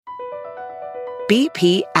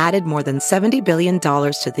BP added more than $70 billion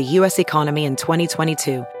to the U.S. economy in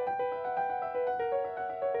 2022.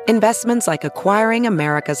 Investments like acquiring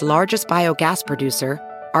America's largest biogas producer,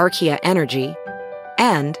 Archaea Energy,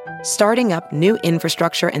 and starting up new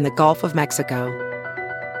infrastructure in the Gulf of Mexico.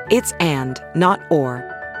 It's and, not or.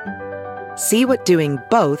 See what doing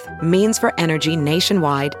both means for energy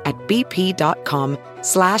nationwide at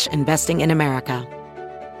bp.com/investing in America.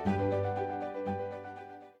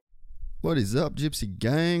 What is up, Gypsy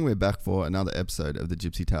Gang? We're back for another episode of the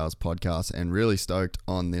Gypsy Tales podcast, and really stoked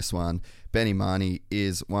on this one. Benny Marnie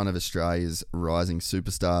is one of Australia's rising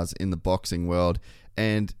superstars in the boxing world,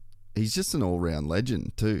 and he's just an all-round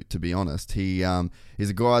legend too, to be honest. He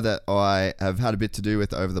is a guy that I have had a bit to do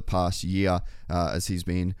with over the past year as he's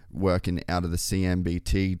been working out of the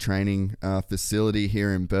CMBT training facility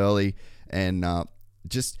here in Burleigh, and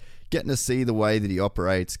just getting to see the way that he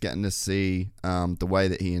operates, getting to see the way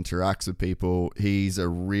that he interacts with people. He's a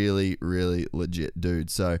really, really legit dude.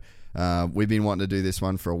 So we've been wanting to do this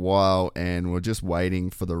one for a while, and we're just waiting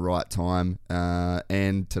for the right time.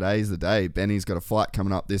 And today's the day. Benny's got a fight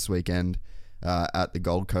coming up this weekend at the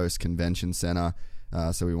Gold Coast Convention Centre.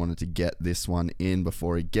 So we wanted to get this one in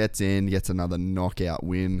before he gets another knockout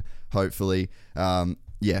win, hopefully.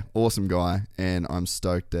 Yeah, awesome guy, and I'm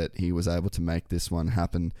stoked that he was able to make this one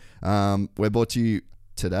happen. We're brought to you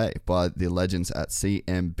today by the legends at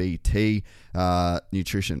CMBT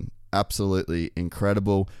Nutrition. Absolutely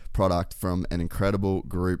incredible product from an incredible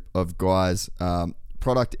group of guys.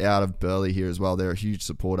 Product out of Burleigh here as well. They're a huge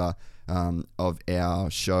supporter of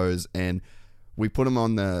our shows, and we put them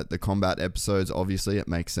on the combat episodes. Obviously, it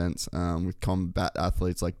makes sense with combat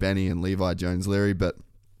athletes like Benny and Levi Jones-Leary, but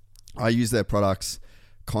I use their products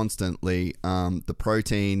constantly. The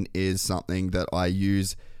protein is something that I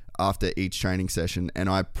use after each training session, and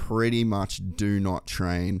I pretty much do not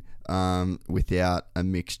train without a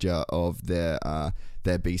mixture of their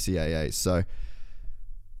BCAAs. So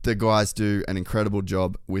the guys do an incredible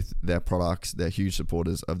job with their products. They're huge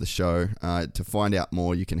supporters of the show. To find out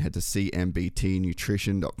more, you can head to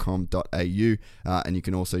cmbtnutrition.com.au, and you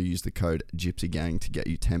can also use the code GYPSYGANG to get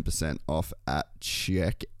you 10% off at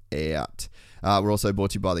checkout. We're also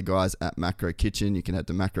brought to you by the guys at Macro Kitchen. You can head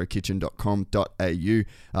to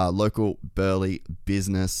macrokitchen.com.au, local Burleigh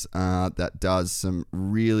business that does some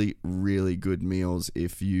really, really good meals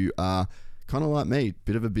if you are kind of like me,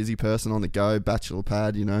 bit of a busy person on the go, bachelor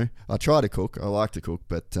pad, you know. I try to cook, I like to cook,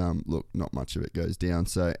 but look, not much of it goes down,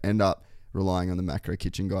 so end up relying on the Macro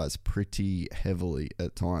Kitchen guys pretty heavily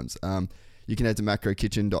at times. You can head to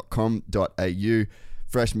macrokitchen.com.au.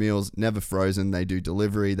 Fresh meals, never frozen. They do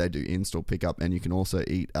delivery, they do in-store pickup, and you can also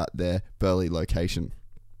eat at their Burleigh location.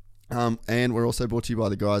 And we're also brought to you by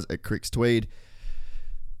the guys at Cricks Tweed,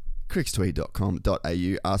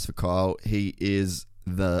 crickstweed.com.au. Ask for Kyle. He is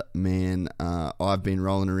the man. I've been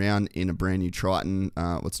rolling around in a brand new Triton.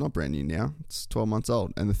 Well, it's not brand new now. It's 12 months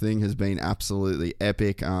old, and the thing has been absolutely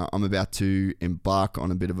epic. I'm about to embark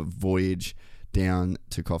on a bit of a voyage down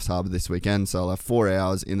to Coffs Harbour this weekend, so I'll have 4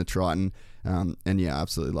 hours in the Triton. And yeah,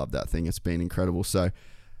 absolutely love that thing. It's been incredible. So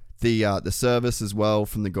the service as well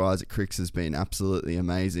from the guys at Cricks has been absolutely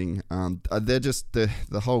amazing. They're just the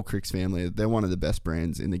whole Cricks family. They're one of the best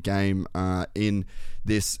brands in the game in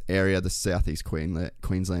this area, the southeast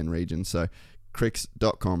Queensland region. So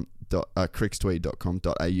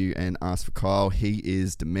crickstweed.com.au and ask for Kyle. He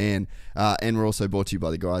is the man. And we're also brought to you by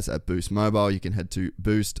the guys at Boost Mobile. You can head to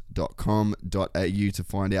boost.com.au to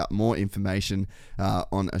find out more information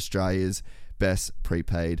on Australia's best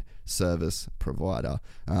prepaid service provider.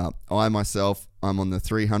 I myself, I'm on the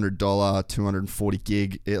 $300 240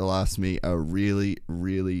 gig. It'll last me a really,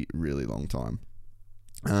 really, really long time.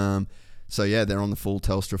 So yeah, they're on the full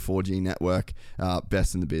Telstra 4G network.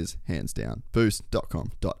 Best in the biz, hands down.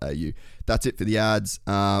 Boost.com.au. That's it for the ads.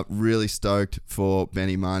 Really stoked for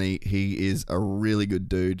Benny Marnie. He is a really good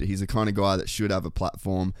dude. He's the kind of guy that should have a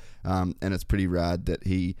platform, and it's pretty rad that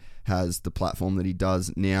he has the platform that he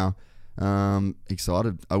does now.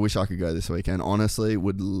 Excited. I wish I could go this weekend. Honestly,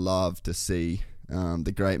 would love to see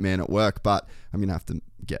the great man at work, but I'm going to have to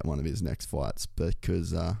get one of his next fights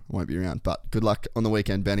because I won't be around. But good luck on the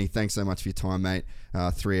weekend, Benny. Thanks so much for your time, mate.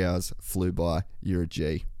 3 hours flew by. You're a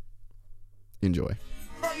G. Enjoy.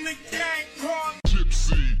 From the gang called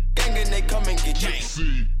Gypsy. Gang and they come and get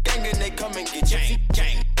Gypsy. Gang and they come and get Gypsy.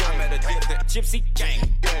 Gang. I met a Gypsy.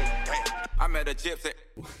 Gang. I met a Gypsy.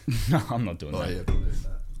 No, I'm not doing that. Yeah.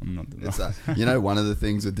 I'm not doing It's that. you know, one of the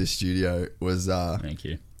things with this studio was Thank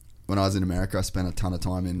you. when I was in America, I spent a ton of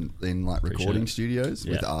time in like recording studios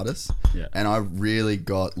with artists, and I really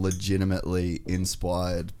got legitimately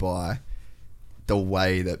inspired by the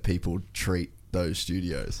way that people treat those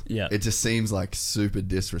studios. Yeah. It just seems like super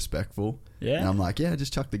disrespectful. Yeah. And I'm like, yeah,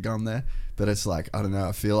 just chuck the gum there. But it's like, I don't know.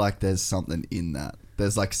 I feel like there's something in that.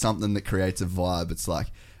 There's like something that creates a vibe. It's like,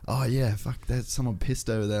 oh yeah, fuck, there's someone pissed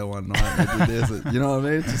over there one night. And they did this. You know what I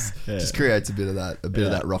mean? It just creates a bit of that, of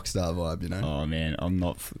that rock star vibe, you know? Oh man, I'm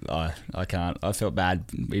not. I can't. I felt bad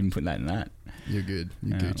even putting that in that. You're good.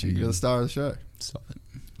 You're Yeah, Gucci. I'm You're good. the star of the show. Stop it.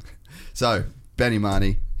 So, Benny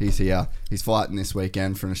Marnie, he's here. He's fighting this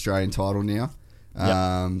weekend for an Australian title now.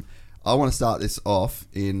 I want to start this off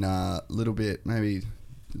in a little bit, maybe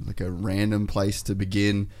like a random place to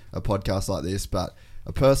begin a podcast like this, but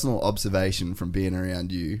a personal observation from being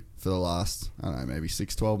around you for the last, I don't know, maybe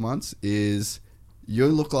 6-12 months is you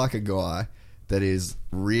look like a guy that is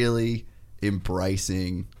really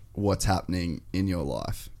embracing what's happening in your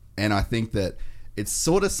life. And I think that it's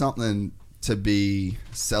sort of something to be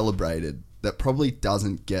celebrated that probably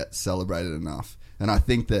doesn't get celebrated enough. And I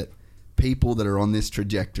think that people that are on this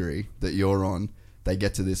trajectory that you're on, they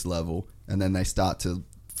get to this level and then they start to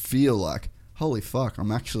feel like, holy fuck,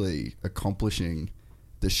 I'm actually accomplishing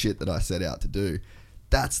the shit that I set out to do.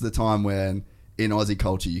 That's the time when in Aussie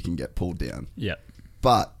culture you can get pulled down. Yeah.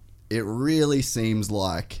 But it really seems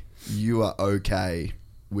like you are okay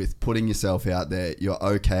with putting yourself out there. You're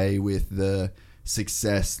okay with the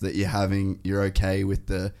success that you're having. You're okay with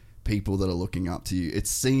the people that are looking up to you. It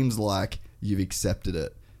seems like you've accepted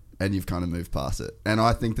it and you've kind of moved past it. And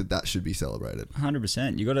I think that that should be celebrated.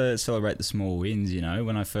 100%. You got to celebrate the small wins, you know.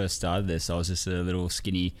 When I first started this, I was just a little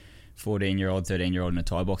skinny 14-year-old, 13-year-old in a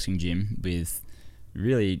Thai boxing gym with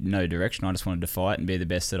really no direction. I just wanted to fight and be the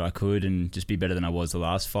best that I could and just be better than I was the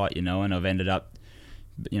last fight, you know. And I've ended up,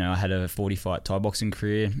 you know, I had a 40-fight Thai boxing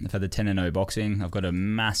career. I've had the 10-0 boxing. I've got a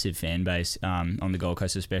massive fan base on the Gold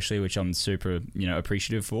Coast especially, which I'm super, you know,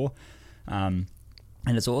 appreciative for.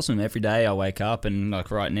 And it's awesome. Every day I wake up and like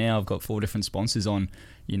right now I've got 4 different sponsors on,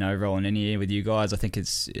 you know, rolling in here with you guys. I think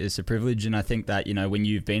it's a privilege, and I think that, you know, when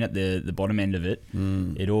you've been at the bottom end of it,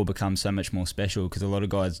 it all becomes so much more special because a lot of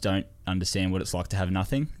guys don't understand what it's like to have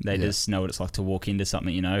nothing. They just know what it's like to walk into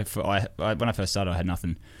something, you know. When I first started, I had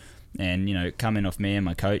nothing. And, you know, coming off me and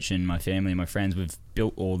my coach and my family and my friends, we've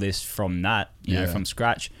built all this from that, you know, from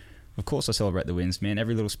scratch. Of course I celebrate the wins, man.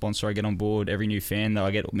 Every little sponsor I get on board, every new fan, though,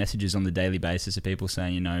 I get messages on the daily basis of people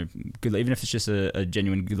saying, you know, good, even if it's just a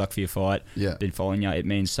genuine good luck for your fight, been following you, it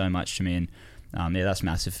means so much to me. And yeah, that's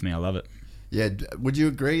massive for me. I love it. Yeah. Would you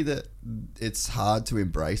agree that it's hard to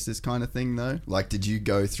embrace this kind of thing though? Like, did you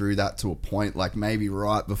go through that to a point, like maybe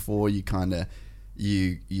right before you kind of,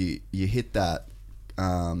 you hit that,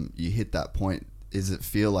 point? Does it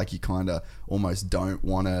feel like you kind of almost don't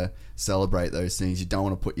want to celebrate those things? You don't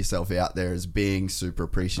want to put yourself out there as being super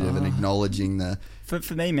appreciative and acknowledging the...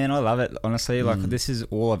 For me, man, I love it. Honestly, like this is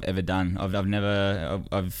all I've ever done. I've never...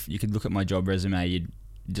 you could look at my job resume, you'd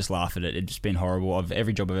just laugh at it. It's just been horrible.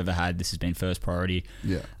 Every job I've ever had, this has been first priority.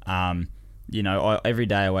 Yeah. You know, every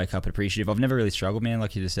day I wake up appreciative. I've never really struggled, man,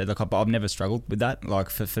 like you just said. Like I've never struggled with that. Like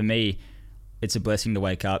for me, it's a blessing to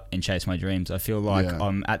wake up and chase my dreams. I feel like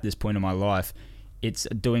I'm at this point in my life, it's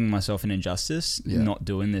doing myself an injustice, not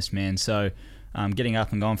doing this, man. So getting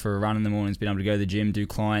up and going for a run in the mornings, being able to go to the gym, do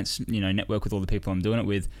clients, you know, network with all the people I'm doing it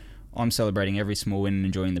with, I'm celebrating every small win and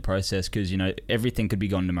enjoying the process because, you know, everything could be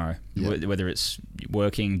gone tomorrow. Whether it's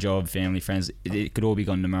working, job, family, friends, it could all be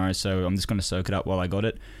gone tomorrow. So I'm just going to soak it up while I got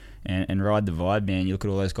it and ride the vibe, man. You look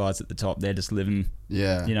at all those guys at the top, they're just living,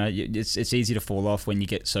 you know, it's easy to fall off when you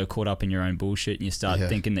get so caught up in your own bullshit and you start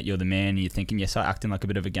thinking that you're the man and you're thinking, you start acting like a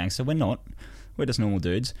bit of a gangster. We're not. We're just normal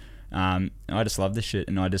dudes. I just love this shit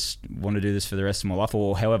and I just want to do this for the rest of my life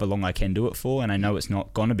or however long I can do it for, and I know it's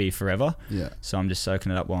not going to be forever. So I'm just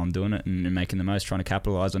soaking it up while I'm doing it and making the most, trying to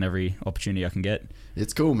capitalize on every opportunity I can get.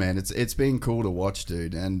 It's cool, man. It's been cool to watch,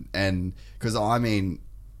 dude. And because I mean,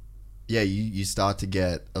 you start to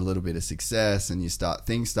get a little bit of success and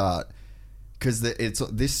things start because it's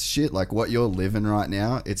this shit, like what you're living right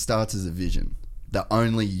now, it starts as a vision that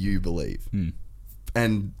only you believe.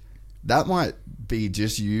 And that might be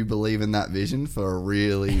just you believe in that vision for a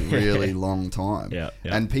really, really long time.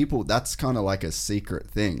 And people, that's kind of like a secret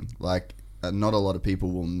thing. Like not a lot of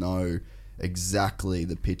people will know exactly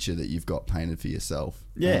the picture that you've got painted for yourself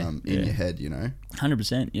in your head, you know?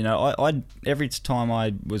 100%. You know, I every time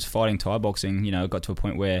I was fighting Thai boxing, you know, it got to a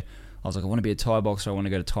point where I was like, I want to be a Thai boxer. I want to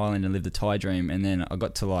go to Thailand and live the Thai dream. And then I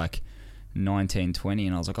got to like 19, 20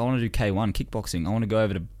 and I was like, I want to do K1 kickboxing. I want to go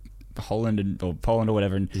over to Holland or Poland or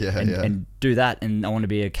whatever and do that, and I want to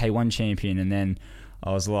be a K1 champion. And then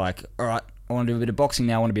I was like, all right, I want to do a bit of boxing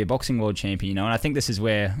now. I want to be a boxing world champion, you know. And I think this is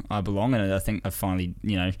where I belong, and I think I've finally,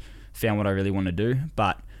 you know, found what I really want to do.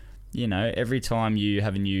 But every time you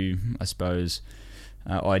have a new, I suppose,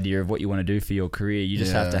 idea of what you want to do for your career, you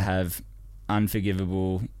just have to have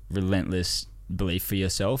unforgivable, relentless belief for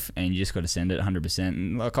yourself, and you just got to send it 100%.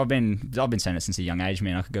 And like I've been saying it since a young age,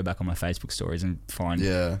 man. I could go back on my Facebook stories and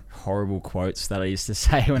find horrible quotes that I used to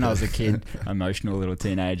say when I was a kid, emotional little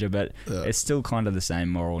teenager, but it's still kind of the same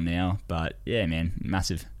moral now. But yeah, man,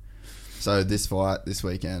 massive. So this fight this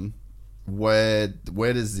weekend, where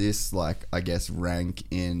does this, like, I guess, rank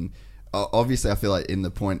in? Obviously, I feel like in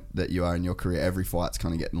the point that you are in your career, every fight's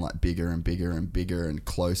kind of getting like bigger and bigger and bigger and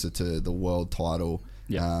closer to the world title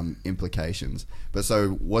implications. But so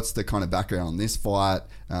what's the kind of background on this fight?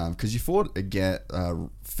 Because you fought again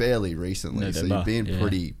fairly recently, November, so you've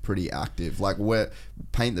been pretty active. Like,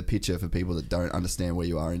 paint the picture for people that don't understand where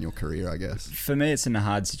you are in your career, I guess. For me, it's in a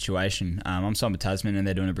hard situation. I'm signed with Tasman, and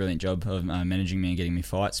they're doing a brilliant job of managing me and getting me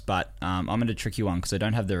fights. But I'm in a tricky one because I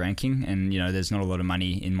don't have the ranking, and there's not a lot of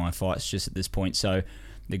money in my fights just at this point. So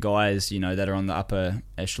the guys, that are on the upper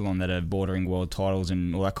echelon that are bordering world titles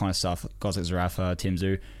and all that kind of stuff, guys like Zarafa, Tim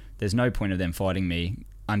Tszyu, there's no point of them fighting me.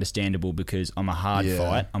 Understandable, because I'm a hard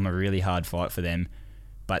fight. I'm a really hard fight for them,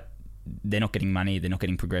 but they're not getting money. They're not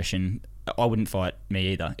getting progression. I wouldn't fight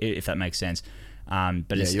me either, if that makes sense.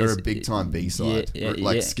 But you're a big time B side.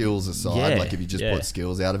 Skills aside, like if you just put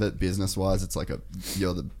skills out of it, business wise, it's like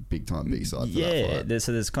you're the big time B side. For that fight.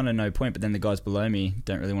 So there's kind of no point. But then the guys below me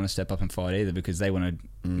don't really want to step up and fight either, because they want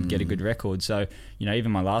to get a good record. So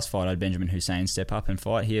even my last fight, I had Benjamin Hussein step up and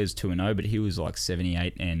fight. He was 2-0, but he was like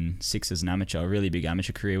 78-6 as an amateur. A really big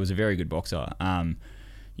amateur career. Was a very good boxer. And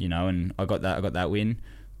I got that win.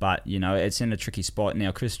 But, it's in a tricky spot.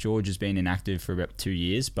 Now, Chris George has been inactive for about 2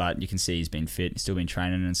 years, but you can see he's been fit. He's still been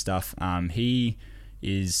training and stuff. He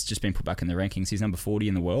is just been put back in the rankings. He's number 40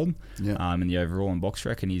 in the world in the overall in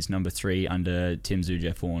BoxRec, and he's number 3 under Tim Tszyu,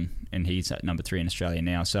 Jeff Horn, and he's at number 3 in Australia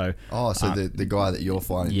now. So the guy that you're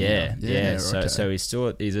fighting. So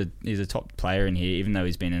he's a top player in here, even though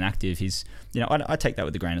he's been inactive. He's I take that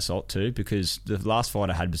with a grain of salt too, because the last fight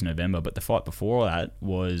I had was November, but the fight before that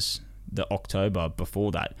was the October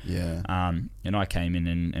before that. And I came in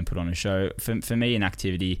and put on a show. For me, in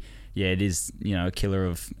activity, it is, a killer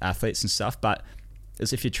of athletes and stuff, but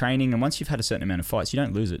as if you're training, and once you've had a certain amount of fights, you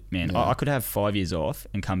don't lose it, man. I could have 5 years off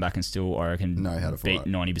and come back and still, I reckon, know how to beat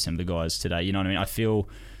 90% of the guys today. You know what I mean? I feel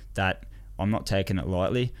that I'm not taking it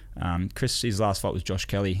lightly. His last fight was Josh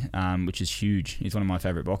Kelly, which is huge. He's one of my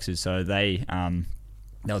favourite boxers. So that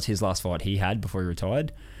was his last fight he had before he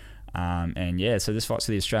retired. So this fight's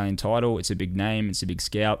for the Australian title. It's a big name. It's a big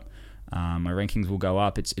scalp. My rankings will go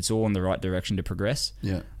up. It's all in the right direction to progress.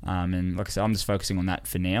 And like I said, I'm just focusing on that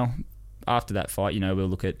for now. After that fight, we'll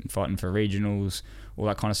look at fighting for regionals, all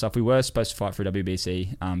that kind of stuff. We were supposed to fight for a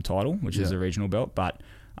WBC title, which is a regional belt, but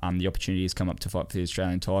the opportunity has come up to fight for the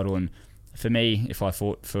Australian title. And for me, if I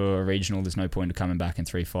fought for a regional, there's no point in coming back in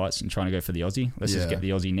 3 fights and trying to go for the Aussie. Let's just get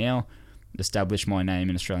the Aussie now, establish my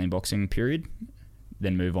name in Australian boxing, period,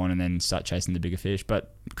 then move on and then start chasing the bigger fish.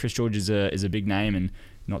 But Chris George is a big name and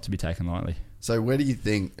not to be taken lightly. So where do you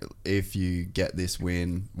think, if you get this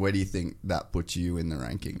win, where do you think that puts you in the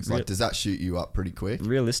rankings? Like, does that shoot you up pretty quick?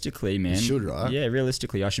 Realistically, man. It should, right? Yeah,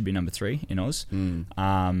 realistically, I should be number 3 in Oz.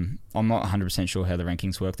 I'm not 100% sure how the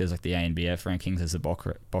rankings work. There's like the ANBF rankings, there's the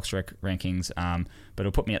BoxRec rankings, but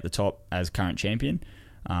it'll put me at the top as current champion.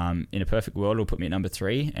 In a perfect world, it'll put me at number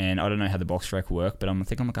 3, and I don't know how the BoxRec work, but I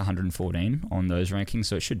think I'm like 114 on those rankings,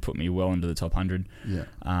 so it should put me well into the top 100.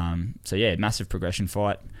 Massive progression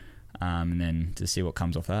fight, and then to see what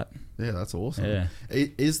comes off that. Yeah, that's awesome. Yeah.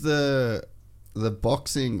 Is the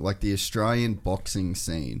boxing, like the Australian boxing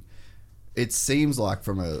scene, it seems like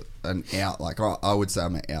from I would say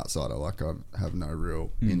I'm an outsider, like I have no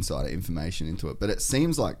real insider information into it, but it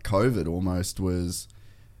seems like COVID almost was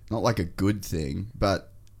not like a good thing, but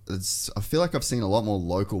I feel like I've seen a lot more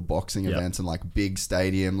local boxing events and like big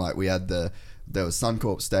stadium. Like there was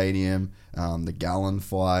Suncorp Stadium, the Gallen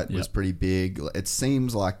fight was pretty big. It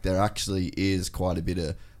seems like there actually is quite a bit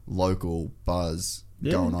of local buzz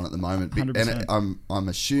going on at the moment. 100%. And I'm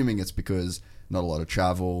assuming it's because not a lot of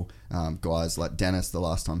travel. Guys like Dennis, the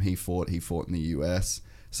last time he fought in the US.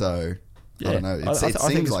 So I don't know. It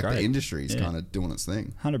seems like the industry is kind of doing its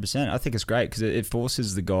thing. 100%. I think it's great because it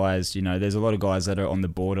forces the guys, there's a lot of guys that are on the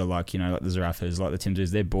border, like the Zarafas, like the Tim Tszyu,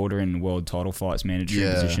 they're bordering world title fights,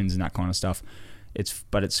 mandatory positions and that kind of stuff.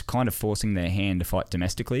 But it's kind of forcing their hand to fight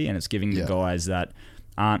domestically, and it's giving the guys that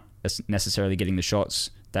aren't necessarily getting the shots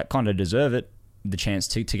that kind of deserve it, the chance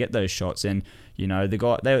to get those shots. And, the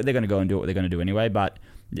guy, they're going to go and do what they're going to do anyway, but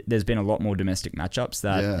there's been a lot more domestic matchups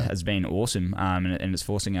that Yeah. has been awesome, and it's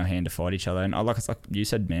forcing our hand to fight each other. And it's like you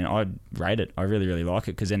said, man, I rate it. I really, really like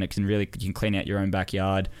it because then you can clean out your own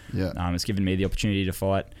backyard. Yeah. It's given me the opportunity to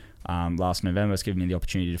fight last November. It's given me the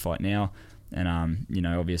opportunity to fight now. And,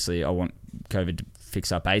 obviously I want COVID to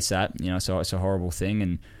fix up ASAP, so it's a horrible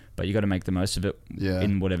thing. But you got to make the most of it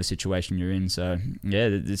in whatever situation you're in. So,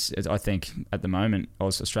 I think at the moment,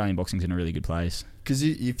 Australian boxing's in a really good place. Because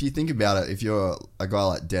if you think about it, if you're a guy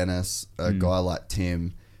like Dennis, a guy like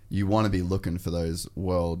Tim, you want to be looking for those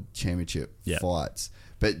world championship fights.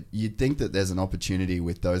 But you'd think that there's an opportunity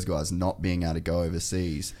with those guys not being able to go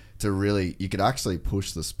overseas to really, you could actually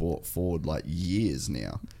push the sport forward like years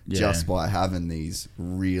now just by having these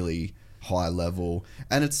really high level.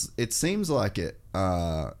 And it seems like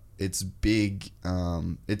it's big.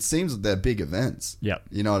 It seems that they're big events. Yep.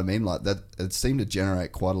 You know what I mean? Like that, it seemed to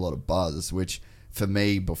generate quite a lot of buzz, which for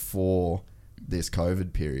me before this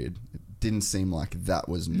COVID period, it didn't seem like that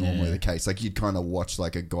was normally the case. Like you'd kind of watch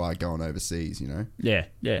like a guy going overseas, Yeah.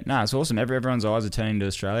 No, it's awesome. Everyone's eyes are turning to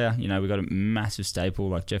Australia. We got a massive staple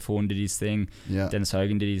like Jeff Horn did his thing. Yeah. Dennis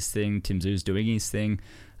Hogan did his thing. Tim Tszyu doing his thing.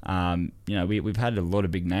 We've had a lot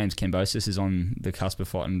of big names. Kambosos is on the cusp of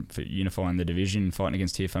fighting for unifying the division, fighting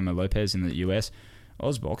against Teofimo Lopez in the US.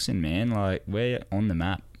 Oz boxing, man, like we're on the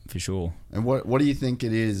map for sure. And what do you think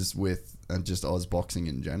it is with just Oz boxing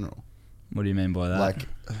in general? What do you mean by that? Like,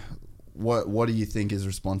 what do you think is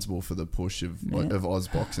responsible for the push of Oz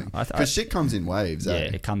boxing? Because shit comes in waves. Yeah,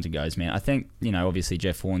 it comes and goes, man. I think obviously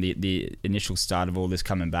Jeff Horn. The initial start of all this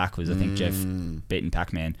coming back was I think Jeff beating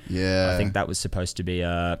Pac-Man. Yeah, I think that was supposed to be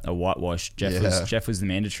a whitewash. Jeff was the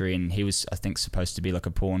mandatory, and he was I think supposed to be like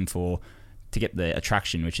a pawn to get the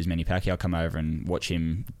attraction, which is Manny Pacquiao come over and watch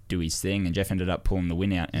him do his thing, and Jeff ended up pulling the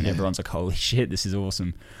win out, and everyone's like, holy shit, this is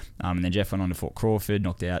awesome. And then Jeff went on to fought Crawford,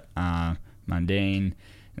 knocked out Mundine,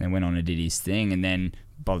 and then went on and did his thing. And then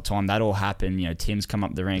by the time that all happened, Tim's come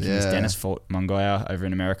up the rankings. Dennis fought Mongoya over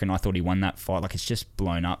in America, and I thought he won that fight. Like, it's just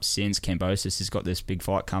blown up since. Kambosos has got this big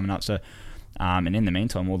fight coming up. So, and in the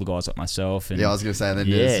meantime, all the guys like myself. And, I was going to say, then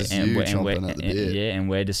there's just you chomping at the bit. And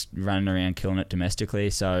we're just running around killing it domestically.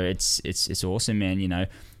 So it's awesome, man.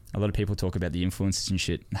 A lot of people talk about the influences and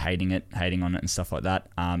shit, hating on it and stuff like that.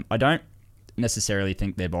 I don't necessarily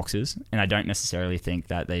think they're boxers, and I don't necessarily think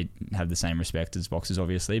that they have the same respect as boxers,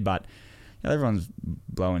 obviously, but everyone's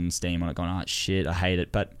blowing steam on it, going, oh shit, I hate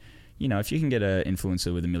it. But if you can get an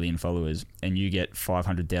influencer with 1 million followers and you get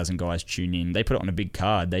 500,000 guys tune in, they put it on a big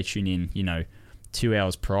card, they tune in 2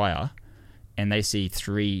 hours prior, and they see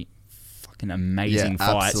 3 fucking amazing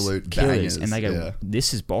fights, absolute killers, bangers, and they go,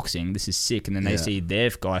 this is boxing, this is sick. And then they see their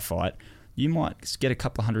guy fight, you might get a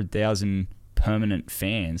couple 100,000 permanent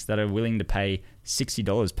fans that are willing to pay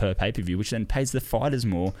 $60 per pay-per-view, which then pays the fighters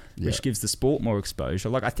more, which gives the sport more exposure.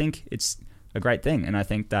 Like, I think it's a great thing, and I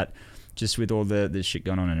think that just with all the shit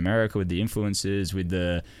going on in America, with the influencers, with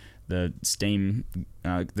the steam,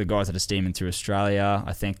 the guys that are steaming through Australia,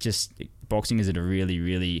 I think just boxing is at a really,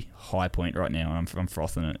 really high point right now, and I'm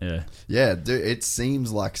frothing it. Yeah, dude, it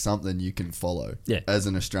seems like something you can follow as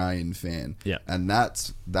an Australian fan. Yeah. And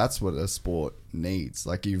that's what a sport needs.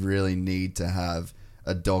 Like, you really need to have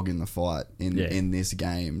a dog in the fight in this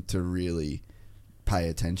game to really pay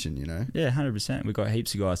attention, Yeah, 100%. We've got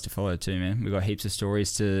heaps of guys to follow too, man. We've got heaps of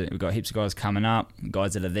stories we've got heaps of guys coming up,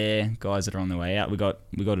 guys that are there, guys that are on their way out. We got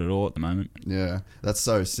it all at the moment. Yeah, that's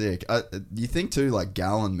so sick. You think too, like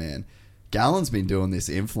Gallon, man. Gallon's been doing this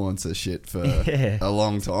influencer shit for a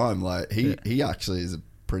long time. Like, he actually is a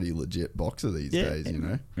pretty legit boxer these days,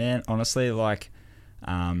 Man, honestly, like,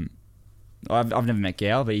 I've never met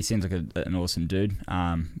Gal, but he seems like an awesome dude.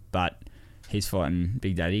 But he's fighting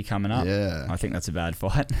Big Daddy coming up. Yeah. I think that's a bad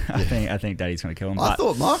fight. I think Daddy's going to kill him. I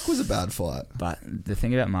thought Mark was a bad fight. But the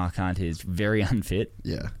thing about Mark Hunt is very unfit.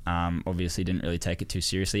 Yeah. Obviously didn't really take it too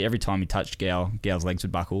seriously. Every time he touched Gal's legs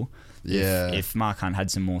would buckle. Yeah. If Mark Hunt had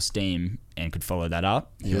some more steam and could follow that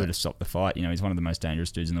up, he would have stopped the fight. He's one of the most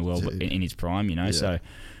dangerous dudes in the world in his prime, Yeah. So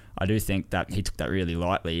I do think that he took that really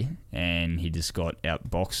lightly, and he just got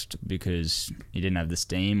outboxed because he didn't have the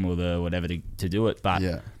steam or the whatever to do it. But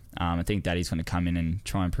I think Daddy's going to come in and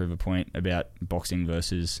try and prove a point about boxing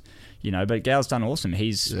versus, But Gal's done awesome.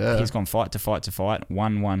 He's gone fight to fight to fight,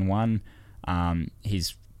 1-1-1.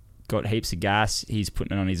 He's got heaps of gas. He's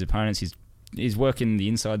putting it on his opponents. He's working the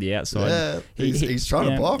inside, the outside. Yeah, he's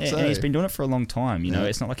trying to box. And he's been doing it for a long time.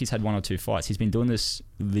 It's not like he's had 1 or 2 fights. He's been doing this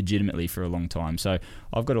legitimately for a long time. So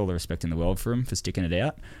I've got all the respect in the world for him for sticking it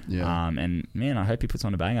out. Yeah. And man, I hope he puts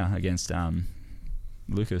on a banger against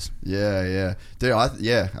Lucas. Yeah. Dude, I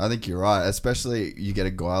think you're right. Especially you get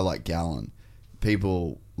a guy like Gallon.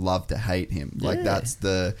 people love to hate him. Like Yeah. that's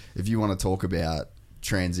if you want to talk about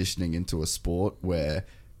transitioning into a sport where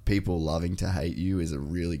people loving to hate you is a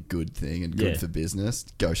really good thing and good Yeah. for business,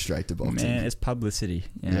 go straight to boxing. Man, it's publicity.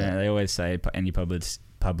 You know, Yeah. They always say any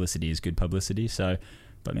publicity is good publicity. So,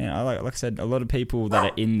 but man, like I said, a lot of people that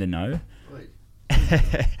are in the know,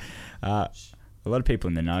 a lot of people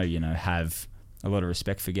in the know, you know, have a lot of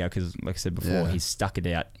respect for Gal because, like I said before, Yeah. he's stuck it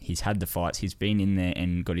out. He's had the fights. He's been in there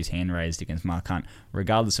and got his hand raised against Mark Hunt,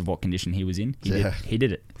 regardless of what condition he was in. He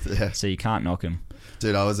did it. Yeah. So you can't knock him.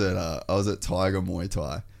 Dude, I was at Tiger Muay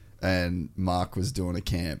Thai, and Mark was doing a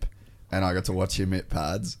camp, and I got to watch him hit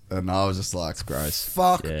pads, and I was just like, It's gross.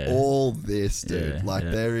 fuck Yeah. all this, dude. Yeah, like, yeah.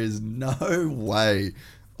 there is no way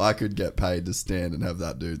I could get paid to stand and have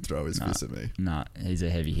that dude throw his fist at me. Nah, he's a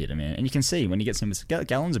heavy hitter, man. And you can see when he gets him,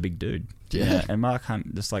 Gallon's a big dude. Yeah. You know, and Mark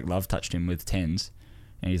Hunt just like love touched him with 10s,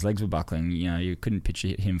 and his legs were buckling. You know, you couldn't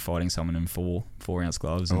picture him fighting someone in 4-ounce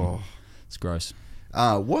gloves. And Oh. It's gross.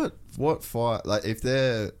 What fight, like, if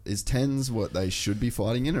there is 10s what they should be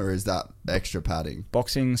fighting in, or is that extra padding?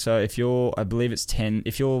 Boxing, so if you're, I believe it's 10,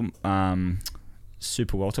 if you're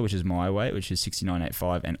super welter, which is my weight, which is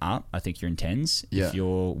 69.85 and up, I think you're in 10s. Yeah. If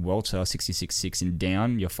you're welter, 66.6 and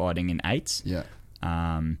down, you're fighting in 8s. Yeah.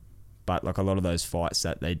 But like a lot of those fights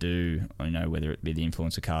that they do, you know, whether it be the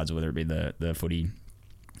influencer cards or whether it be the footy,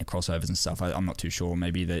 the crossovers and stuff, I'm not too sure.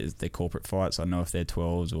 Maybe they're corporate fights. I don't know if they're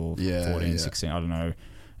 12s or 14, 16. I don't know.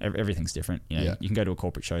 Everything's different. You know, Yeah. you can go to a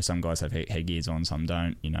corporate show. Some guys have headgears on, some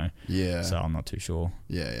don't. You know. Yeah. So I'm not too sure.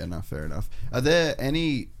 Yeah, no, fair enough. Are there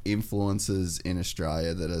any influencers in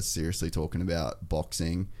Australia that are seriously talking about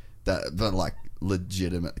boxing that like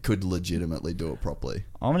could legitimately do it properly?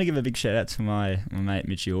 I'm gonna give a big shout out to my mate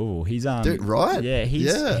Mitchy Orville. He's Dude, right? Yeah,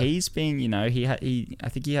 Yeah. he's been, you know, I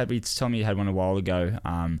think he told me he had one a while ago,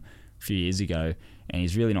 a few years ago, and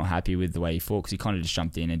he's really not happy with the way he fought because he kind of just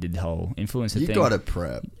jumped in and did the whole influencer You thing. got to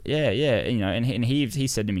prep. Yeah, you know, and he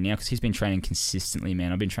said to me now, because he's been training consistently,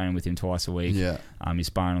 man. I've been training with him twice a week. Yeah. He's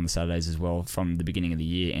sparring on the Saturdays as well from the beginning of the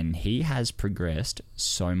year, and he has progressed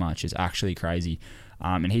so much. It's actually crazy.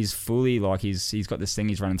 And he's fully like he's got this thing.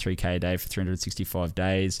 He's running 3K a day for 365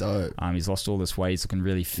 days. Dope. He's lost all this weight. He's looking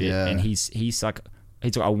really fit, Yeah. and he's like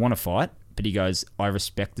I want to fight, but he goes, I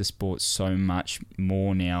respect the sport so much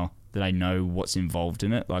more now that I know what's involved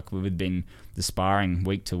in it. Like we've been the sparring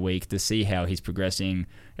week to week to see how he's progressing.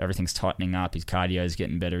 Everything's tightening up. His cardio's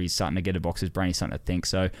getting better. He's starting to get a boxer's brain. He's starting to think.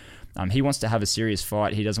 So he wants to have a serious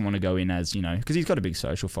fight. He doesn't want to go in as, you know, because he's got a big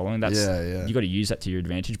social following. That's Yeah. you got to use that to your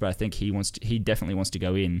advantage. But I think he definitely wants to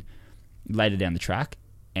go in later down the track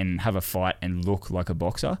and have a fight and look like a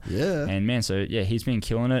boxer. Yeah. And man, so yeah, he's been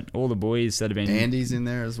killing it. All the boys that have been Andy's in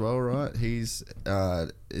there as well, right? He's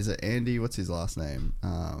is it Andy? What's his last name?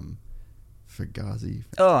 Fugazi.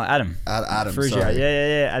 Oh, Adam. Adam. Frigier. Sorry.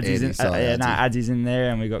 Yeah. Adzi's Andy, sorry, in. Adzi. Adzi's in there,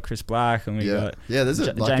 and we got Chris Black, and we got There's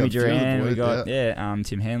Jamie a few of the Duran. We boys, got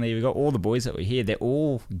Tim Hanley. We got all the boys that were here. They're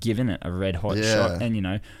all giving it a red hot Yeah. shot, and you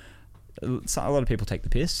know, a lot of people take the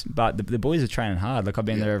piss, but the boys are training hard. Like I've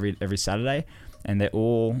been there every Saturday, and they're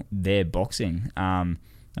all there boxing. I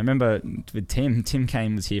remember with Tim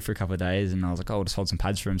was here for a couple of days, and I was like, oh, I'll just hold some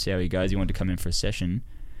pads for him, see how he goes. He wanted to come in for a session.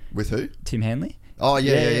 With who? Tim Hanley. Oh,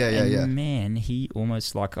 yeah. And man, he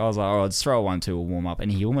almost I was like, oh, let's throw a 1-2 or warm up,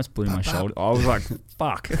 and he almost blew my shoulder. I was like,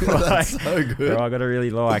 fuck. That's so good. Bro, I got to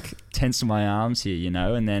really tense my arms here, you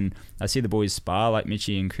know. And then I see the boys spar, like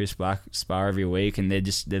Mitchie and Chris Black spar every week, and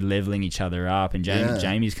they're leveling each other up. And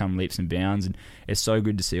Jamie's come leaps and bounds, and it's so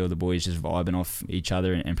good to see all the boys just vibing off each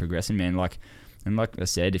other and progressing, man. Like I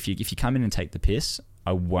said, if you come in and take the piss,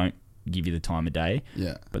 I won't give you the time of day.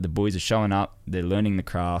 Yeah. But the boys are showing up. They're learning the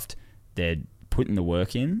craft. They're putting the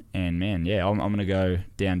work in, and man, I'm gonna go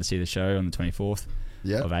down to see the show on the 24th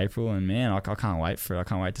of April, and man, I can't wait for it. I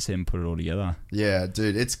can't wait to see them put it all together. Yeah,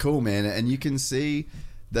 dude, it's cool, man, and you can see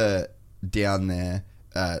down there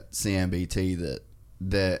at CMBT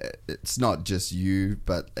that it's not just you,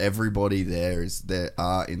 but everybody there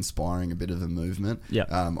are inspiring a bit of a movement. Yeah.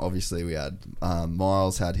 Obviously we had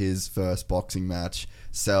Miles had his first boxing match.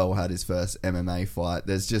 Sel had his first MMA fight.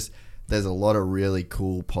 There's a lot of really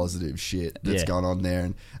cool, positive shit that's gone on there,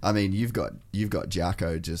 and I mean, you've got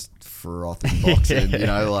Jacko just frothing boxing, you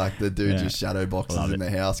know, like the dude just shadow boxes in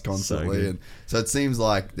the house constantly, and so it seems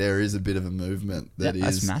like there is a bit of a movement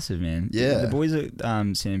that's massive, man. Yeah, the boys at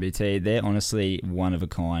CMBT, they're honestly one of a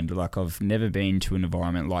kind. Like I've never been to an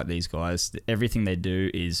environment like these guys. Everything they do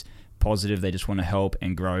is positive. They just want to help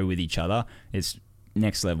and grow with each other. It's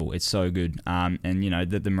next level. It's so good. And you know,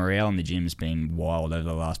 the morale in the gym has been wild over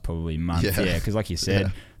the last probably month. Yeah, because like you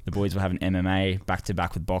said, The boys were having MMA back to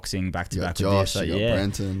back with boxing, back to You got back Josh, with this. you got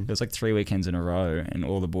Brenton. It was like 3 weekends in a row, and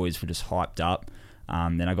all the boys were just hyped up.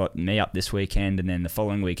 Then I got me up this weekend, and then the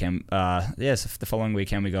following weekend, the following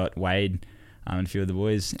weekend we got Wade and a few of the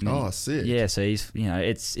boys. And then, Sick. Yeah, so he's,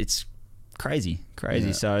 it's crazy.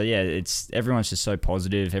 Yeah. So it's everyone's just so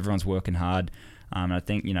positive. Everyone's working hard. And I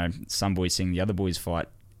think some boys seeing the other boys fight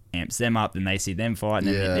amps them up, then they see them fight,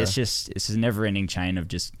 and then it's a never-ending chain of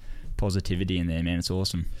just positivity in there, man. It's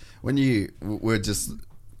awesome. When we're just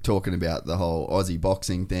talking about the whole Aussie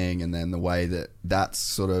boxing thing, and then the way that's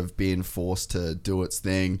sort of being forced to do its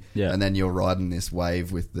thing, and then you're riding this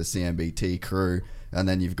wave with the CMBT crew, and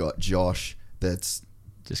then you've got Josh that's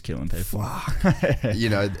just killing people.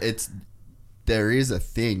 There is a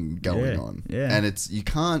thing going on, and it's you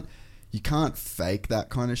can't fake that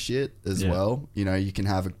kind of shit as well. You can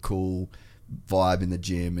have a cool vibe in the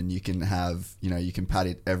gym, and you can have you can pat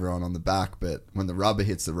everyone on the back, but when the rubber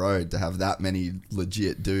hits the road, to have that many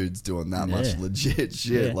legit dudes doing that much legit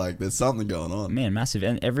shit, like there's something going on, man. Massive.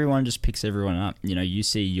 And everyone just picks everyone up. You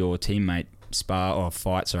see your teammate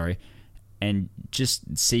fight, and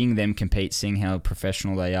just seeing them compete, seeing how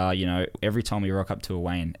professional they are. Every time we rock up to a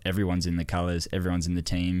weigh-in, everyone's in the colours, everyone's in the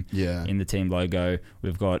team, in the team logo.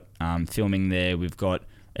 We've got filming there, we've got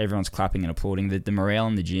everyone's clapping and applauding. The morale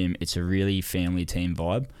in the gym, it's a really family team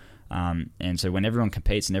vibe. And so when everyone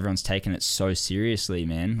competes and everyone's taking it so seriously,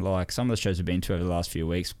 man, like some of the shows we've been to over the last few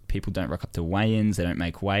weeks, people don't rock up to weigh-ins, they don't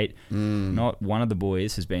make weight. Not one of the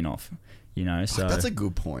boys has been off. So that's a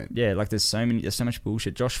good point. Yeah, like there's so much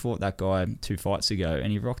bullshit. Josh fought that guy 2 fights ago, and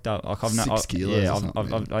he rocked up. Like 6 kilos.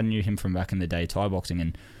 Yeah, I knew him from back in the day, Thai boxing,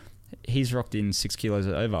 and he's rocked in 6 kilos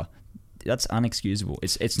over. That's unexcusable.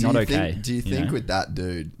 It's not okay. Do you think with that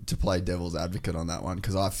dude, to play devil's advocate on that one,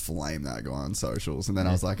 because I flamed that guy on socials, and then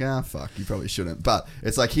I was like, fuck, you probably shouldn't. But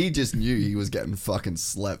it's like he just knew he was getting fucking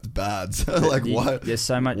slept bad. So like, why? There's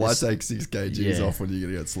so much. Why take 6 kgs off when you're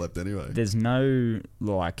gonna get slept anyway? There's no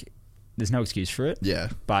excuse for it. Yeah.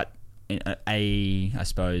 But I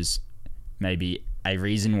suppose maybe a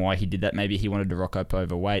reason why he did that, maybe he wanted to rock up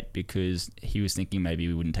overweight because he was thinking maybe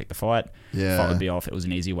we wouldn't take the fight. Yeah. Fight would be off. It was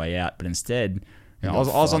an easy way out. But instead, I was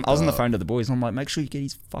on the phone to the boys, and I'm like, make sure you get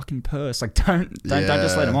his fucking purse. Like, don't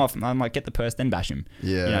just let him off. And I'm like, get the purse, then bash him.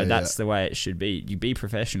 Yeah. That's the way it should be. You be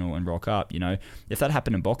professional and rock up. If that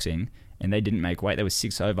happened in boxing and they didn't make weight, they were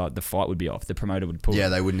 6 over, the fight would be off. The promoter would pull. Yeah,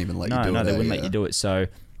 they wouldn't even let you do it. No, they wouldn't let you do it. So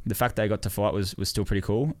the fact they got to fight was still pretty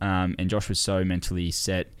cool. And Josh was so mentally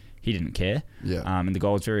set, he didn't care. Yeah. And the guy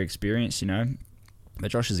was very experienced,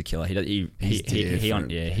 But Josh is a killer. He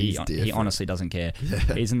honestly doesn't care. Yeah.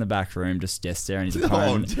 He's in the back room just staring at his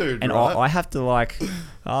opponent. Dude, and right? I have to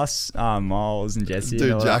ask Miles and Jesse.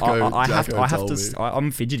 Dude, Jacko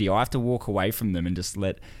I'm fidgety. I have to walk away from them and just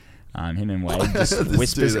let him and Wade just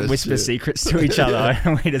whisper secrets to each other,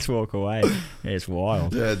 and we just walk away. Yeah, it's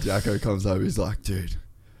wild. Yeah, Jacko comes over. He's like, dude,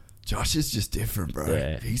 Josh is just different, bro.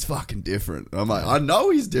 Yeah. He's fucking different. I'm like, I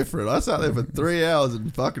know he's different. I sat there for 3 hours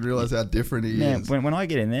and fucking realized how different he is. When I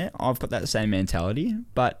get in there, I've got that same mentality,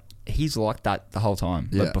 but he's like that the whole time.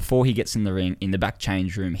 Yeah. Like before he gets in the ring, in the back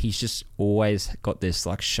change room, he's just always got this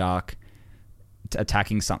like shark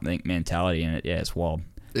attacking something mentality, and it's wild.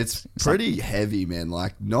 It's pretty heavy, man.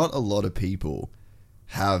 Like, not a lot of people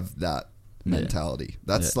have that mentality.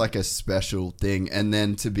 That's like a special thing. And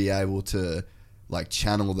then to be able to like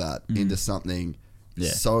channel that into something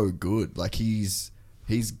so good. Like he's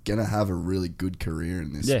gonna have a really good career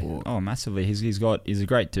in this sport. Oh, massively. He's a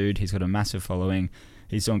great dude. He's got a massive following.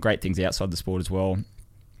 He's doing great things outside the sport as well.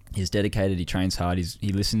 He's dedicated. He trains hard.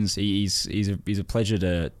 He listens. He's a pleasure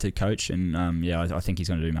to coach. And I think he's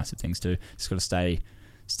going to do massive things too. He's got to stay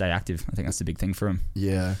active. I think that's the big thing for him.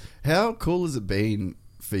 Yeah. How cool has it been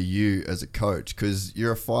for you as a coach? Because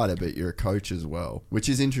you're a fighter, but you're a coach as well, which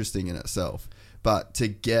is interesting in itself. But to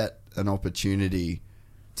get an opportunity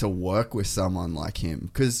to work with someone like him,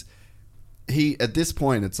 because he, at this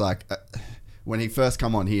point, it's like when he first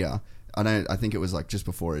come on here, I think it was like just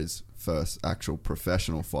before his first actual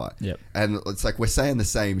professional fight. Yep. And it's like we're saying the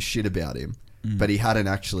same shit about him, but he hadn't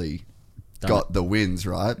actually got the wins,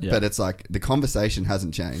 right? Yep. But it's like the conversation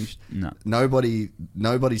hasn't changed. No.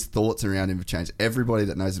 Nobody's thoughts around him have changed. Everybody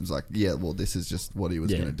that knows him is like, yeah, well, this is just what he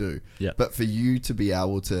was going to do. Yep. But for you to be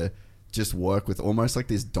able to just work with almost like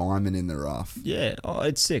this diamond in the rough. Yeah,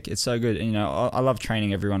 it's sick. It's so good. And, I love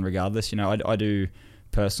training everyone regardless. I do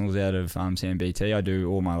personals out of CMBT. I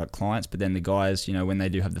do all my clients, but then the guys, when they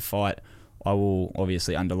do have the fight, I will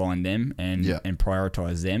obviously underline them and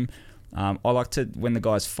prioritize them. I like to, when the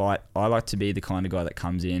guys fight, I like to be the kind of guy that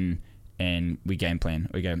comes in and we game plan.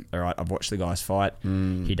 We go, all right, I've watched the guys fight.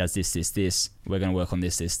 He does this, this, this. We're going to work on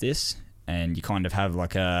this, this, this. And you kind of have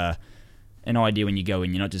like an idea when you go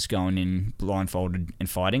in. You're not just going in blindfolded and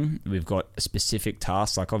fighting. We've got a specific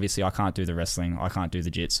task. Like obviously I can't do the wrestling. I can't do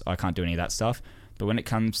the jits. I can't do any of that stuff. But when it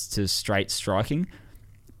comes to straight striking,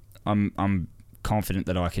 I'm confident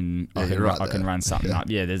that I can run something up.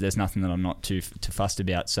 Yeah, there's nothing that I'm not too fussed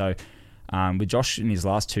about. So with Josh in his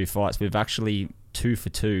last 2 fights, we've actually 2 for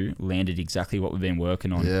 2 landed exactly what we've been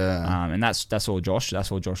working on. Yeah. And that's all Josh.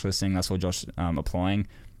 That's all Josh listening. That's all Josh applying.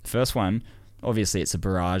 First one, obviously it's a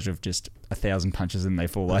barrage of just 1,000 punches and they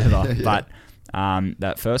fall over. Yeah. But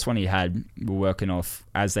that first one he had, we're working off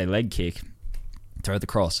as they leg kick, throw the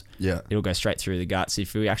cross. Yeah. It'll go straight through the guts.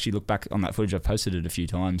 If we actually look back on that footage, I've posted it a few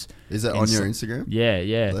times. Is it on your Instagram?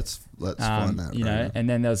 Yeah. Let's find that. You know, and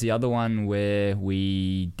then there was the other one where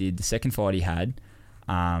we did the second fight he had.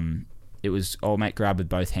 It was old mate grab with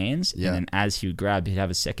both hands, and then as he would grab, he'd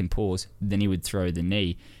have a second pause. Then he would throw the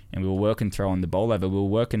knee, and we were working throwing the bowl over. We were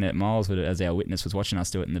working at Miles with it as our witness was watching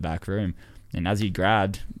us do it in the back room. And as he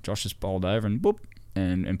grabbed, Josh just bowled over and boop,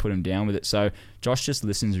 and put him down with it. So Josh just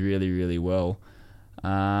listens really, really well.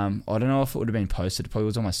 I don't know if it would have been posted. It probably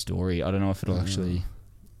was on my story. I don't know if it'll actually.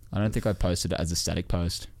 I don't think I posted it as a static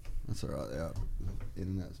post. That's all right. Yeah.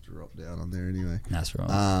 Internet's dropped down on there anyway. That's right.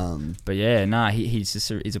 But yeah,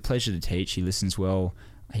 he's a pleasure to teach. He listens well.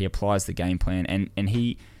 He applies the game plan, and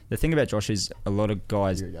the thing about Josh is a lot of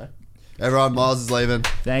guys. Here we go. Everyone, Miles is leaving.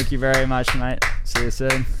 Thank you very much, mate. See you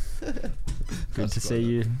soon. Good to see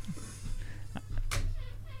you.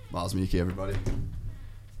 Miles Muki, everybody.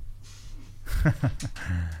 He's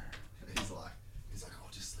like,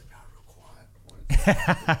 I'll just slip out real quiet.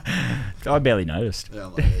 I barely noticed. Yeah,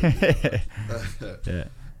 I'm like,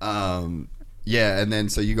 yeah. And then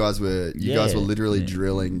so you guys were literally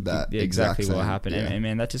drilling that exactly exact what same, happened. Yeah. And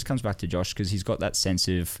man, that just comes back to Josh because he's got that sense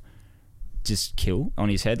of just kill on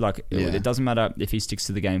his head. Like it doesn't matter if he sticks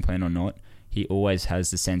to the game plan or not. He always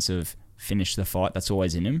has the sense of finish the fight. That's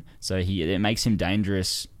always in him. So it makes him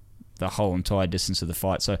dangerous the whole entire distance of the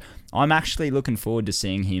fight. So I'm actually looking forward to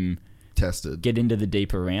seeing him tested, get into the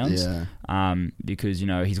deeper rounds. Yeah. Because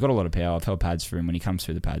he's got a lot of power. I've held pads for him. When he comes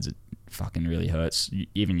through the pads, it fucking really hurts.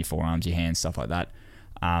 Even your forearms, your hands, stuff like that.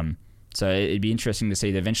 So it'd be interesting to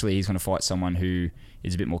see that eventually he's going to fight someone who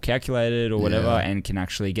is a bit more calculated or whatever and can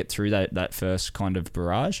actually get through that first kind of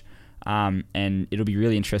barrage. And it'll be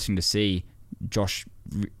really interesting to see Josh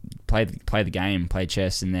play the game, play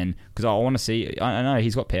chess, and then because I want to see. I know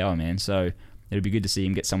he's got power, man. So it'll be good to see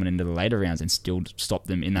him get someone into the later rounds and still stop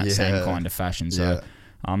them in that same kind of fashion. So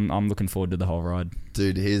I'm looking forward to the whole ride.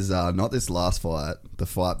 Dude, his not this last fight, the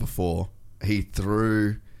fight before, he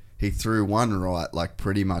threw one right like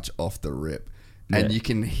pretty much off the rip, and you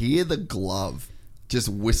can hear the glove just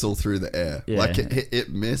whistle through the air. Like it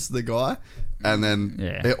missed the guy. And then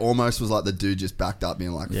it almost was like the dude just backed up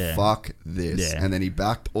being like, fuck this. And then he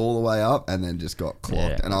backed all the way up and then just got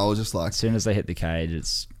clocked. And I was just like... As soon as they hit the cage,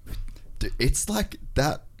 it's like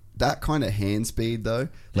that kind of hand speed though.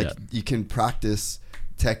 Like you can practice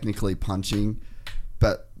technically punching,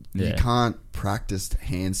 but you can't practice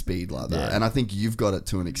hand speed like that. And I think you've got it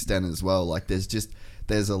to an extent as well. Like there's just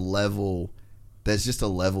a level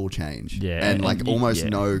change. And like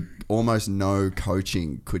almost no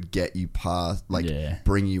coaching could get you past,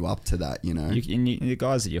 bring you up to that, you know. The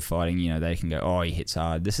guys that you're fighting, they can go, oh, he hits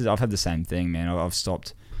hard. I've had the same thing, man. I've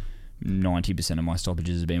stopped 90% of my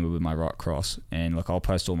stoppages has been with my right cross, and like I'll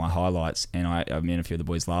post all my highlights, and I mean a few of the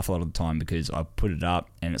boys laugh a lot of the time because I put it up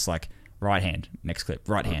and it's like right hand, next clip,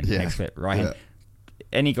 right hand, next clip, right hand.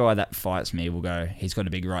 Any guy that fights me will go, he's got a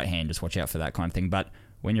big right hand, just watch out for that kind of thing. But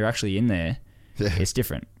when you're actually in there, it's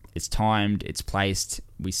different. It's timed, it's placed,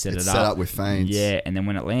 we set it up. Set up with feints. Yeah, and then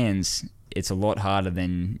when it lands, it's a lot harder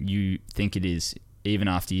than you think it is, even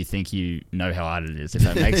after you think you know how hard it is, if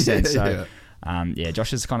that makes sense. So,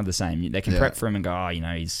 Josh is kind of the same. They can prep for him and go, oh,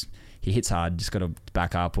 he hits hard, just got to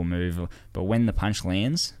back up or move. But when the punch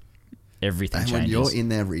lands, everything changes. And when you're in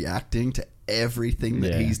there reacting to everything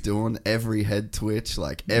that he's doing, every head twitch,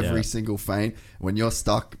 like every single feint, when you're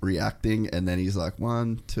stuck reacting and then he's like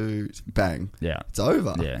 1, 2, bang, it's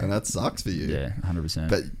over. And that sucks for you. 100%.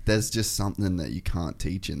 But there's just something that you can't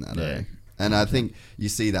teach in that. And I think you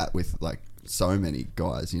see that with like so many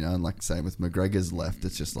guys, and like same with McGregor's left,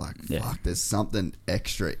 it's just like fuck, there's something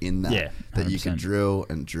extra in that that you can drill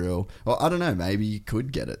and drill. Or I don't know, maybe you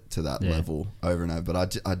could get it to that level over and over,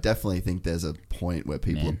 but I definitely think there's a point where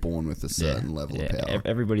people are born with a certain level of power.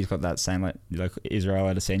 Everybody's got that same, like Israel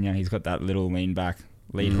Adesanya, he's got that little lean back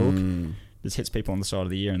lead hook, just hits people on the side of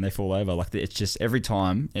the ear and they fall over. Like it's just every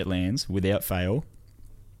time it lands without fail,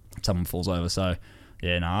 someone falls over. So,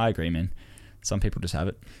 yeah, no, I agree, man. Some people just have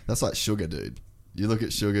it. That's like Sugar, dude. You look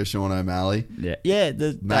at Sugar, Sean O'Malley. Yeah,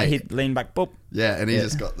 that hit, lean back, boop. Yeah, and he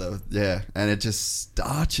just got and it just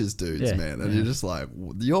starches dudes, man. And you're just like,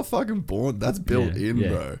 you're fucking born, that's built in,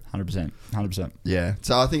 bro. 100%. Yeah,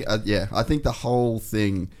 so I think, I think the whole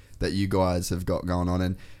thing that you guys have got going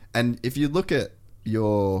on, and if you look at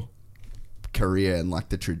your career and like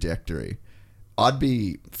the trajectory, I'd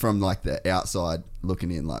be from like the outside looking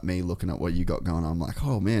in, like me looking at what you got going on. I'm like,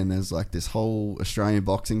 oh man, there's like this whole Australian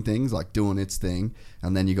boxing thing's like doing its thing.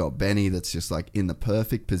 And then you got Benny that's just like in the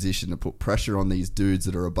perfect position to put pressure on these dudes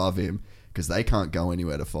that are above him because they can't go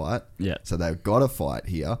anywhere to fight. Yeah. So they've got to fight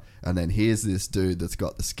here. And then here's this dude that's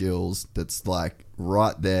got the skills that's like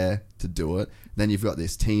right there to do it. Then you've got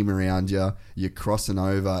this team around you. You're crossing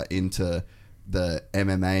over into the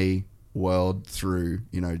MMA world through,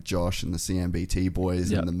 you know, Josh and the CMBT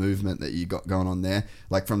boys and the movement that you got going on there.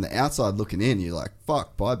 Like from the outside looking in, you're like,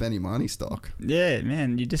 fuck, buy Benny Marnie stock. Yeah,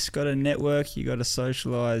 man, you just got to network, you got to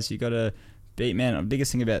socialize, you got to be, man, the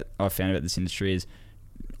biggest thing I found about this industry is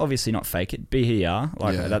obviously not fake it, be who you are.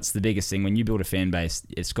 Like that's the biggest thing. When you build a fan base,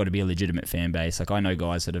 it's got to be a legitimate fan base. Like I know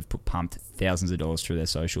guys that have pumped thousands of dollars through their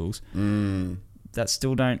socials that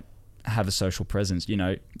still don't have a social presence. You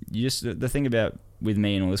know, you just, the thing about with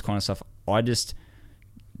me and all this kind of stuff, I just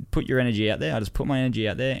put your energy out there. I just put my energy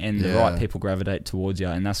out there, and the right people gravitate towards you.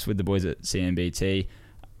 And that's with the boys at CMBT.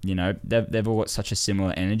 You know, they've all got such a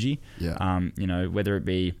similar energy. Yeah. You know, whether it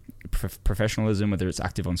be professionalism, whether it's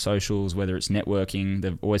active on socials, whether it's networking,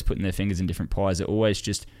 they've always putting their fingers in different pies. They're always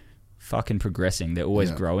just fucking progressing. They're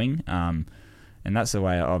always growing. And that's the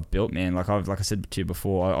way I've built, man. Like I said to you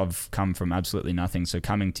before, I've come from absolutely nothing. So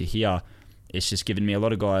coming to here, it's just given me a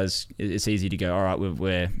lot of guys. It's easy to go, all right,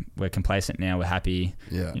 we're complacent now. We're happy.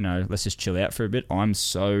 Yeah. You know, let's just chill out for a bit. I'm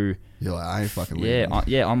so... You're like, I ain't fucking leaving.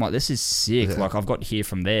 I'm like, this is sick. Yeah. Like, I've got here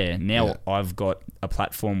from there. Now I've got a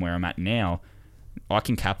platform where I'm at now. I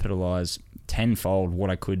can capitalize tenfold what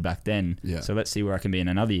I could back then. Yeah. So let's see where I can be in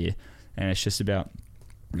another year. And it's just about,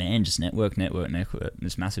 man, just network.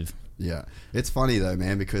 It's massive. Yeah. It's funny though,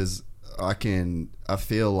 man, because I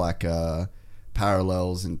feel like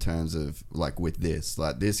parallels in terms of like with this,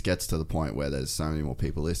 like this gets to the point where there's so many more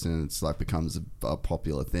people listening. It's like becomes a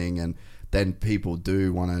popular thing, and then people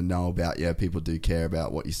do want to know about you. People do care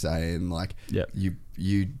about what you say, and like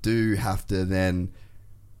you do have to then.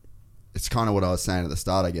 It's kind of what I was saying at the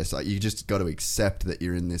start, I guess. Like you just got to accept that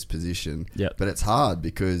you're in this position. But it's hard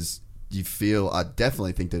because you feel. I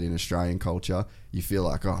definitely think that in Australian culture, you feel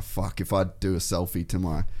like, oh fuck, if I do a selfie to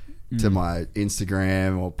my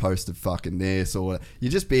Instagram or post a fucking this, or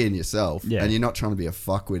you're just being yourself, and you're not trying to be a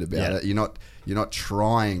fuckwit about it. You're not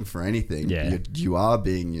trying for anything. You are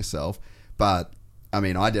being yourself. But I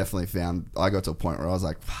mean, I definitely found I got to a point where I was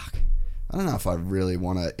like, fuck, I don't know if I really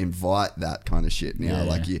want to invite that kind of shit now.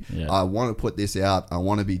 I want to put this out. I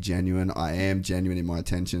want to be genuine. I am genuine in my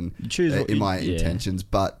intentions,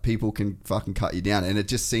 but people can fucking cut you down, and it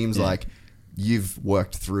just seems like you've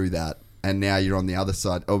worked through that. And now you're on the other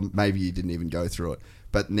side, or maybe you didn't even go through it,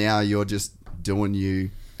 but now you're just doing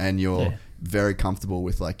you, and you're very comfortable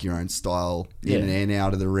with like your own style in and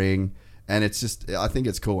out of the ring, and it's just, I think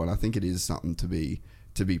it's cool, and I think it is something to be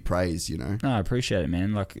praised, you know. No, I appreciate it,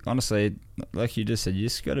 man. Like honestly, like you just said, you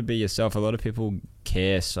just got to be yourself. A lot of people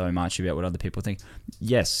care so much about what other people think.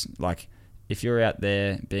 Yes, like if you're out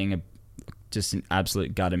there being just an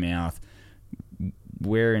absolute gutter mouth,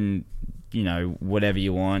 wearing, you know, whatever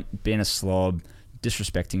you want, being a slob,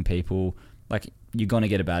 disrespecting people, like you're going to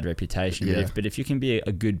get a bad reputation. But if you can be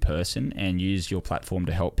a good person and use your platform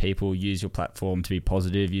to help people, use your platform to be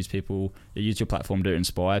positive, use your platform to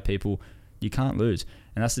inspire people, you can't lose.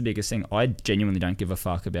 And that's the biggest thing. I genuinely don't give a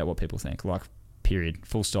fuck about what people think. Like, period.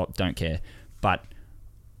 Full stop. Don't care. But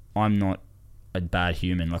I'm not a bad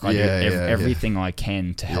human. Like I do everything I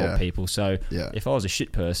can to help people. So if I was a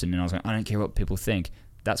shit person and I was like, I don't care what people think,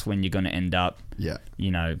 that's when you're going to end up,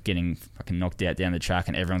 you know, getting fucking knocked out down the track,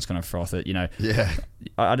 and everyone's going to froth it, you know.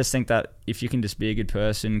 I just think that if you can just be a good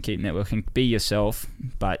person, keep networking, be yourself.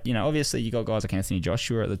 But, you know, obviously you got guys like Anthony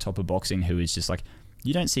Joshua at the top of boxing who is just like,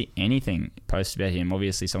 you don't see anything posted about him.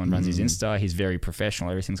 Obviously someone runs his Insta, he's very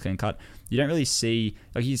professional, everything's getting cut. You don't really see,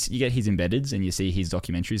 like you get his embeds and you see his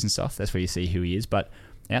documentaries and stuff. That's where you see who he is. But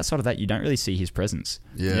outside of that, you don't really see his presence.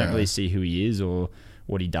 You don't really see who he is or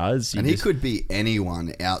what he does. And he could be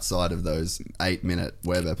anyone outside of those 8-minute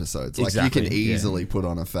web episodes. Like you can easily put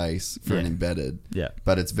on a face for an embedded.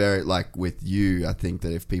 But it's very, like with you, I think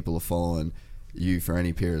that if people are following you for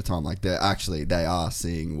any period of time. Like they are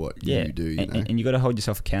seeing what you do, you know? And you got to hold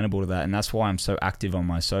yourself accountable to that. And that's why I'm so active on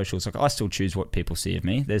my socials. Like I still choose what people see of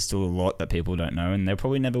me. There's still a lot that people don't know, and they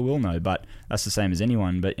probably never will know, but that's the same as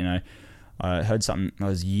anyone. But, you know, I heard something, that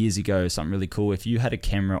was years ago, something really cool. If you had a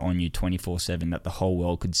camera on you 24/7 that the whole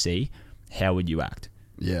world could see, how would you act?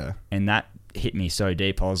 Yeah. And that hit me so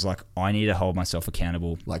deep. I was like, I need to hold myself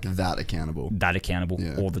accountable. Like that accountable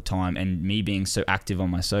all the time. And me being so active on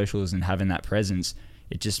my socials and having that presence,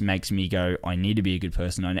 it just makes me go, I need to be a good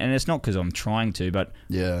person. And it's not because I'm trying to, but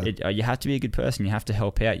you have to be a good person. You have to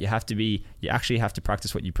help out. You actually have to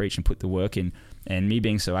practice what you preach and put the work in. And me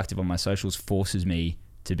being so active on my socials forces me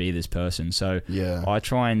to be this person. So I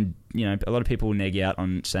try and, you know, a lot of people neg out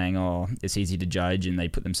on saying, oh, it's easy to judge, and they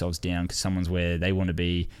put themselves down because someone's where they want to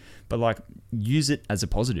be. But like, use it as a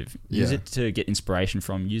positive. Use it to get inspiration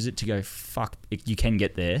from. Use it to go, fuck, you can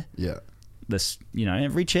get there. Yeah. Let's, you know,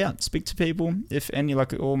 reach out, speak to people. If any,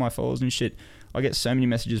 like all my followers and shit, I get so many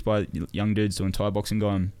messages by young dudes doing Thai boxing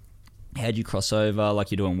going, how'd you cross over?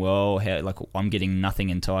 Like, you're doing well. How, like, I'm getting nothing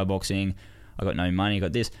in Thai boxing. I got no money. I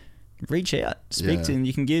got this. Reach out, speak to them.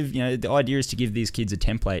 You can give, you know, the idea is to give these kids a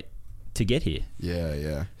template to get here.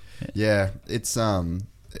 Yeah.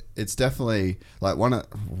 It's definitely like one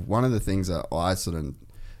of the things that I sort of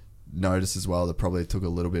noticed as well that probably took a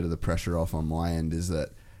little bit of the pressure off on my end is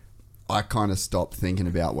that I kind of stopped thinking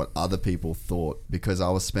about what other people thought because I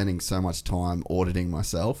was spending so much time auditing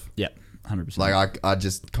myself. Yeah, 100%. Like I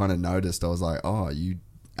just kind of noticed, I was like, oh, you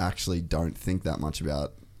actually don't think that much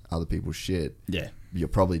about other people's shit. Yeah. You're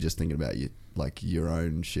probably just thinking about your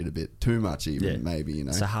own shit a bit too much even, maybe, you know.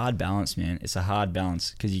 It's a hard balance, man. It's a hard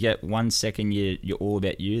balance because you get 1 second you're all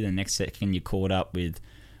about you, the next second you're caught up with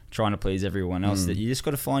trying to please everyone else. That you just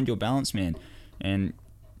got to find your balance, man. And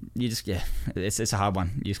you just, it's a hard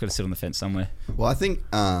one. You just got to sit on the fence somewhere. Well, I think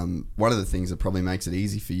one of the things that probably makes it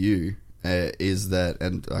easy for you is that,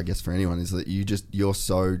 and I guess for anyone, is that you're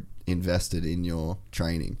so invested in your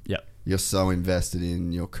training. Yep. You're so invested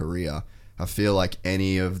in your career. I feel like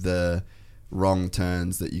any of the wrong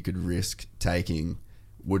turns that you could risk taking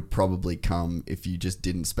would probably come if you just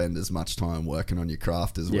didn't spend as much time working on your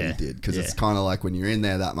craft as what you did. Because it's kind of like when you're in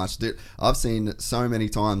there that much. I've seen so many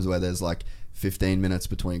times where there's like 15 minutes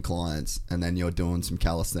between clients and then you're doing some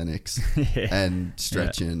calisthenics and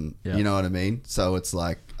stretching. You know what I mean? So it's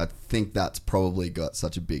like, I think that's probably got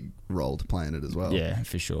such a big role to play in it as well. Yeah,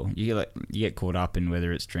 for sure. You get caught up in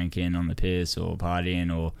whether it's drinking on the piss or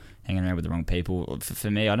partying or hanging around with the wrong people.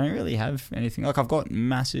 For me, I don't really have anything. Like, I've got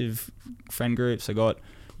massive friend groups. I got,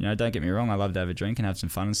 you know, don't get me wrong, I love to have a drink and have some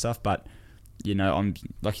fun and stuff, but you know, I'm,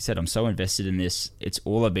 like you said, I'm so invested in this. It's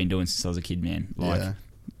all I've been doing since I was a kid, man. Like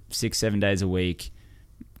 6-7 days a week,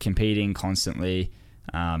 competing constantly.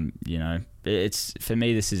 You know, it's, for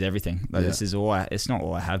me, this is everything. Like, this is all it's not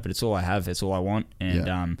all I have, but it's all I have. It's all I want.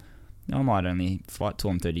 And I might only fight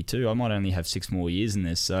till I'm 32. I might only have 6 more years in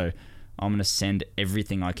this. So I'm going to send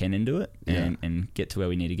everything I can into it and get to where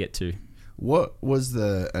we need to get to. What was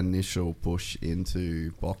the initial push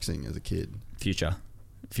into boxing as a kid? Future.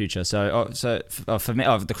 So for me,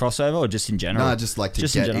 the crossover or just in general? No, just like to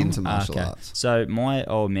get into martial arts. So my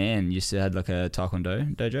old man used to have like a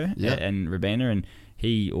taekwondo dojo in Robina, and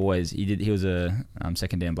he was a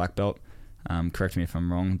second dan black belt. Correct me if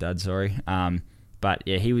I'm wrong, Dad. Sorry. But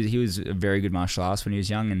yeah, he was a very good martial artist when he was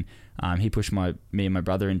young, and he pushed me and my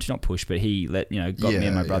brother into, not push, but he got me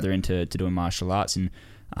and my brother into doing martial arts, and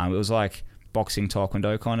it was like boxing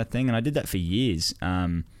taekwondo kind of thing, and I did that for years.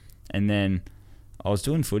 And then I was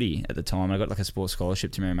doing footy at the time. I got like a sports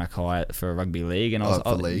scholarship to Merrimack High for a rugby league, and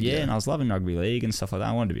and I was loving rugby league and stuff like that.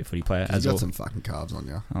 I wanted to be a footy player. You got some fucking calves on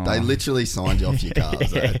you. Oh. They literally signed you off your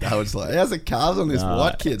calves. They was like, "How's the calves on this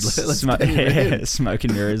white kid?"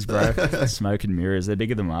 Smoking mirrors, bro. Smoking mirrors. They're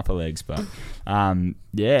bigger than my upper legs, but and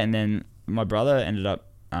then my brother ended up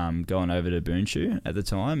going over to Boonshu at the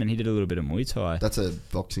time, and he did a little bit of Muay Thai. That's a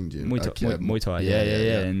boxing gym. Muay Thai.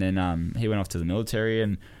 Yeah. And then he went off to the military,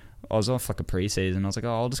 and I was off like a pre-season. I was like,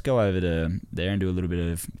 I'll just go over to there and do a little bit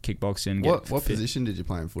of kickboxing. What position did you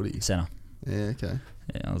play in footy? Centre. Yeah, okay.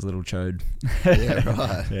 Yeah, I was a little chode. Yeah,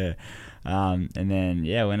 right. Yeah. And then,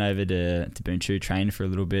 went over to Boonshu, trained for a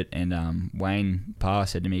little bit, and Wayne Parr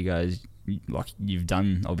said to me, he goes, like, you've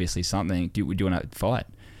done obviously something. Do you want to fight?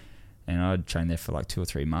 And I'd trained there for like 2 or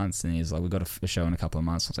 3 months, and he was like, we've got a show in a couple of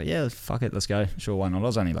months. I was like, yeah, fuck it, let's go. Sure, why not? I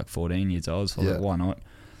was only like 14 years old, so I was like, why not?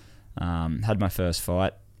 Had my first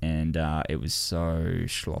fight, and it was so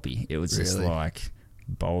sloppy. It was just like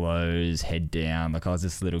bolos, head down. Like, I was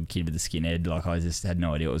this little kid with a skinhead. Like, I just had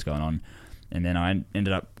no idea what was going on. And then I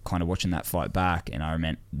ended up kind of watching that fight back, and I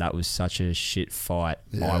meant that was such a shit fight.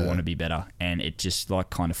 Yeah. I want to be better. And it just like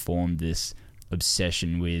kind of formed this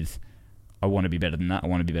obsession with, I want to be better than that. I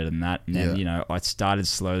want to be better than that. And then, I started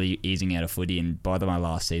slowly easing out of footy. And by my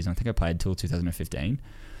last season, I think I played till 2015.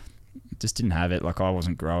 Just didn't have it. Like, I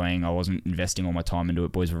wasn't growing. I wasn't investing all my time into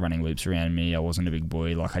it. Boys were running loops around me. I wasn't a big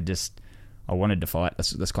boy. Like, I wanted to fight.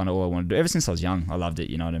 That's kind of all I wanted to do. Ever since I was young, I loved it.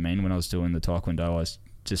 You know what I mean? When I was doing the Taekwondo, I was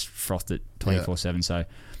just frothed it 24/7. So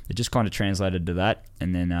it just kind of translated to that.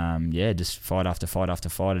 And then, just fight after fight after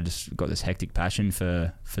fight. I just got this hectic passion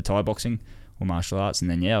for Thai boxing or martial arts. And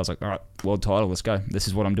then, I was like, all right, world title, let's go. This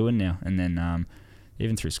is what I'm doing now. And then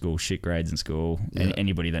even through school, shit grades in school.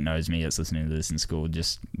 Anybody that knows me that's listening to this in school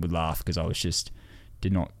just would laugh because I was just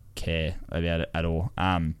did not care about it at all.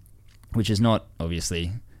 Which is not,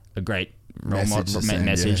 obviously, a great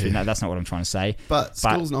message. Yeah. No, that's not what I'm trying to say. But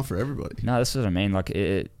school's not for everybody. No, that's what I mean. Like,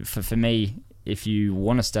 for me, if you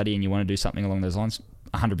want to study and you want to do something along those lines,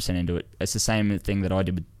 100% into it. It's the same thing that I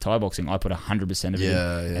did with Thai boxing. I put 100% of it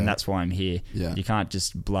in, and that's why I'm here. Yeah. You can't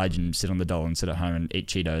just bludge and sit on the dollar and sit at home and eat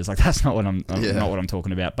Cheetos. Like, that's not what I'm not what I'm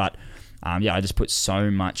talking about. But I just put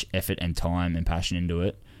so much effort and time and passion into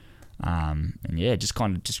it. It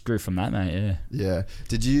just grew from that, mate. Yeah.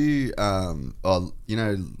 Did you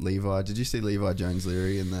Levi? Did you see Levi Jones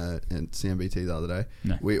Leary in CMBT the other day?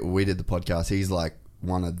 No. We did the podcast. He's like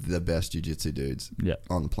one of the best jiu-jitsu dudes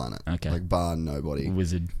on the planet. Okay. Like, bar nobody.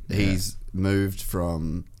 Wizard. He's moved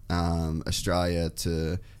from Australia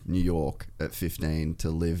to New York at 15 to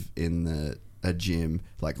live in a gym,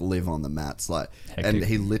 like live on the mats. Like, hectic. And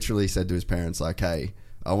he literally said to his parents, like, hey,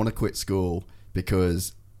 I want to quit school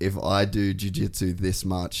because if I do jiu-jitsu this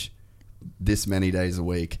many days a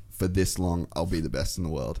week for this long, I'll be the best in the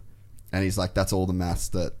world. And he's like, that's all the maths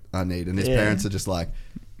that I need. And his parents are just like,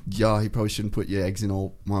 he probably shouldn't put your eggs in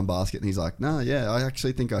all one basket. And he's like, no, I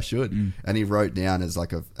actually think I should. And he wrote down as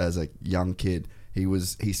a young kid,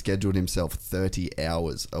 he scheduled himself 30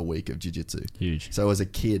 hours a week of jiu-jitsu. Huge. So as a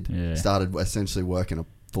kid, started essentially working a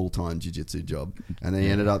full-time jiu-jitsu job. And then he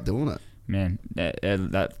ended up doing it. Man,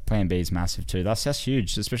 that plan B is massive too. That's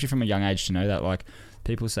huge, especially from a young age to know that. Like,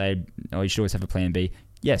 people say, oh, you should always have a plan B.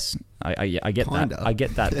 Yes, I get Kinda. that. I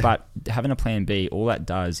get that. But having a plan B, all that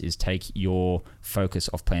does is take your focus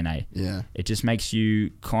off plan A. Yeah. It just makes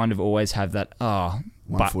you kind of always have that,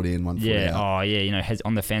 one foot in, one foot out. Heads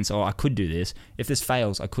on the fence. Oh, I could do this. If this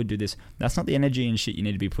fails, I could do this. That's not the energy and shit you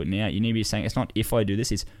need to be putting out. You need to be saying, it's not if I do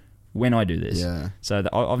this, it's when I do this. Yeah. So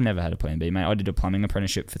I've never had a plan B, mate. I did a plumbing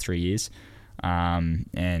apprenticeship for 3 years,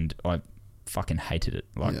 and I fucking hated it,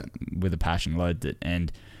 with a passion, loathed it,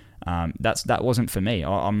 and that wasn't for me.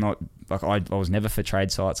 I'm not like I was never for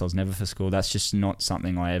trade sites. I was never for school. That's just not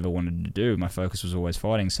something I ever wanted to do. My focus was always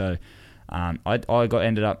fighting. So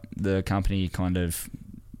ended up the company kind of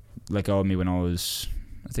let go of me when I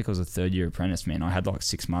think I was a third year apprentice, man. I had like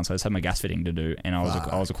 6 months. I just had my gas fitting to do, and I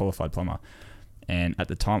was a qualified plumber. And at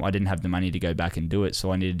the time, I didn't have the money to go back and do it,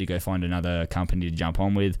 so I needed to go find another company to jump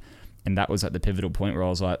on with. And that was at the pivotal point where I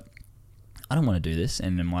was like, I don't want to do this.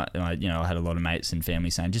 And then I had a lot of mates and family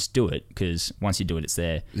saying, just do it, because once you do it, it's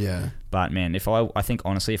there. Yeah. But man, I think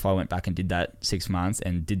honestly, if I went back and did that 6 months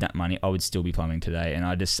and did that money, I would still be plumbing today. And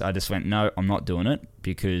I just went, no, I'm not doing it,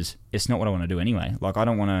 because it's not what I want to do anyway. Like, I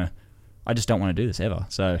just don't want to do this ever.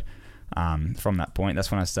 So from that point, that's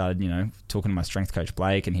when I started, talking to my strength coach,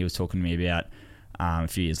 Blake, and he was talking to me about, a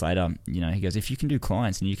few years later, he goes, if you can do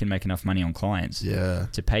clients and you can make enough money on clients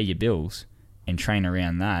to pay your bills and train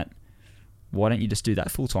around that, why don't you just do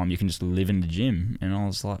that full time? You can just live in the gym. And I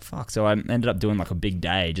was like, fuck. So I ended up doing like a big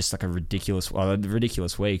day, just like a ridiculous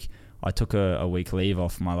week. I took a week leave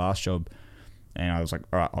off my last job, and I was like,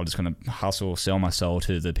 all right, I'm just going to hustle, sell my soul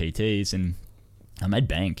to the PTs, and I made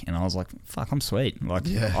bank. And I was like, fuck, I'm sweet. Like,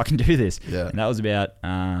 I can do this. Yeah. And that was about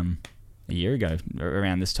a year ago,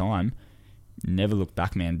 around this time. Never looked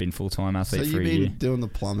back, man. Been full-time athlete for a year. So you've been doing the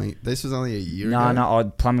plumbing. This was only a year ago?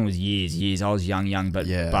 No. Plumbing was years. I was young, but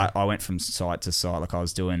I went from site to site. Like, I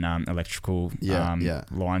was doing electrical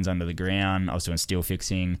lines under the ground. I was doing steel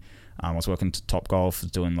fixing. I was working Top Golf. I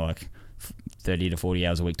was doing like 30 to 40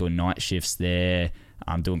 hours a week doing night shifts there.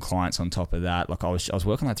 Doing clients on top of that. Like, I was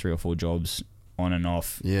working like 3 or 4 jobs on and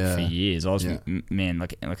off for years. I was, man,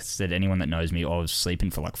 like I said, anyone that knows me, I was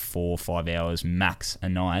sleeping for like 4 or 5 hours max a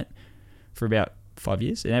night for about 5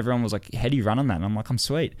 years, and everyone was like, how do you run on that? And I'm like, I'm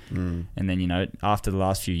sweet. And then, after the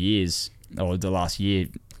last few years, or the last year,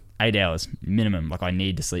 8 hours minimum. Like, I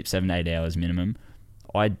need to sleep 7 to 8 hours minimum.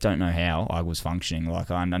 I don't know how I was functioning. Like,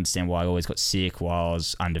 I understand why I always got sick, while I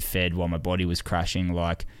was underfed, while my body was crashing.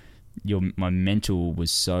 Like, my mental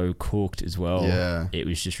was so cooked as well. Yeah. It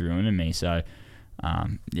was just ruining me. So,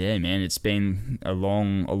 yeah, man, it's been a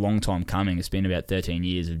long time coming. It's been about 13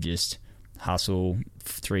 years of just hustle,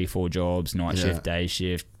 3-4 jobs, night shift, day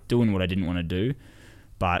shift, doing what I didn't want to do.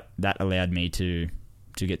 But that allowed me to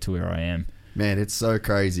get to where I am. Man, it's so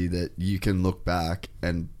crazy that you can look back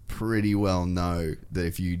and pretty well know that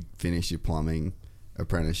if you finish your plumbing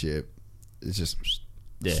apprenticeship, it's just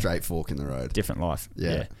straight fork in the road. Different life.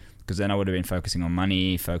 Yeah. Because then I would have been focusing on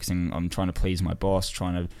money, focusing on trying to please my boss,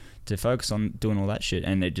 trying to focus on doing all that shit,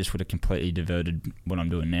 and it just would have completely diverted what I'm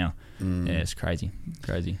doing now. Yeah, it's crazy.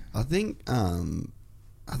 I think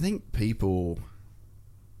people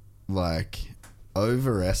like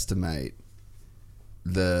overestimate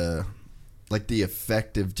the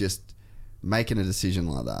effect of just making a decision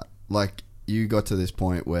like that. Like, you got to this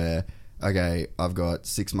point where, okay, I've got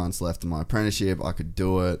 6 months left in my apprenticeship, I could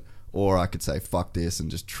do it, or I could say fuck this and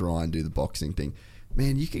just try and do the boxing thing.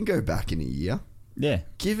 Man, you can go back in a year. Yeah.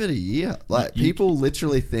 Give it a year. Like, people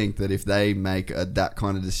literally think that if they make that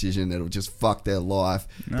kind of decision, it'll just fuck their life.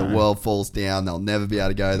 The world falls down. They'll never be able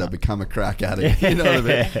to go. They'll become a crack addict. You know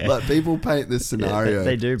what I mean? Like, people paint this scenario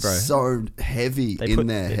they do, bro. so heavy in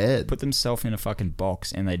their head. Put themselves in a fucking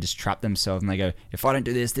box and they just trap themselves and they go, if I don't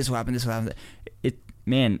do this, this will happen, this will happen.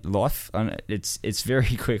 Man, life, it's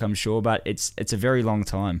very quick, I'm sure, but it's a very long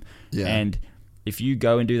time. Yeah. And if you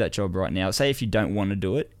go and do that job right now, say if you don't want to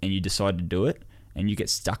do it and you decide to do it, and you get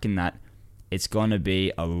stuck in that, it's going to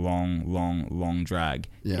be a long drag.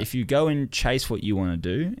 Yeah. If you go and chase what you want to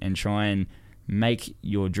do and try and make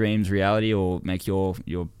your dreams reality, or make your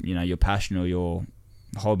passion or your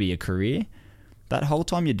hobby a career, that whole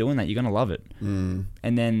time you're doing that, you're going to love it. And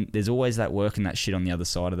then there's always that work and that shit on the other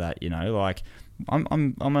side of that, like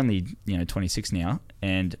I'm only 26 now,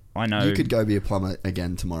 and I know you could go be a plumber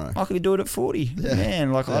again tomorrow. I could do it at 40. Yeah.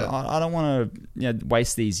 Man, like Yeah. I don't want to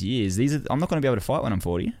waste these years. I'm not going to be able to fight when I'm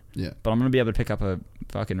 40. Yeah. But I'm going to be able to pick up a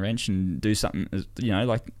fucking wrench and do something.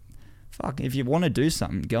 Fuck. If you want to do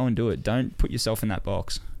something, go and do it. Don't put yourself in that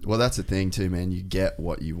box. Well, that's the thing too, man. You get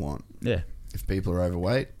what you want. Yeah. If people are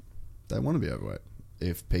overweight, they want to be overweight.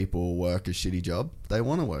 If people work a shitty job, they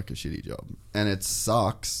want to work a shitty job. And it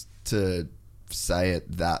sucks to say it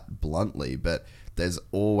that bluntly, but there's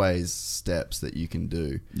always steps that you can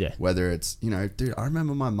do. Yeah. Whether it's, dude, I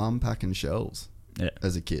remember my mum packing shelves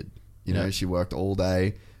as a kid. She worked all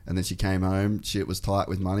day and then she came home, shit was tight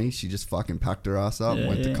with money. She just fucking packed her ass up,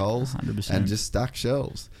 went to Coles 100%. and just stacked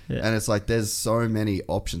shelves. Yeah. And it's like, there's so many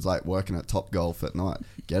options, like working at Top Golf at night,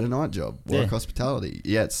 get a night job, work hospitality.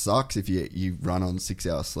 Yeah, it sucks if you run on 6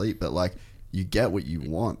 hours sleep, but like, you get what you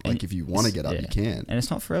want. Like, if you want to get up, you can. And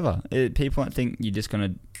it's not forever. People don't think you're just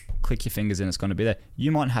going to click your fingers and it's going to be there.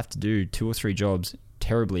 You might have to do 2 or 3 jobs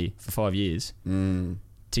terribly for 5 years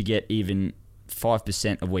to get even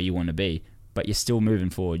 5% of where you want to be. But you're still moving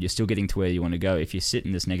forward. You're still getting to where you want to go. If you sit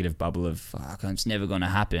in this negative bubble of, fuck, it's never going to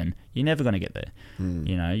happen, you're never going to get there.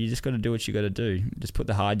 You just got to do what you got to do. Just put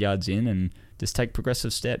the hard yards in and just take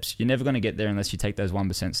progressive steps. You're never going to get there unless you take those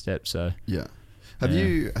 1% steps. So yeah. Have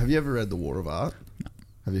you ever read The War of Art? No.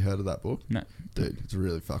 Have you heard of that book? No. Dude, it's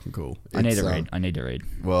really fucking cool. I need to read.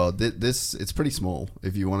 Well, it's pretty small.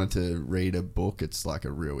 If you wanted to read a book, it's like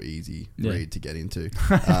a real easy read to get into.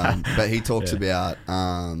 But he talks about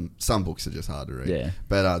some books are just hard to read. Yeah.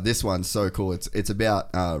 But this one's so cool. It's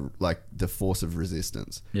about like the force of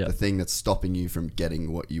resistance, the thing that's stopping you from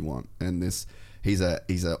getting what you want. And he's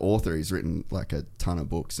an author. He's written like a ton of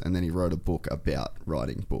books, and then he wrote a book about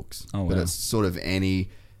writing books. Oh, wow. But it's sort of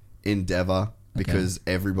any endeavor. Because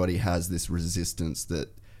everybody has this resistance that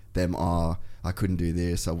I couldn't do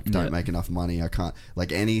this, I don't make enough money, I can't,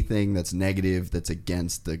 like anything that's negative, that's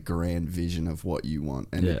against the grand vision of what you want.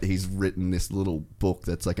 And he's written this little book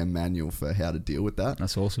that's like a manual for how to deal with that.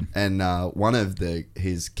 That's awesome. And one of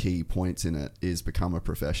his key points in it is become a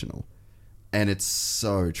professional. And it's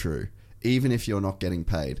so true. Even if you're not getting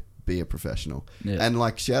paid, be a professional. Yeah. And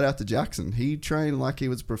like, shout out to Jackson. He trained like he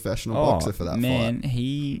was a professional boxer for that fight. Man,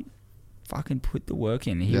 he fucking put the work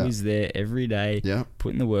in. He was there every day,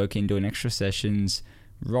 putting the work in, doing extra sessions,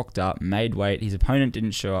 rocked up, made weight. His opponent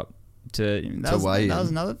didn't show up to weigh in. That was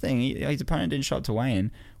another thing. His opponent didn't show up to weigh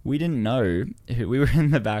in. We didn't know. We were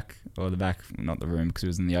in the back, not the room because it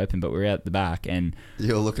was in the open, but we were out the back, and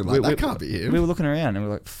you were looking like, that can't be him. We were looking around and we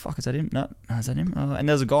were like, fuck, is that him? No, is that him? Oh. And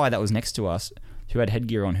there was a guy that was next to us who had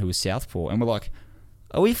headgear on, who was southpaw, and we're like,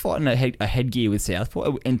 are we fighting a headgear with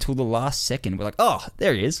southpaw? Until the last second, we're like, oh,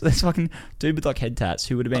 there he is. This fucking dude with like head tats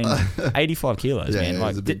who would have been 85 kilos, man. Like,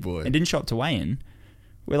 he's a big boy. And didn't show up to weigh in.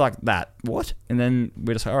 We're like, what? And then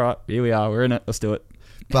we're just like, all right, here we are. We're in it. Let's do it.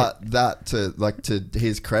 But that to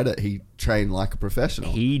his credit, he trained like a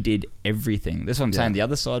professional. He did everything. That's what I'm Yeah. saying. The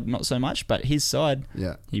other side, not so much, but his side,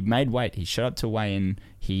 Yeah. he made weight. He showed up to weigh-in.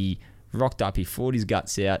 He rocked up. He fought his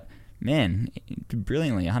guts out. Man,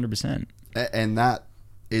 brilliantly, 100%. And that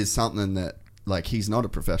is something that, like, he's not a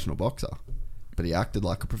professional boxer, but he acted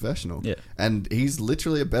like a professional. Yeah. And he's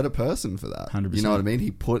literally a better person for that. 100%. You know what I mean? He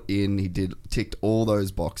put in, ticked all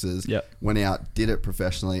those boxes, Yep. went out, did it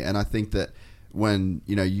professionally. And I think that when,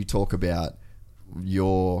 you talk about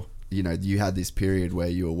you had this period where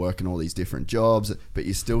you were working all these different jobs, but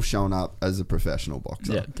you're still showing up as a professional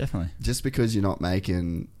boxer. Yeah, definitely. Just because you're not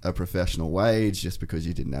making a professional wage, just because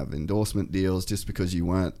you didn't have endorsement deals, just because you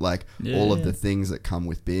weren't all of the things that come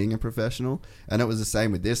with being a professional. And it was the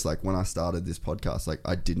same with this. Like when I started this podcast, like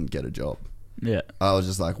I didn't get a job. Yeah. I was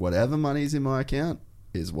just like, whatever money's in my account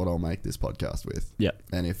is what I'll make this podcast with. Yeah.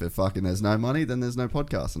 And if there's no money, then there's no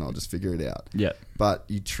podcast and I'll just figure it out. Yeah. But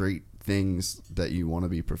you treat things that you want to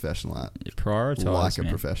be professional at You prioritize, like a man.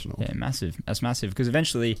 professional. Yeah, massive. That's massive because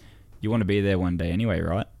eventually you want to be there one day anyway,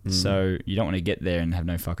 right? So you don't want to get there and have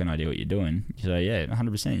no fucking idea what you're doing. So yeah,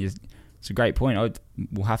 100%. It's a great point.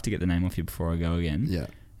 We'll have to get the name off you before I go again. Yeah.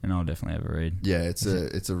 And I'll definitely have a read. Yeah, it's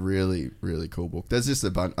a really, really cool book. There's just a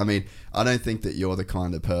bunch. I mean, I don't think that you're the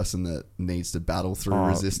kind of person that needs to battle through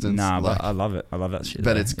resistance. Nah, but I love it. I love that shit.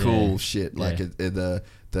 But though. it's cool Yeah. shit. Like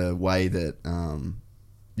the way that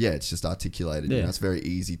it's just articulated. Yeah. It's very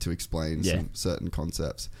easy to explain some certain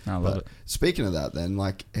concepts. I love it. Speaking of that, then,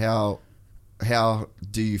 like how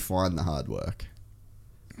do you find the hard work?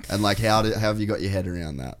 And like how have you got your head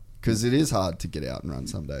around that? Because it is hard to get out and run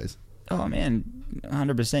some days. Oh man,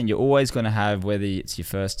 100%. You're always going to have, whether it's your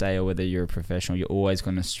first day or whether you're a professional, you're always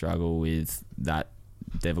going to struggle with that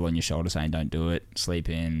devil on your shoulder saying, don't do it, sleep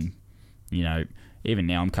in. Even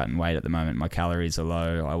now I'm cutting weight at the moment. My calories are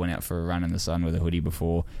low. I went out for a run in the sun with a hoodie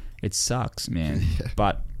before. It sucks, man. Yeah.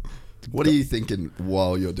 But what are you thinking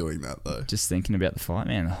while you're doing that, though? just thinking about the fight,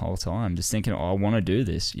 man, the whole time. Just thinking, I want to do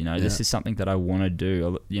this. This is something that I want to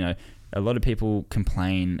do. A lot of people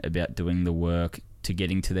complain about doing the work to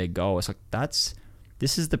getting to their goal. It's like,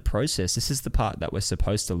 this is the process. This is the part that we're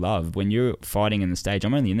supposed to love. When you're fighting in the stage,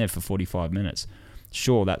 I'm only in there for 45 minutes.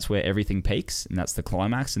 Sure, that's where everything peaks and that's the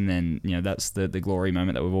climax, and then that's the glory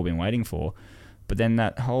moment that we've all been waiting for. But then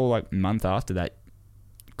that whole month after that,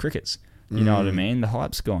 crickets. You know what I mean? The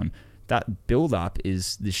hype's gone. That build up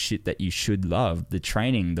is the shit that you should love. The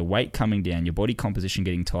training, the weight coming down, your body composition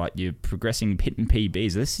getting tight, you're progressing, hitting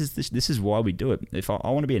PBs. This is why we do it. If I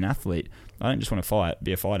want to be an athlete, I don't just want to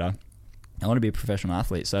be a fighter. I want to be a professional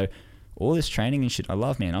athlete. So all this training and shit, I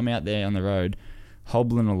love, man. I'm out there on the road,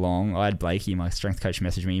 hobbling along. I had Blakey, my strength coach,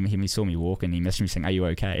 message me. He saw me walking. He messaged me saying, "Are you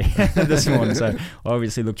okay?" this morning. So I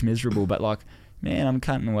obviously looked miserable, but man, I'm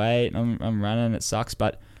cutting weight. I'm running. It sucks,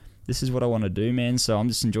 but this is what I want to do, man. So I'm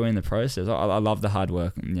just enjoying the process. I love the hard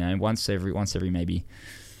work. Once every maybe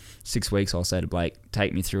 6 weeks, I'll say to Blake,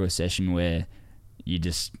 take me through a session where you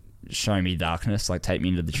just show me darkness, take me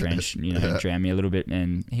into the trench, drown me a little bit,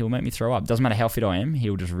 and he'll make me throw up. Doesn't matter how fit I am,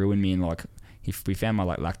 he'll just ruin me. And we found my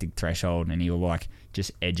lactic threshold, and he'll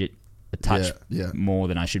just edge it a touch more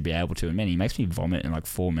than I should be able to. And man, he makes me vomit in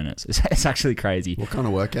 4 minutes. It's actually crazy. What kind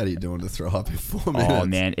of workout are you doing to throw up in 4 minutes? Oh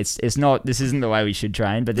man, it's not. This isn't the way we should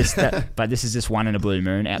train, but this is just one in a blue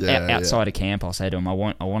moon. Outside of camp, I'll say to him, I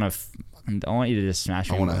want you to just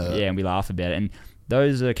smash me. And we laugh about it. And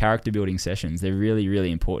those are character building sessions. They're really,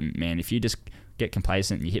 really important, man. If you just get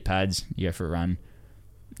complacent and you hit pads, you go for a run,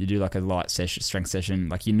 you do a light strength session,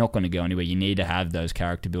 you're not going to go anywhere. You need to have those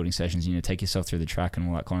character building sessions. You need to take yourself through the track and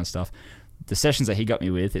all that kind of stuff. The sessions that he got me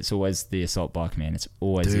with, it's always the assault bike, man. It's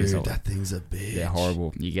always the assault. That thing's a bitch. They're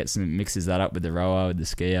horrible. You get mixes that up with the rower, with the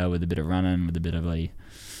skier, with a bit of running, with a bit of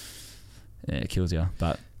it kills you.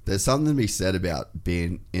 But there's something to be said about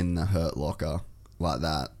being in the hurt locker like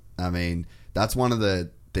that. I mean, that's one of the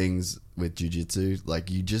things with jiu-jitsu.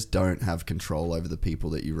 You just don't have control over the people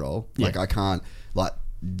that you roll. I can't.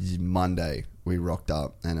 Monday we rocked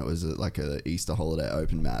up and it was a Easter holiday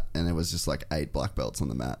open mat, and it was just 8 black belts on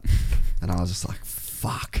the mat, and I was just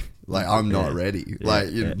fuck, I'm not ready.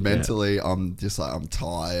 Mentally, I'm just I'm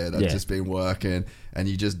tired. I've just been working, and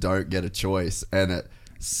you just don't get a choice. And at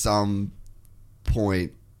some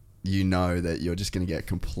point, that you're just going to get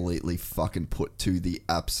completely fucking put to the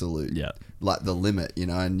absolute, the limit,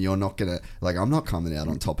 and you're not going to, I'm not coming out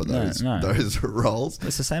on top of those rolls.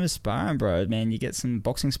 It's the same as sparring, bro, man. You get some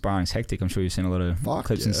boxing sparring's hectic. I'm sure you've seen a lot of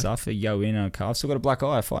clips and stuff. You go in, I've still got a black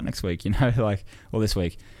eye, I fight next week, or this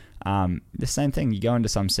week. The same thing, you go into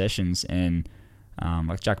some sessions and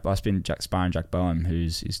Like I've been sparring Jack Bowen,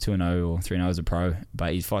 who's 2-0 or 3-0 as a pro,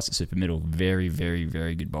 but he fights at super middle. Very, very,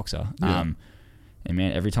 very good boxer. Yeah. And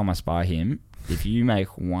man, every time I spar him, if you make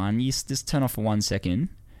you just turn off for 1 second,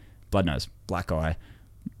 blood nose, black eye,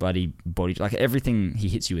 bloody body, like everything he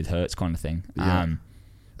hits you with hurts kind of thing. Yeah.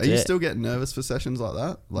 Are you still getting nervous for sessions like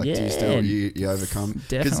that? Like, do you still you overcome?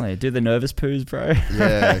 Definitely. Do the nervous poos, bro.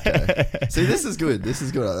 Yeah. Okay. See, this is good.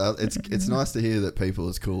 It's nice to hear that people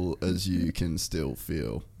as cool as you can still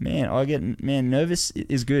feel. Man, nervous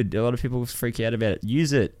is good. A lot of people freak out about it.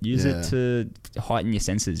 Use it. Use it to heighten your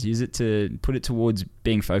senses. Use it to put it towards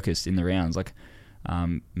being focused in the rounds. Like,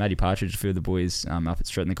 Matty Partridge, a few of the boys up at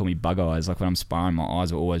Stretton, they call me bug eyes. Like when I'm sparring, my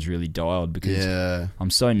eyes are always really dialed because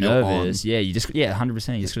I'm so nervous. Yeah,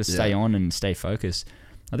 100%. You just got to stay on and stay focused.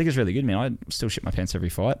 I think it's really good, man. I still shit my pants every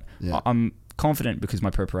fight. Yeah. I'm confident because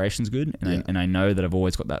my preparation's good, and I know that I've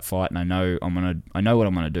always got that fight, and I know what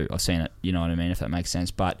I'm gonna do. I've seen it. You know what I mean? If that makes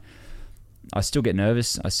sense. But I still get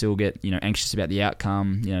nervous. I still get anxious about the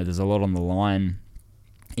outcome. There's a lot on the line.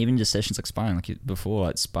 Even just sessions like sparring, like before,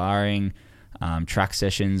 like sparring. Track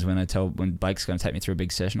sessions when Blake's going to take me through a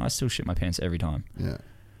big session, I still shit my pants every time. Yeah,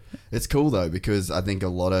 it's cool though because I think a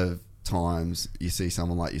lot of times you see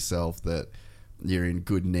someone like yourself that you're in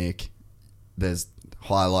good nick. There's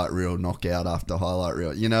highlight reel knockout after highlight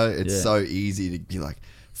reel. It's so easy to be like,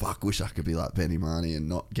 fuck, wish I could be like Benny Marnie and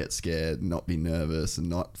not get scared, not be nervous, and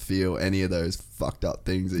not feel any of those fucked up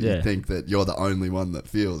things that you think that you're the only one that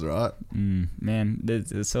feels, right? Man,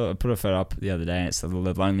 so I put a photo up the other day, and it's the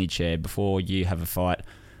lonely chair. Before you have a fight,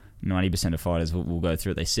 90% of fighters will go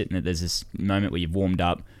through it. They sit in it. There's this moment where you've warmed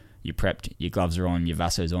up, you're prepped, your gloves are on, your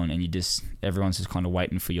Vaso's on, and everyone's just kind of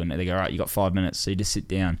waiting for you. And they go, all right, you got 5 minutes. So you just sit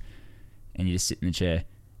down, and you just sit in the chair.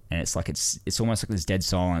 And it's like it's almost like there's dead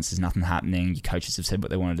silence. There's nothing happening. Your coaches have said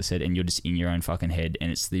what they wanted to say, and you're just in your own fucking head.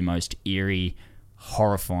 And it's the most eerie,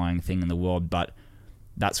 horrifying thing in the world. But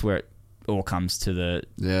that's where it all comes to the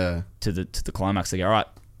climax. They go, all right,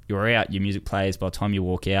 you're out. Your music plays. By the time you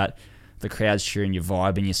walk out, the crowd's cheering, you're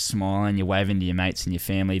vibing, you're smiling, you're waving to your mates and your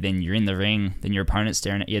family. Then you're in the ring. Then your opponent's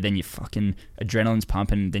staring at you. Then your fucking adrenaline's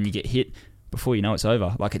pumping. Then you get hit. Before you know it's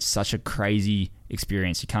over. Like, it's such a crazy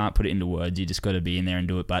experience. You can't put it into words. You just got to be in there and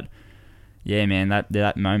do it. But yeah, man,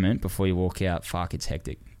 that moment before you walk out, fuck, it's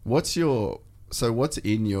hectic. What's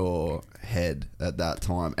in your head at that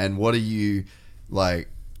time? And what are you, like,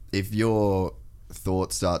 if your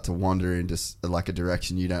thoughts start to wander into like a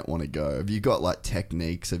direction you don't want to go, have you got like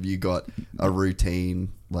techniques? Have you got a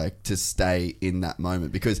routine like to stay in that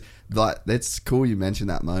moment? Because like, that's cool you mentioned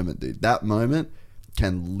that moment, dude. That moment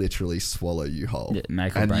can literally swallow you whole,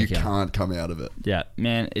 and you can't come out of it. Yeah,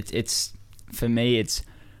 man, it's for me. It's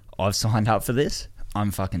I've signed up for this. I'm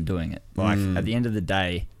fucking doing it. Like at the end of the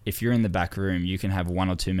day, if you're in the back room, you can have one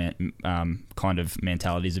or two kind of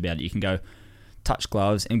mentalities about it. You can go touch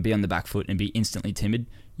gloves and be on the back foot and be instantly timid.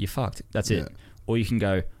 You're fucked. That's it. Or you can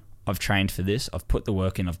go, I've trained for this. I've put the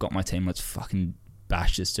work in. I've got my team. Let's fucking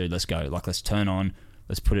bash this dude. Let's go. Like, let's turn on.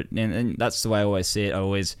 Let's put it. And that's the way I always see it.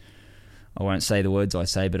 I won't say the words I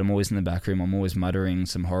say, but I'm always in the back room. I'm always muttering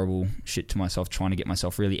some horrible shit to myself, trying to get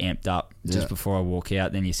myself really amped up just before I walk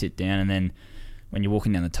out. Then you sit down, and then when you're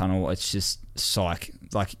walking down the tunnel, it's just psych.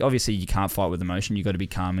 Like, obviously, you can't fight with emotion. You've got to be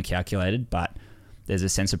calm and calculated, but there's a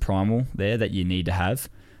sense of primal there that you need to have.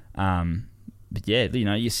 But yeah,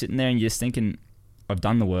 you're sitting there and you're just thinking, I've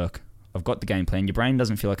done the work. I've got the game plan. Your brain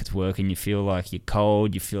doesn't feel like it's working. You feel like you're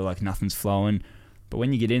cold. You feel like nothing's flowing. But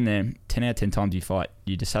when you get in there, 10 out of 10 times you fight.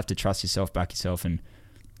 You just have to trust yourself, back yourself. And,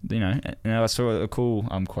 I saw a cool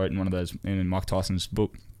quote in one of those, in Mike Tyson's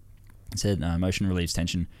book. It said, motion relieves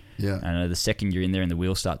tension. Yeah. And the second you're in there and the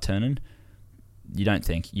wheels start turning, you don't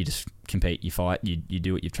think. You just compete, you fight, you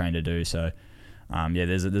do what you've trained to do. So,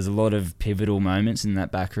 there's a lot of pivotal moments in that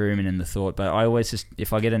back room and in the thought. But I always just,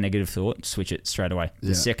 if I get a negative thought, switch it straight away.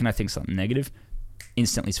 The second I think something negative,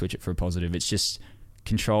 instantly switch it for a positive. It's just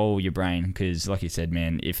control your brain, because like you said,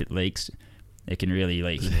 man, if it leaks, it can really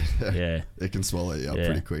leak. It can swallow you up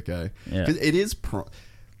pretty quick, eh? Because it is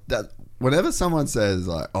that whenever someone says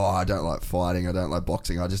like, oh, I don't like fighting, I don't like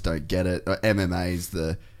boxing, I just don't get it, MMA is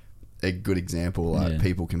a good example. Like,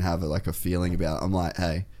 people can have a feeling about it. I'm like,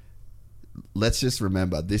 hey, let's just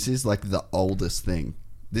remember, this is like the oldest thing.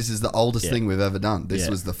 This is the oldest thing we've ever done. This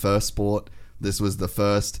was the first sport. This was the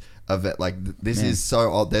first event. Like, this is so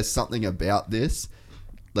old. There's something about this.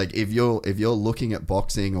 Like, if you're looking at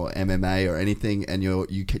boxing or MMA or anything and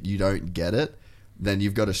you don't get it, then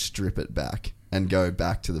you've got to strip it back and go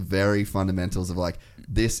back to the very fundamentals of like,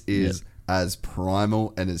 this is as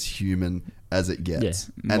primal and as human as it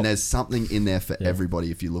gets. Yeah. And there's something in there for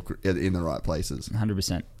everybody if you look in the right places.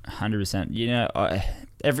 100%. You know,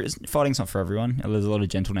 fighting's not for everyone. There's a lot of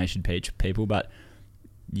gentle-natured people, but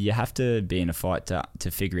you have to be in a fight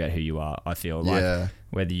to figure out who you are, I feel. Like,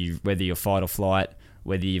 whether you're fight or flight,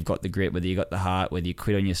 whether you've got the grit, whether you've got the heart, whether you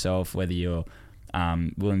quit on yourself, whether you're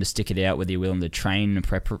willing to stick it out, whether you're willing to train and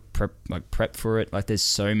prep for it. Like, there's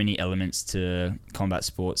so many elements to combat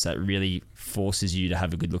sports that really forces you to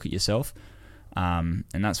have a good look at yourself. And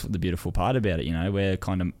that's what the beautiful part about it, you know, where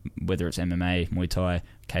kind of, whether it's MMA, Muay Thai,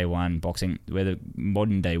 K1, boxing, we're the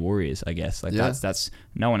modern day warriors, I guess. Like, that's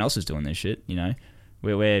no one else is doing this shit, you know,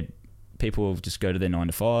 where people just go to their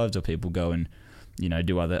 9-to-5s, or people go and, you know,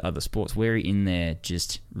 do other sports. We're in there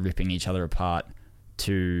just ripping each other apart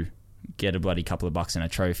to get a bloody couple of bucks and a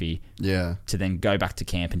trophy, to then go back to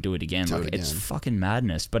camp and do it again. It's fucking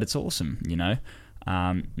madness, but it's awesome, you know.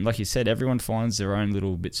 Like you said, everyone finds their own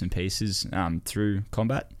little bits and pieces through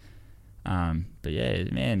combat. But yeah,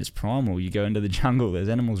 man, it's primal. You go into the jungle, there's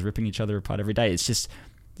animals ripping each other apart every day. It's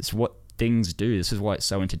what things do. This is why it's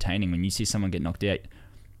so entertaining. When you see someone get knocked out,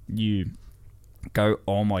 you go,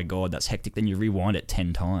 oh my God, that's hectic. Then you rewind it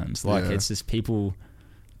 10 times. Like, it's just, people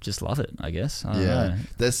just love it, I guess. I don't know.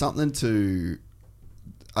 There's something to...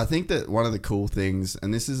 I think that one of the cool things,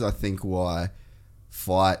 and this is, I think, why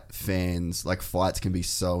fight fans, like, fights can be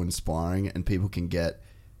so inspiring and people can get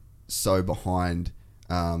so behind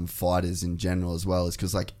fighters in general as well, is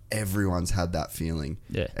because, like, everyone's had that feeling.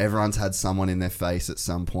 Everyone's had someone in their face at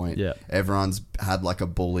some point. Everyone's had, like, a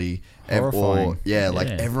bully. Horrifying.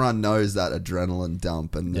 Everyone knows that adrenaline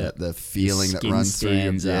dump and the feeling that runs through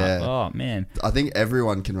you. Oh, man. I think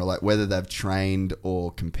everyone can relate, whether they've trained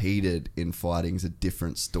or competed in fighting is a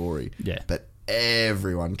different story. But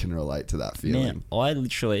everyone can relate to that feeling. Man, I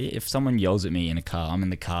literally, if someone yells at me in a car, I'm in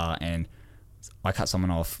the car and I cut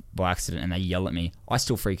someone off by accident and they yell at me, I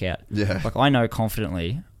still freak out. Like, I know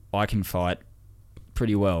confidently I can fight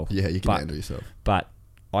pretty well. You can handle yourself. But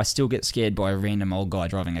I still get scared by a random old guy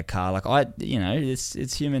driving a car. Like,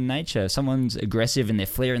 it's human nature. If someone's aggressive and they're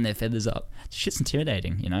flaring their feathers up, shit's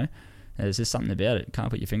intimidating, you know? There's just something about it. Can't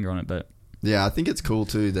put your finger on it, but... Yeah, I think it's cool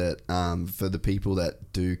too that for the people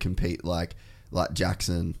that do compete, like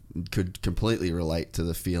Jackson could completely relate to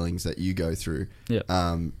the feelings that you go through.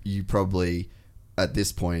 You probably at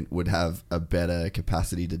this point would have a better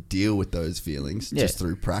capacity to deal with those feelings just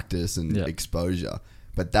through practice and exposure.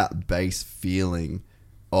 But that base feeling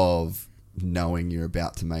of knowing you're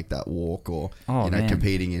about to make that walk, or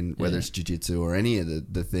competing in whether it's jiu-jitsu or any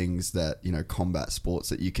of the things that, you know, combat sports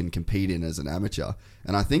that you can compete in as an amateur.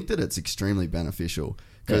 And I think that it's extremely beneficial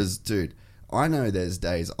because, dude, I know there's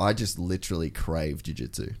days I just literally crave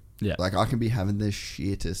jiu-jitsu. Like, I can be having the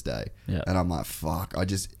shittest day and I'm like, fuck, I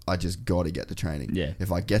just got to get to training.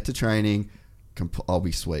 If I get to training, I'll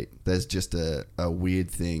be sweet. There's just a weird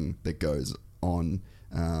thing that goes on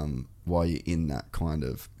while you're in that kind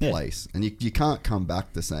of place. And you can't come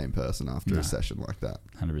back the same person after a session like that.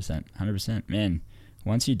 100%. Man,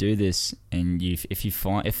 once you do this and if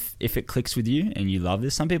it clicks with you and you love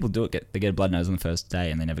this, some people do it, they get a blood nose on the first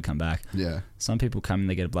day and they never come back. Some people come and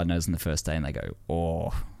they get a blood nose on the first day and they go,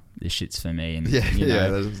 oh, this shit's for me. And they're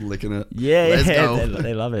just licking it. Let's go.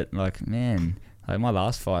 They love it. Like, man, like my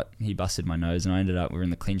last fight, he busted my nose and we were in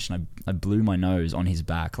the clinch and I blew my nose on his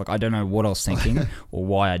back. Like, I don't know what I was thinking or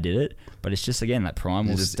why I did it, but it's just, again, that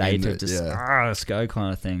primal state of just, let's go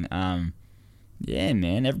kind of thing. Yeah,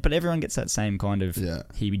 man. But everyone gets that same kind of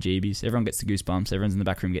heebie-jeebies. Everyone gets the goosebumps. Everyone's in the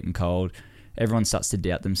back room getting cold. Everyone starts to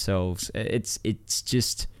doubt themselves. It's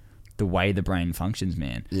just the way the brain functions,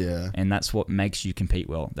 man. And that's what makes you compete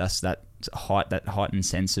well. That's that heightened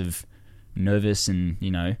sense of nervous and, you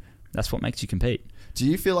know, that's what makes you compete. Do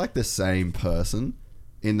you feel like the same person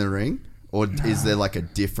in the ring? Or is there like a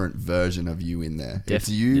different version of you in there? It's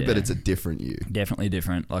you, but it's a different you. Definitely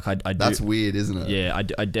different. Like I That's weird, isn't it? Yeah,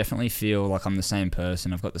 I definitely feel like I'm the same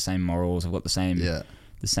person. I've got the same morals. I've got the same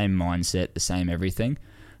mindset, the same everything.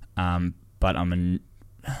 But I'm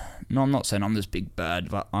not saying I'm this big bad,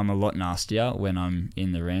 but I'm a lot nastier when I'm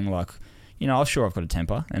in the ring. Like, you know, I'm sure I've got a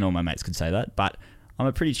temper, and all my mates could say that, but I'm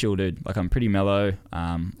a pretty chill dude. Like, I'm pretty mellow.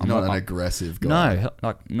 I'm not an aggressive guy. No,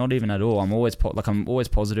 like, not even at all. I'm always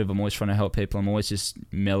positive. I'm always trying to help people. I'm always just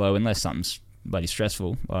mellow, unless something's bloody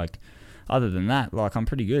stressful. Like, other than that, like, I'm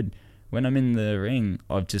pretty good. When I'm in the ring,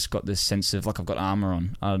 I've just got this sense of, like, I've got armor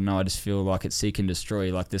on. I don't know. I just feel like it's seek and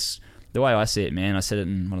destroy. Like, this, the way I see it, man. I said it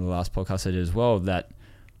in one of the last podcasts I did as well, that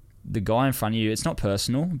the guy in front of you, it's not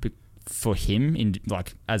personal for him,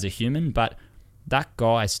 like, as a human, but that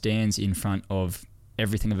guy stands in front of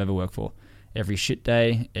everything I've ever worked for. Every shit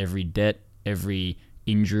day, every debt, every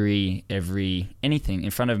injury, anything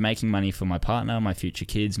in front of making money for my partner, my future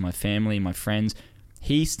kids, my family, my friends.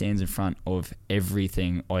 He stands in front of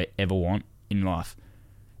everything I ever want in life.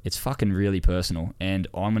 It's fucking really personal, and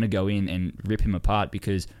I'm going to go in and rip him apart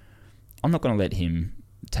because I'm not going to let him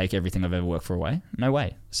take everything I've ever worked for away. No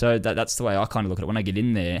way. So that's the way I kind of look at it. When I get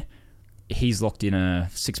in there, he's locked in a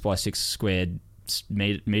 6x6 squared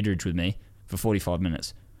meterage with me for 45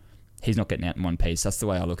 minutes. He's not getting out in one piece. That's the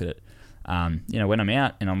way I look at it. When I'm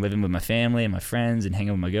out and I'm living with my family and my friends and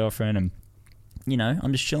hanging with my girlfriend and,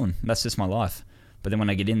 I'm just chilling. That's just my life. But then when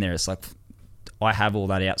I get in there, it's like I have all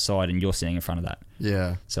that outside and you're sitting in front of that.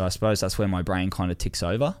 Yeah. So I suppose that's where my brain kind of ticks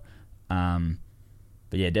over.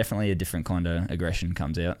 But yeah, definitely a different kind of aggression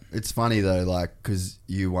comes out. It's funny though, like, because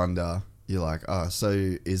you wonder, you're like,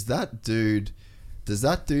 so does that dude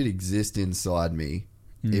exist inside me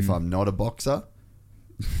if I'm not a boxer?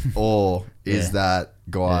 Or is that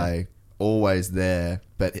guy always there,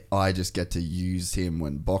 but I just get to use him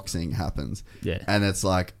when boxing happens? Yeah. And it's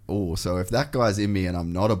like, so if that guy's in me and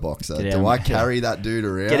I'm not a boxer, do I carry that dude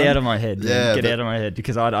around? Get out of my head. Yeah. Get out of my head,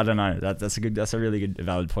 because I don't know. That's a really good,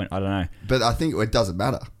 valid point. I don't know. But I think it doesn't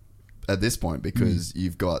matter at this point because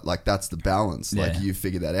you've got, like, that's the balance. Like, you've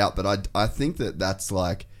figured that out. But I think that's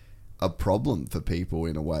like a problem for people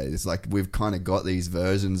in a way. It's like we've kind of got these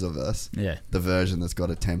versions of us. Yeah. The version that's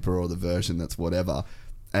got a temper or the version that's whatever.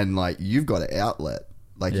 And like you've got an outlet.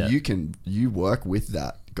 Like you work with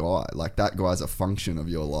that guy. Like that guy's a function of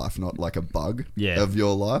your life, not like a bug of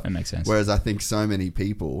your life. That makes sense. Whereas I think so many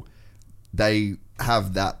people, they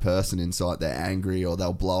have that person inside. They're angry or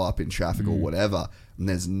they'll blow up in traffic or whatever. And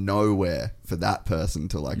there's nowhere for that person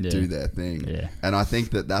to like do their thing. Yeah. And I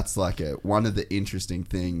think that's like one of the interesting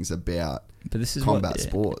things about combat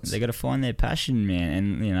sports. They got to find their passion,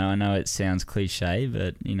 man. And I know it sounds cliche,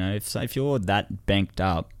 but if you're that banked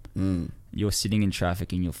up, you're sitting in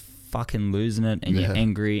traffic and you're fucking losing it, and you're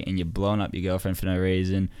angry and you're blowing up your girlfriend for no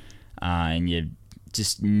reason, and you're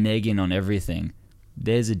just negging on everything.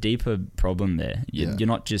 There's a deeper problem there. You're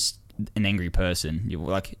not just an angry person. You're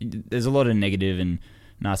like, there's a lot of negative and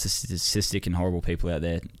narcissistic and horrible people out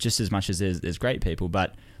there, just as much as there's great people.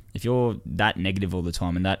 But if you're that negative all the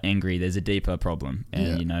time and that angry, there's a deeper problem.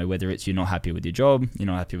 And whether it's you're not happy with your job, you're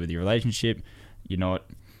not happy with your relationship, you're not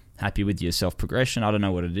happy with your self progression. I don't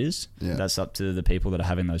know what it is. That's up to the people that are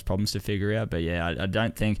having those problems to figure out. But I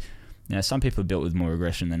don't think, some people are built with more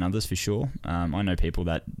aggression than others for sure. I know people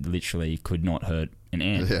that literally could not hurt an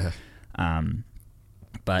ant.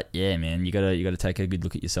 But yeah, man, you gotta take a good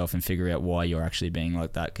look at yourself and figure out why you're actually being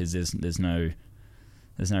like that, because there's no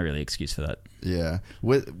really excuse for that. Yeah,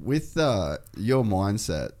 with your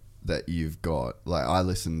mindset that you've got, like I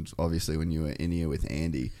listened obviously when you were in here with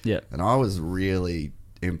Andy, and I was really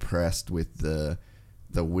impressed with the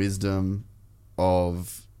wisdom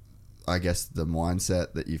of, I guess, the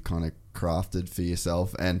mindset that you've kind of crafted for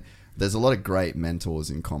yourself. And there's a lot of great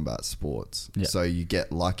mentors in combat sports, so you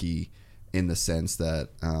get lucky in the sense that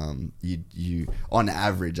you on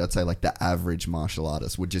average, I'd say like the average martial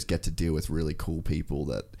artist would just get to deal with really cool people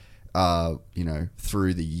that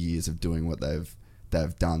through the years of doing what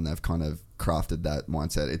they've done, they've kind of crafted that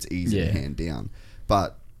mindset. It's easy to hand down.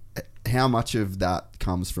 But how much of that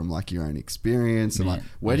comes from like your own experience, and like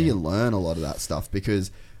where do you learn a lot of that stuff? Because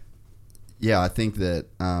I think that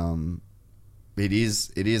it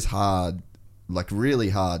is hard, like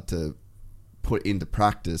really hard to put into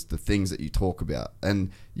practice the things that you talk about,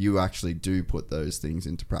 and you actually do put those things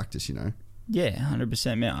into practice, Yeah,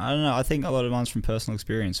 100%, man. I don't know. I think a lot of mine's from personal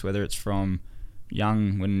experience, whether it's from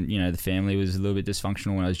young, when, the family was a little bit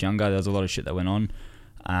dysfunctional when I was younger. There was a lot of shit that went on,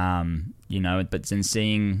 but then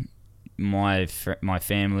seeing my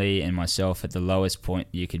family and myself at the lowest point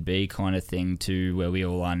you could be kind of thing to where we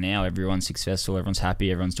all are now. Everyone's successful, everyone's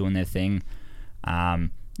happy, everyone's doing their thing.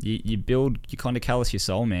 You kind of callous your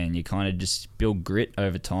soul, man. You kind of just build grit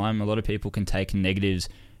over time. A lot of people can take negatives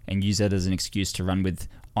and use that as an excuse to run with,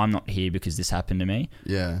 I'm not here because this happened to me.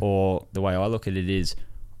 Yeah. Or the way I look at it is,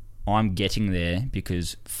 I'm getting there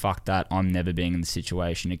because fuck that, I'm never being in the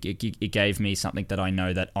situation. It gave me something that I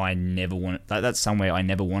know that I never want. That's somewhere I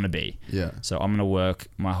never want to be. Yeah. So I'm going to work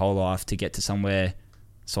my whole life to get to somewhere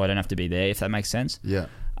so I don't have to be there, if that makes sense. Yeah.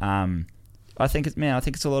 I think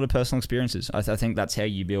it's a lot of personal experiences. I think that's how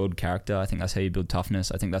you build character. I think that's how you build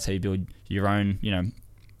toughness. I think that's how you build your own,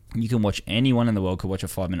 you can watch, anyone in the world could watch a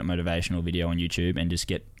 5-minute motivational video on YouTube and just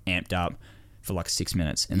get amped up for like 6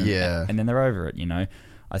 minutes. And then they're over it,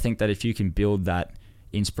 I think that if you can build that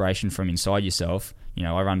inspiration from inside yourself,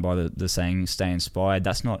 I run by the saying, stay inspired.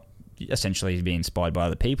 That's not essentially being inspired by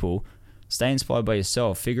other people. Stay inspired by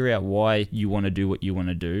yourself. Figure out why you want to do what you want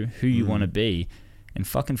to do, who you want to be, and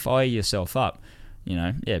fucking fire yourself up. You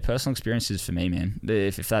know, yeah, personal experiences for me, man.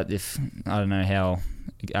 If I don't know how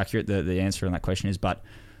accurate the answer on that question is, but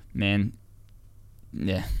man,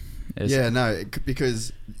 yeah.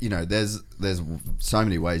 Because you know, there's so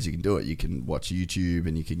many ways you can do it. You can watch YouTube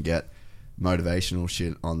and you can get motivational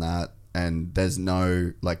shit on that, and there's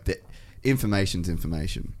no like the information's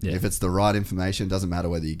information. Yeah. If it's the right information, it doesn't matter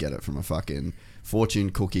whether you get it from a fucking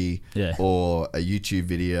fortune cookie or a YouTube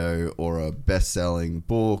video or a best-selling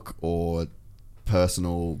book or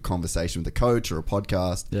personal conversation with a coach or a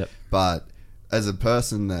podcast. Yep. But as a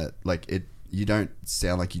person that like it, you don't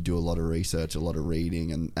sound like you do a lot of research, a lot of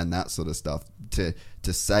reading and that sort of stuff to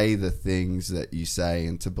say the things that you say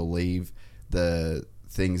and to believe the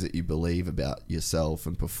things that you believe about yourself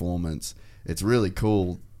and performance. It's really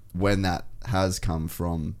cool when that has come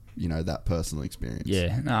from, you know, that personal experience.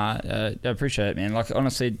 Yeah, no, I appreciate it, man. Like,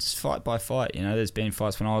 honestly, it's fight by fight. You know, there's been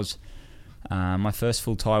fights when I was my first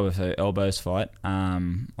full Thai with an elbows fight.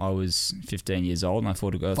 I was 15 years old and I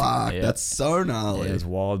fought a girl. Fuck, that's so gnarly. Yeah, it was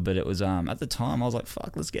wild, but it was at the time I was like,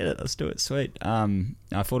 fuck, let's get it, let's do it, sweet.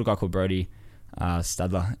 I fought a guy called Brody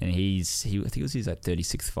Studler, and I think it was his like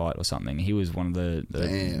 36th fight or something. He was one of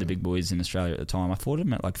the big boys in Australia at the time. I fought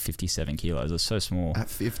him at like 57 kilos. It was so small. At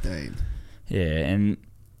 15. Yeah, and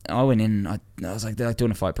I went in. I was like, they're like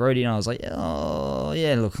doing a fight, Brody, and I was like, oh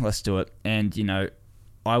yeah, look, let's do it. And you know,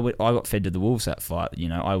 I got fed to the wolves that fight. You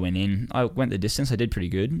know, I went in, I went the distance, I did pretty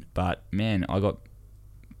good, but man, I got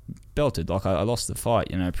belted. Like I lost the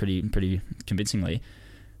fight, you know, pretty convincingly.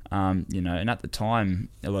 You know, and at the time,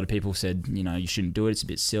 a lot of people said, you know, you shouldn't do it. It's a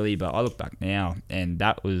bit silly. But I look back now, and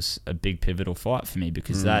that was a big pivotal fight for me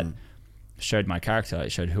because that showed my character.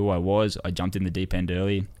 It showed who I was. I jumped in the deep end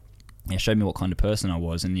early. It showed me what kind of person I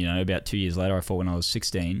was. And, you know, about 2 years later, I fought when I was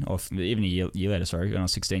 16, or even a year later, sorry, when I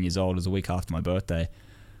was 16 years old. It was a week after my birthday.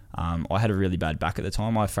 I had a really bad back at the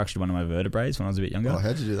time. I fractured one of my vertebrae when I was a bit younger. Oh,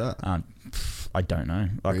 how'd you do that? I don't know.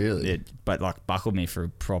 Like, really? But like buckled me for a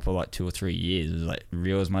proper like 2 or 3 years. It was like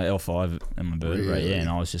real as my L5 and my vertebrae. Really? Yeah, and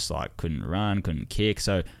I was just like couldn't run, couldn't kick.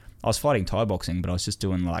 So I was fighting Thai boxing, but I was just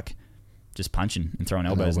doing like just punching and throwing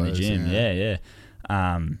elbows in the gym. Yeah.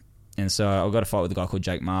 And so I got a fight with a guy called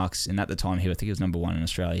Jake Marks, and at the time I think he was number 1 in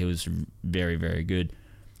Australia. He was very, very good.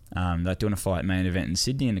 They're doing a fight main event in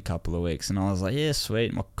Sydney in a couple of weeks, and I was like, yeah,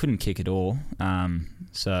 sweet. I couldn't kick at all.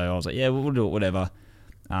 So I was like, yeah, we'll do it, whatever.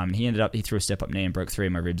 He threw a step up knee and broke 3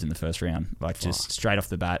 of my ribs in the first round, like just straight off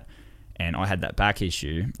the bat. And I had that back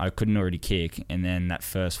issue. I couldn't already kick. And then that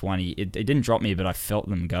first one, it didn't drop me, but I felt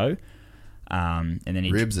them go. And then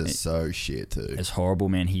ribs are so shit too. It's horrible,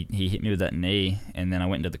 man. He hit me with that knee, and then I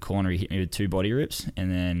went into the corner. He hit me with 2 body rips,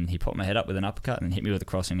 and then he popped my head up with an uppercut and hit me with a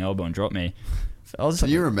crossing elbow and dropped me. Do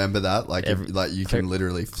you remember that? Like, you can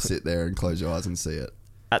literally sit there and close your eyes and see it.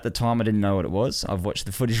 At the time, I didn't know what it was. I've watched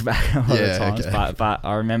the footage back a lot of times, okay. but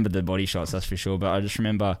I remember the body shots, that's for sure. But I just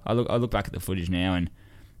remember, I look back at the footage now, and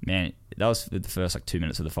man, that was the first like 2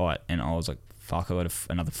 minutes of the fight, and I was like, fuck, I got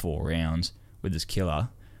another 4 rounds with this killer.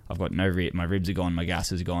 I've got no my ribs are gone, my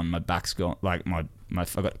gas is gone, my back's gone, like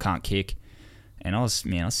can't kick. And I was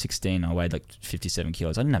 16, I weighed like 57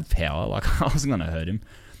 kilos. I didn't have power, like I wasn't gonna hurt him.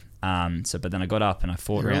 But then I got up and I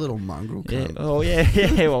fought. You're a little mongrel. Yeah. Oh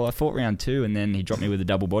yeah. Well, I fought round 2, and then he dropped me with a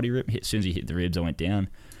double body rip. As soon as he hit the ribs, I went down.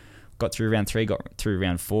 Got through round 3, got through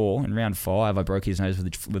round 4, and round 5 I broke his nose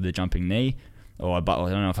with a jumping knee. I don't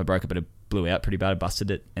know if I broke it, but it blew out pretty bad. I busted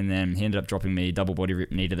it, and then he ended up dropping me double body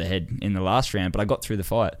rip knee to the head in the last round. But I got through the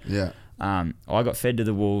fight. Yeah. I got fed to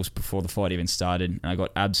the wolves before the fight even started, and I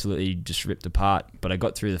got absolutely just ripped apart. But I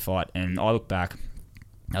got through the fight, and I look back.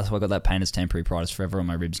 That's why I got that pain as temporary pride is forever on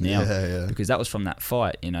my ribs now. Yeah. Because that was from that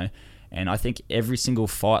fight, you know. And I think every single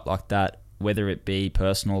fight like that, whether it be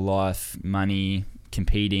personal life, money,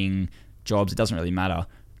 competing, jobs, it doesn't really matter.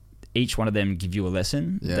 Each one of them give you a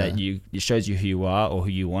lesson that it shows you who you are or who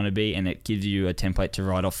you want to be, and it gives you a template to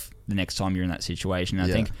write off the next time you're in that situation. And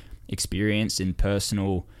I think experience in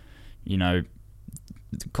personal, you know,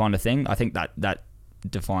 kind of thing, I think that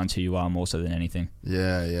defines who you are more so than anything.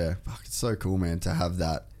 Yeah. Fuck, it's so cool, man, to have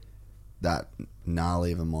that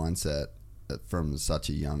gnarly of a mindset from such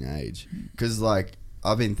a young age. Because, like,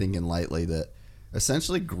 I've been thinking lately that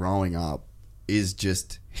essentially growing up is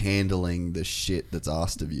just handling the shit that's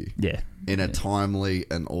asked of you. Yeah. In a timely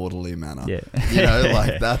and orderly manner. Yeah. You know,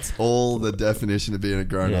 like, that's all the definition of being a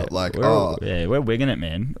grown-up. Like, we're winging it,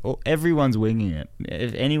 man. Everyone's winging it.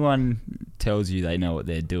 If anyone tells you they know what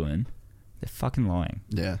they're doing, they're fucking lying.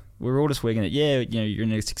 Yeah. We're all just winging it. Yeah, you know, you're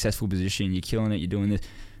in a successful position, you're killing it, you're doing this.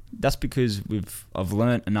 That's because I've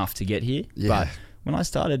learned enough to get here. Yeah. But when I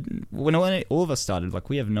started, when all of us started, like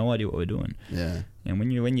we have no idea what we're doing. Yeah. And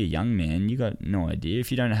when you're young, man, you got no idea.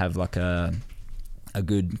 If you don't have like a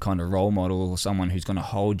good kind of role model or someone who's going to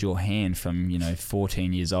hold your hand from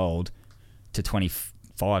 14 years old to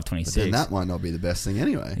 25, 26. But then that might not be the best thing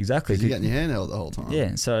anyway. Exactly. Because you're getting your hand held the whole time.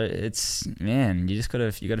 Yeah. So it's, man, you just got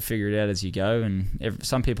to figure it out as you go. And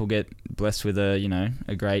some people get blessed with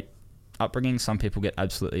a great upbringing. Some people get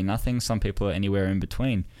absolutely nothing. Some people are anywhere in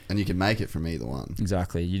between. And you can make it from either one.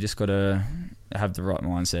 Exactly. You just got to have the right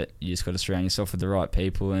mindset. You just got to surround yourself with the right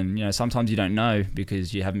people. And, sometimes you don't know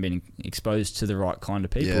because you haven't been exposed to the right kind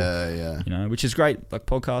of people. Yeah. Which is great. Like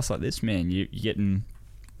podcasts like this, man, you're getting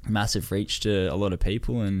massive reach to a lot of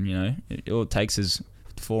people. And, all it takes is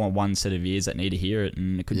for one set of ears that need to hear it,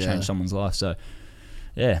 and it could change someone's life. So,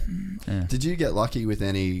 yeah. Did you get lucky with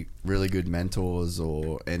any really good mentors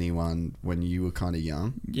or anyone when you were kind of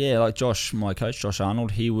young? Yeah, like Josh, my coach, Josh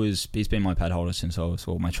Arnold, he's been my pad holder since I was,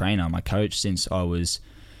 my trainer, my coach since I was,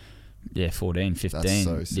 14, 15. That's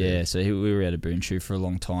so sick. Yeah, so we were out of Boonshoe for a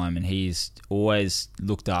long time, and he's always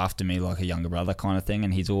looked after me like a younger brother kind of thing,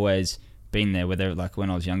 and he's always been there, whether like when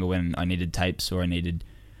I was younger, when I needed tapes or I needed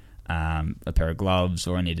a pair of gloves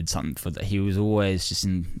or I needed something for that. He was always just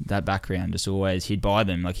in that background, just always, he'd buy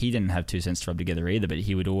them. Like he didn't have 2 cents to rub together either, but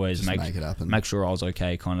he would always make it happen. Make sure I was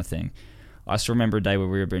okay kind of thing. I still remember a day where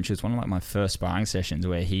we were bench. It was one of like my first sparring sessions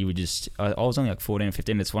where he would just, I was only like 14 or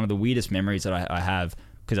 15. It's one of the weirdest memories that I have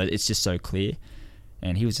because it's just so clear.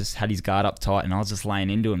 And he was just had his guard up tight and I was just laying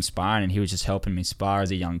into him sparring and he was just helping me spar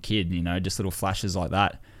as a young kid, just little flashes like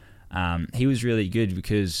that. He was really good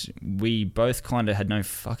because we both kind of had no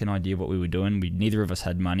fucking idea what we were doing. Neither of us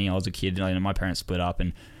had money. I was a kid, my parents split up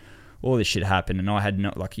and all this shit happened. And I had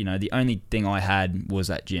the only thing I had was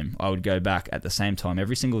that gym. I would go back at the same time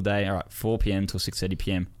every single day. All right, 4 p.m. till 6:30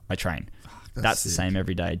 p.m. I train. That's the same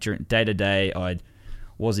every day. Day to day, I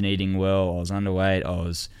wasn't eating well. I was underweight. I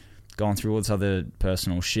was going through all this other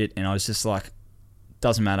personal shit. And I was just like,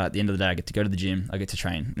 doesn't matter. At the end of the day, I get to go to the gym. I get to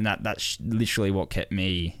train. And that's literally what kept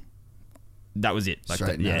me. That was it.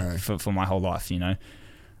 For my whole life,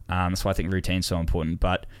 That's why I think routine's so important.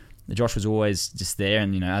 But Josh was always just there.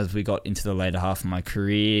 And, as we got into the later half of my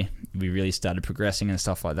career, we really started progressing and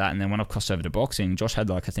stuff like that. And then when I crossed over to boxing, Josh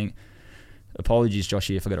had I think, apologies,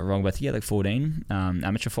 Joshy, if I got it wrong, but I think he had 14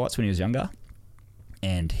 amateur fights when he was younger.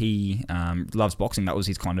 And he loves boxing. That was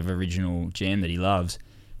his kind of original jam that he loves.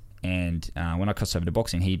 And when I crossed over to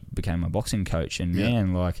boxing, he became my boxing coach.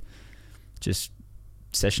 And just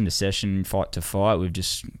session to session, fight to fight, we've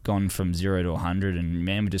just gone from 0 to 100. And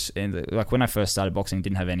man, like when I first started boxing,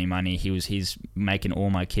 didn't have any money. He's making all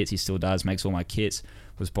my kits. He still does, makes all my kits.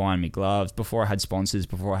 Was buying me gloves before I had sponsors,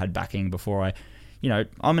 before I had backing, before I,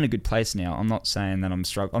 I'm in a good place now. I'm not saying that I'm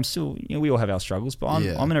struggling. I'm still, we all have our struggles, but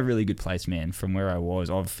I'm in a really good place, man. From where I was,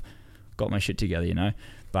 I've got my shit together,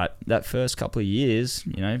 But that first couple of years,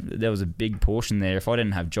 there was a big portion there. If I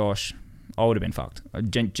didn't have Josh, I would have been fucked.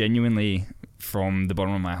 Genuinely, from the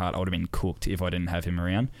bottom of my heart, I would have been cooked if I didn't have him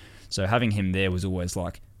around. So having him there was always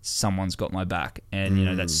like, someone's got my back.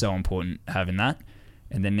 And, that's so important, having that.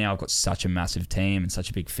 And then now I've got such a massive team and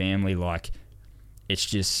such a big family. Like, it's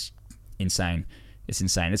just insane. It's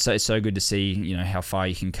insane. It's so good to see, how far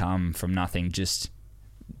you can come from nothing, just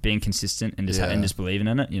being consistent and just believing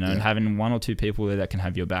in it, and having 1 or 2 people there that can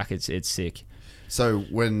have your back. It's sick. So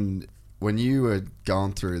when you were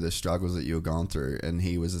going through the struggles that you were going through and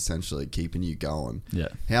he was essentially keeping you going,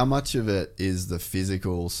 how much of it is the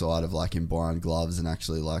physical side of like him buying gloves and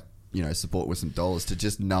actually like, support with some dollars to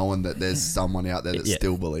just knowing that there's someone out there that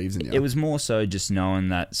still believes in you? It was more so just knowing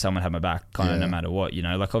that someone had my back kind of no matter what,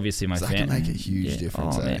 like obviously my family. That can make a huge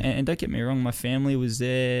difference. Oh, and don't get me wrong, my family was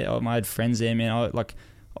there. I had friends there, man. Like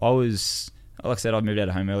I said, I moved out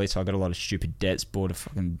of home early, so I got a lot of stupid debts. Bought a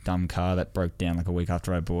fucking dumb car that broke down like a week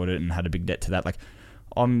after I bought it, and had a big debt to that. Like,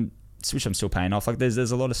 which I'm still paying off. Like, there's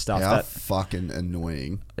a lot of stuff How fucking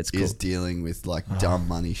annoying it's cool. is dealing with like dumb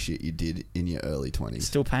money shit you did in your early 20s.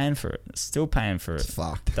 Still paying for it. It's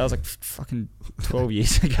fucked. That was like fucking 12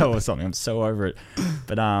 years ago or something. I'm so over it.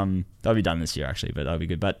 But I'll be done this year actually. But that'll be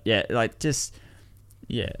good. But yeah, like just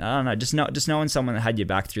I don't know. Just knowing someone that had your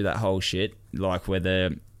back through that whole shit. Like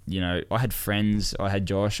whether. I had friends, I had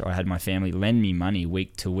Josh, I had my family lend me money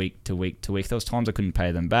week to week to week to week. There was times I couldn't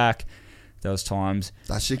pay them back. There was times...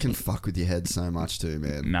 That shit can fuck with your head so much too,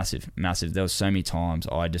 man. Massive. There was so many times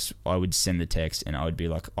I would send the text and I would be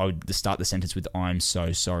like, I would start the sentence with, I'm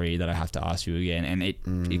so sorry that I have to ask you again. And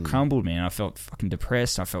it crumbled, man. I felt fucking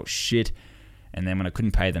depressed. I felt shit. And then when I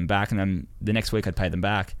couldn't pay them back, and then the next week I'd pay them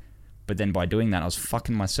back. But then by doing that, I was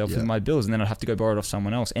fucking myself with my bills, and then I'd have to go borrow it off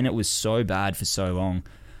someone else. And it was so bad for so long.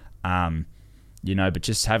 But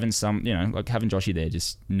just having like having Joshy there,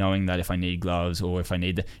 just knowing that if I need gloves or if I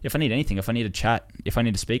need anything, if I need a chat, if I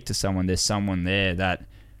need to speak to someone, there's someone there that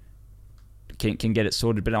can get it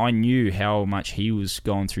sorted. But I knew how much he was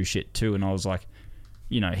going through shit too, and I was like,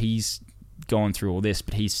 he's going through all this,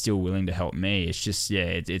 but he's still willing to help me. It's just,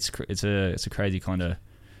 it's a crazy kind of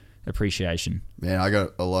appreciation. Man, I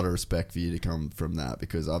got a lot of respect for you to come from that,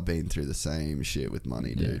 because I've been through the same shit with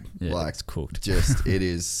money, dude. Yeah, like, it's cooked. Just, it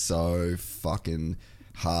is so fucking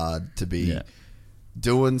hard to be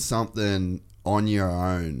doing something on your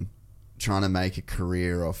own, trying to make a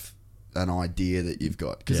career off an idea that you've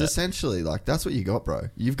got. Because essentially, like, that's what you got, bro.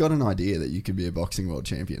 You've got an idea that you could be a boxing world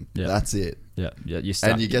champion. Yeah. That's it. Yeah.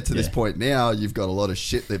 And you get to this point now, you've got a lot of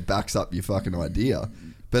shit that backs up your fucking idea.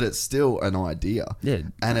 But it's still an idea. Yeah.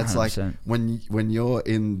 And it's 100%. like when you're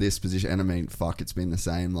in this position, and I mean, fuck, it's been the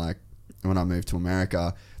same. Like when I moved to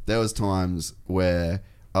America, there was times where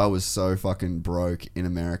I was so fucking broke in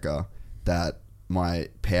America that my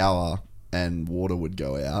power and water would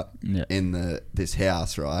go out in this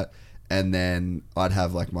house, right? And then I'd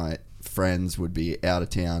have like my friends would be out of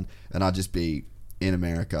town, and I'd just be in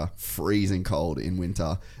America, freezing cold in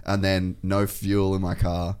winter, and then no fuel in my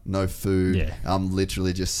car, no food. Yeah. I'm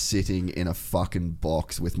literally just sitting in a fucking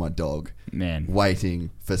box with my dog, man,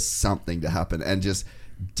 waiting for something to happen, and just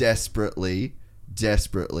desperately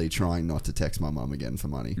trying not to text my mum again for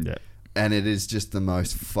money. Yeah. And it is just the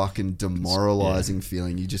most fucking demoralizing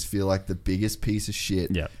feeling. You just feel like the biggest piece of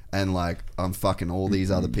shit. Yeah. And like, I'm fucking all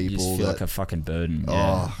these other people. You just feel like a fucking burden.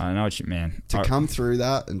 Yeah. I know what you mean. To come through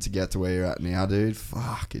that and to get to where you're at now, dude,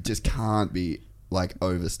 fuck, it just can't be like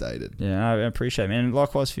overstated. Yeah, I appreciate it, man. And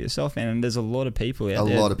likewise for yourself, man. And there's a lot of people out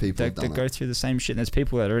there. A lot of people that go through the same shit. And there's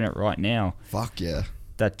people that are in it right now. Fuck yeah.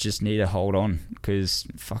 That just need to hold on, because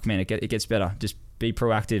fuck, man, it gets better. Just be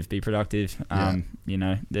proactive, be productive.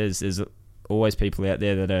 There's always people out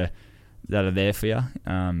there that are there for you.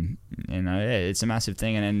 It's a massive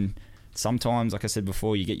thing. And then sometimes, like I said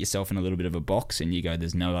before, you get yourself in a little bit of a box and you go,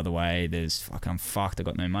 there's no other way. I'm fucked. I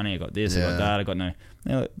got no money. I got this. I got that. I got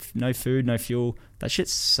no food, no fuel. That shit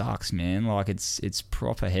sucks, man. Like it's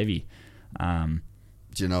proper heavy. Do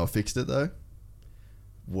you know what fixed it though?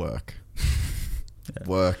 Work.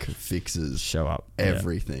 Work fixes show up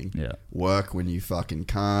everything. Yeah. Work when you fucking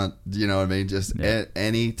can't. You know what I mean? Just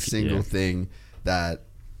any single thing that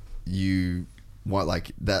you want,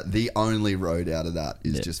 like that. The only road out of that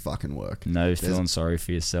is just fucking work. No feeling sorry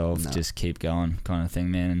for yourself. No. Just keep going, kind of thing,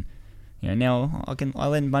 man. And now I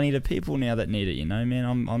lend money to people now that need it. Man,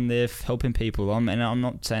 I'm there helping people. And I'm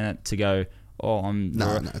not saying that to go.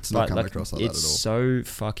 No, it's not coming across like that at all. It's so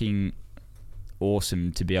fucking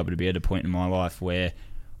awesome to be able to be at a point in my life where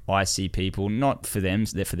I see people, not for them,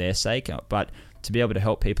 they're for their sake, but to be able to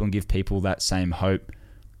help people and give people that same hope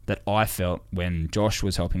that I felt when Josh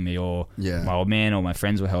was helping me, or my old man or my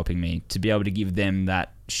friends were helping me, to be able to give them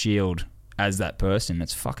that shield as that person.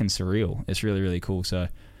 It's fucking surreal. It's really, really cool. So,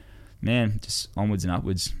 man, just onwards and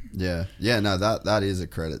upwards. Yeah. No, that is a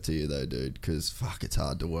credit to you though, dude, because fuck, it's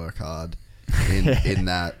hard to work hard in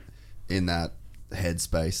that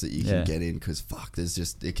headspace that you can get in, because fuck,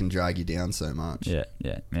 it can drag you down so much. Yeah,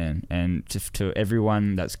 man. And just to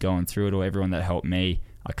everyone that's going through it, or everyone that helped me,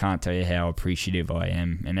 I can't tell you how appreciative I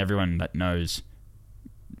am, and everyone that knows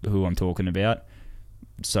who I'm talking about,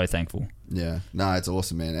 so thankful. Yeah, no, it's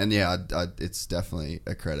awesome, man. And it's definitely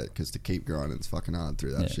a credit, because to keep grinding, it's fucking hard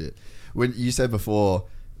through that shit. When you said before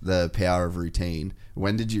the power of routine,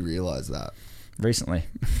 when did you realize that? Recently,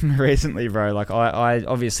 bro. Like I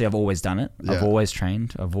obviously I've always done it. I've always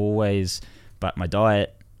trained. But my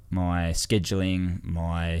diet, my scheduling,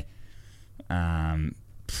 my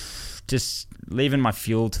just leaving my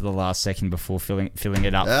fuel to the last second before filling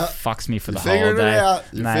it up fucks me for the whole day.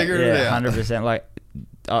 You figured it out. 100%. Like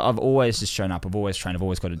I've always just shown up. I've always trained. I've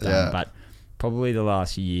always got it done. Yeah. But probably the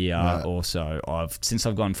last year or so, since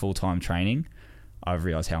I've gone full-time training, I've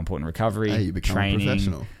realised how important recovery, you become training, a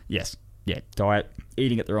professional. Yes. Yeah, diet,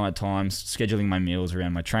 eating at the right times, scheduling my meals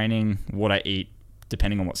around my training, what I eat,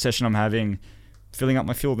 depending on what session I'm having, filling up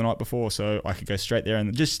my fuel the night before so I could go straight there,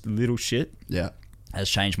 and just little shit has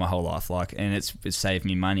changed my whole life. Like, and it's saved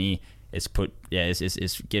me money. It's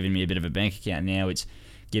given me a bit of a bank account now. It's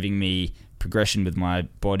giving me progression with my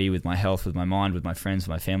body, with my health, with my mind, with my friends, with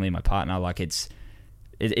my family, my partner. Like it's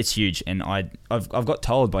huge, and I've got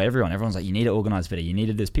told by everyone. Everyone's like, you need to organise better. You need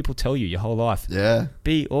to do this. People tell you your whole life. Yeah.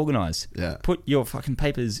 Be organised. Yeah. Put your fucking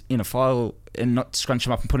papers in a file and not scrunch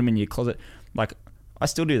them up and put them in your closet. Like, I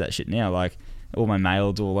still do that shit now. Like, all my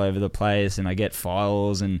mail's all over the place, and I get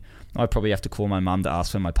files, and I probably have to call my mum to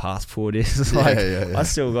ask where my passport is. I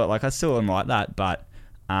still am like that, but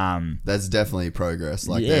There's definitely progress.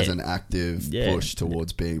 Like Yeah. there's an active Yeah. push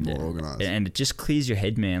towards being more organized. And it just clears your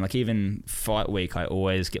head, man. Like even fight week, I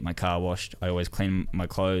always get my car washed. I always clean my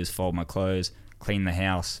clothes, fold my clothes, clean the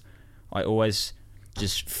house. I always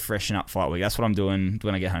just freshen up fight week. That's what I'm doing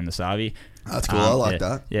when I get home to Savi. That's cool. I like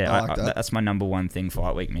that. Yeah, I like that. That's my number one thing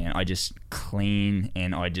fight week, man. I just clean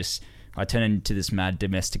and I turn into this mad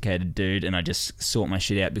domesticated dude and I just sort my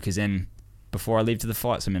shit out because then before I leave to the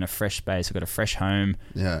fights, I'm in a fresh space. I've got a fresh home.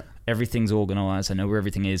 Yeah. Everything's organised. I know where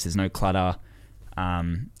everything is. There's no clutter.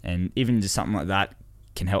 And even just something like that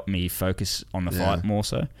can help me focus on the fight more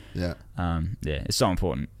so. Yeah. It's so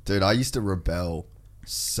important. Dude, I used to rebel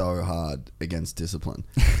so hard against discipline.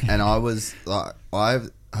 And I was like, I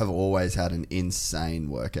have always had an insane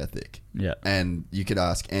work ethic. Yeah. And you could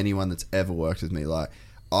ask anyone that's ever worked with me, like,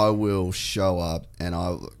 I will show up and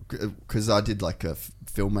because I did like a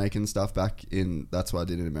filmmaking stuff that's what I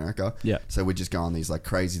did in America. Yeah. So we'd just go on these like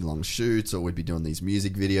crazy long shoots or we'd be doing these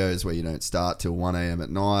music videos where you don't start till 1 a.m. at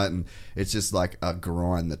night and it's just like a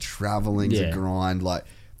grind. The traveling's a grind. Like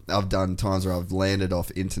I've done times where I've landed off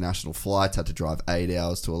international flights, had to drive 8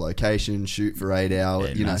 hours to a location, shoot for 8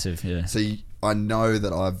 hours. Yeah, massive, yeah. So I know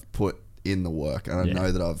that I've put in the work and I know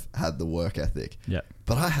that I've had the work ethic. Yeah.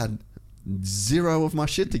 But I had zero of my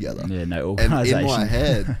shit together. Yeah, no And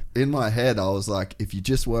organisation. in my head, I was like, if you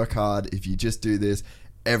just work hard, if you just do this,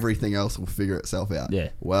 everything else will figure itself out. Yeah.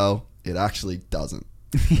 Well, it actually doesn't.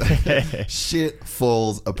 Shit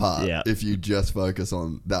falls apart if you just focus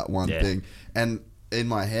on that one thing. And in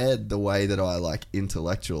my head, the way that I like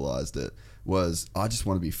intellectualized it was I just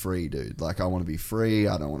want to be free, dude. Like I want to be free.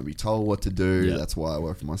 I don't want to be told what to do. Yeah. That's why I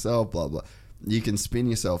work for myself, blah, blah. You can spin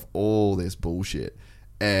yourself all this bullshit.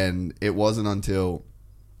 And it wasn't until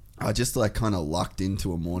I just like kind of lucked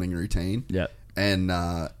into a morning routine. Yeah. And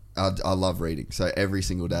I love reading. So every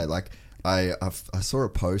single day, like I saw a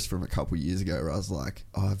post from a couple years ago where I was like,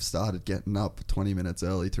 oh, I've started getting up 20 minutes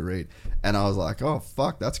early to read. And I was like, oh,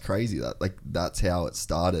 fuck, that's crazy. That's how it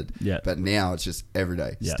started. Yeah. But now it's just every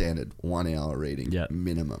day, Yeah. standard 1 hour reading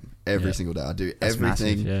minimum. Every Yeah. single day. I do That's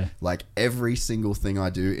everything. massive, yeah. Like every single thing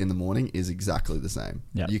I do in the morning is exactly the same.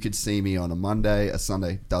 Yeah. You could see me on a Monday, a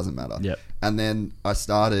Sunday, doesn't matter. Yeah. And then I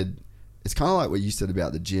started... It's kind of like what you said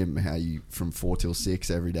about the gym, how you from 4 till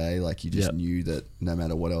 6 every day, like you just knew that no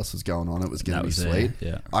matter what else was going on, it was going to be sweet.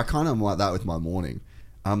 Yeah. I kind of am like that with my morning.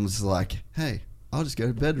 I'm just like, hey, I'll just go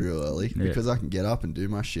to bed real early because I can get up and do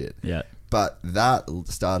my shit. Yeah. But that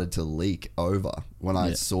started to leak over when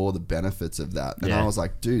I saw the benefits of that. And I was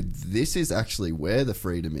like, dude, this is actually where the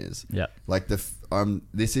freedom is. Yeah. Like this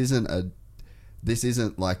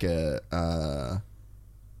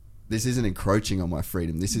isn't encroaching on my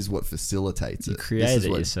freedom. This is what facilitates it. You create this is it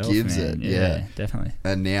what yourself, gives man. it. Yeah, definitely.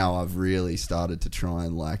 And now I've really started to try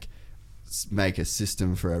and like make a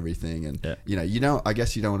system for everything. And I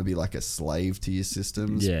guess you don't want to be like a slave to your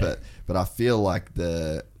systems. Yeah. But I feel like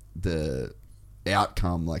the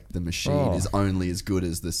outcome, like the machine, is only as good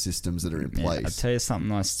as the systems that are in place. I'll tell you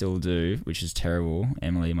something I still do, which is terrible.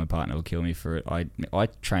 Emily, my partner, will kill me for it. I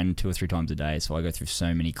train 2 or 3 times a day, so I go through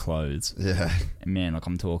so many clothes. Yeah. And man, like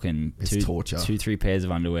I'm talking It's torture. 2-3 pairs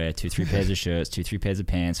of underwear, 2-3 pairs of shirts, 2-3 pairs of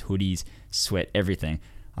pants, hoodies, sweat, everything.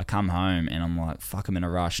 I come home and I'm like, fuck, I'm in a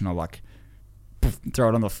rush, and I'll like throw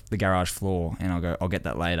it on the garage floor, and I'll get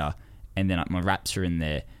that later. And then my wraps are in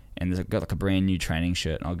there. And I've got like a brand new training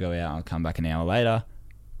shirt, and I'll go out, I'll come back an hour later,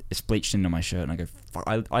 it's bleached into my shirt, and I go, fuck,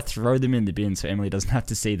 I throw them in the bin so Emily doesn't have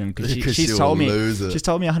to see them, because she's told me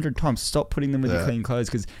 100 times, stop putting them with your clean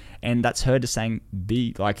clothes, and that's her just saying,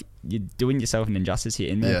 be like, you're doing yourself an injustice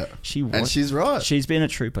here. And then and she's right. She's been a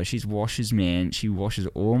trooper. She washes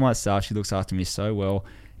all my stuff. She looks after me so well.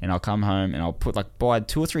 And I'll come home and I'll put like by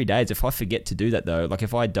 2 or 3 days, if I forget to do that though, like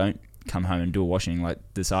if I don't come home and do a washing, like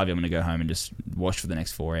this Savi, I'm going to go home and just wash for the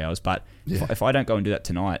next 4 hours. But if I don't go and do that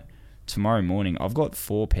tonight, tomorrow morning, I've got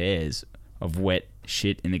 4 pairs of wet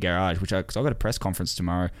shit in the garage, because I've got a press conference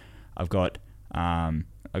tomorrow. I've got a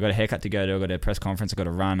haircut to go to. I've got a press conference. I've got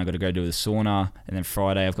to run. I've got to go do the sauna. And then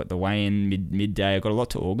Friday, I've got the weigh-in midday. I've got a lot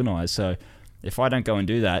to organise. So if I don't go and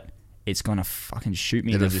do that, it's going to fucking shoot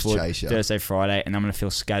me in the foot Thursday, Friday, and I'm going to feel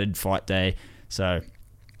scattered fight day. So,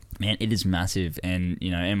 man, it is massive. And,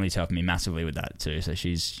 Emily's helping me massively with that too. So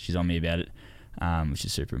she's on me about it, which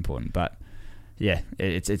is super important. But, yeah,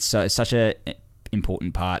 it's such a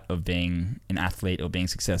important part of being an athlete or being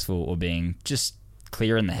successful or being just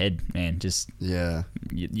clear in the head, man. Just you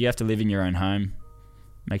have to live in your own home.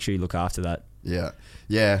 Make sure you look after that. Yeah.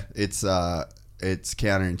 It's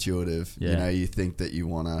counterintuitive. You think that you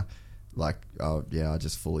want to like, I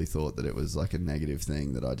just fully thought that it was like a negative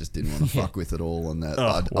thing that I just didn't want to fuck with at all, and that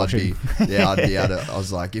I'd be able to. I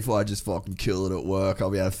was like, if I just fucking kill it at work, I'll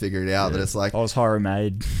be able to figure it out. But it's like, I was horror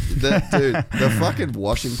made. The fucking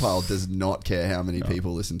washing pile does not care how many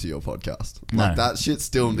people listen to your podcast. Like, that shit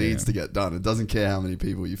still needs to get done. It doesn't care how many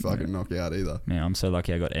people you fucking knock out either. Man, I'm so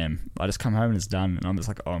lucky I got M. I just come home and it's done, and I'm just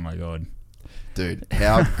like, oh my God. Dude,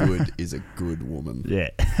 how good is a good woman?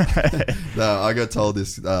 Yeah. No, I got told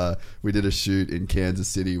this. We did a shoot in Kansas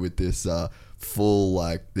City with this full,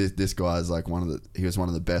 like, this guy's like he was one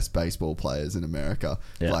of the best baseball players in America.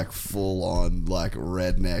 Yeah. Like, full on, like,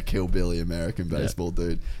 redneck hillbilly American baseball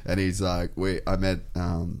dude. And he's like, I met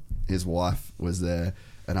his wife was there,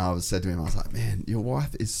 and I said to him, I was like, man, your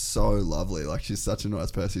wife is so lovely. Like, she's such a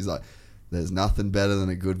nice person. He's like, there's nothing better than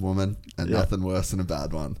a good woman and nothing worse than a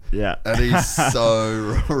bad one. Yeah. And he's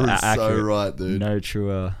so right, dude. No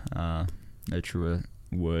truer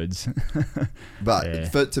words.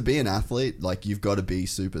 But to be an athlete, like, you've got to be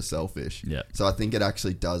super selfish. Yeah. So I think it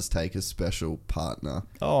actually does take a special partner.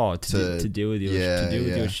 Oh, to deal with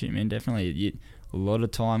your shit, man. Definitely. A lot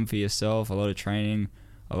of time for yourself, a lot of training,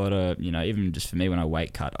 a lot of, even just for me when I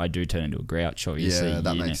weight cut, I do turn into a grouch, obviously. Yeah,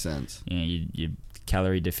 that makes sense. You're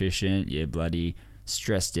calorie deficient, you're bloody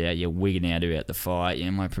stressed out, you're wigging out about the fight,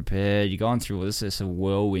 am I prepared? You're going through all this. It's a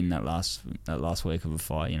whirlwind that last week of a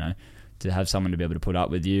fight, to have someone to be able to put up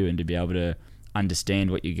with you and to be able to understand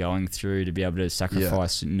what you're going through, to be able to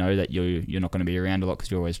sacrifice, know that you're not going to be around a lot because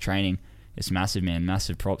you're always training. It's massive, man.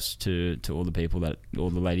 Massive props to all the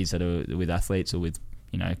ladies that are with athletes or with,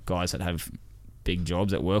 guys that have big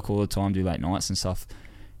jobs that work all the time, do late nights and stuff.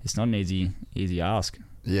 It's not an easy ask.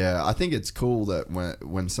 Yeah, I think it's cool that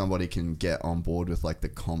when somebody can get on board with, like, the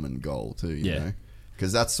common goal too, you know?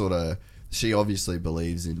 Because that's sort of, she obviously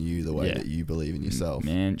believes in you the way that you believe in yourself.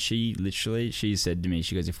 Man, she said to me,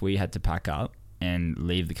 she goes, if we had to pack up and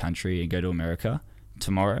leave the country and go to America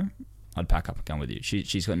tomorrow, I'd pack up and come with you.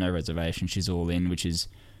 She's got no reservation. She's all in, which is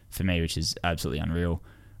absolutely unreal.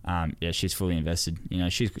 She's fully invested.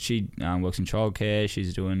 She works in childcare.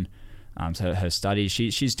 She's doing... so her studies,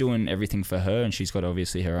 she's doing everything for her, and she's got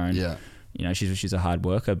obviously her own. Yeah. She's a hard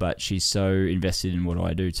worker, but she's so invested in what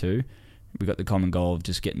I do too. We got the common goal of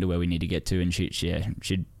just getting to where we need to get to, and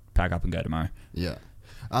she'd pack up and go tomorrow. Yeah.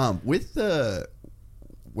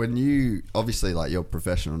 When you obviously, like, you're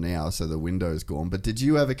professional now, so the window's gone. But did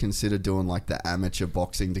you ever consider doing, like, the amateur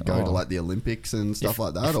boxing to go to, like, the Olympics and stuff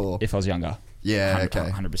like that? Or if I was younger. Yeah.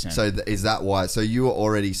 100%. So is that why? So you were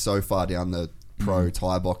already so far down the pro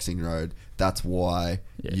Thai boxing road, that's why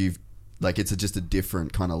you've, like, it's just a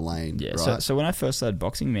different kind of lane, right? So when I first started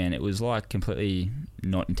boxing, man, it was like completely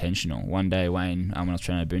not intentional. One day, Wayne, when I was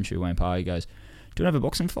training at Bunchu, Wayne Parr, he goes, do you want to have a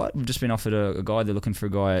boxing fight? We've just been offered a guy, they're looking for a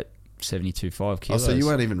guy at 72.5 kilos. Oh, so you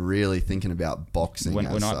weren't even really thinking about boxing when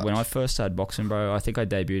I first started boxing, bro, I think I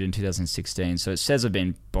debuted in 2016, so it says I've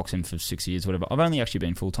been boxing for 6 years, whatever. I've only actually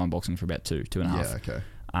been full-time boxing for about two and a half. Yeah, okay.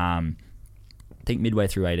 I think midway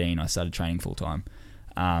through 18, I started training full time,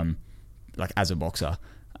 like, as a boxer.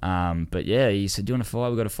 But yeah, he said, do you want to fight?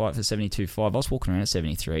 We got a fight for 72.5. I was walking around at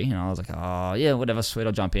 73, and I was like, oh yeah, whatever, sweet,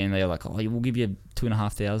 I'll jump in. They're like, oh, we'll give you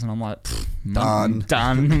 2,500. I'm like,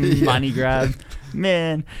 done. Money grab,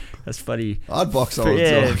 man. That's funny. I'd box all the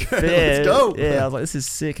time. Let's go. Yeah, I was like, this is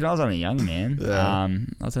sick, and I was only a young man. Yeah.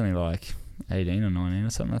 I was only like 18 or 19 or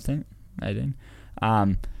something. I think 18.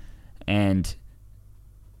 And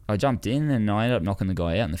I jumped in and I ended up knocking the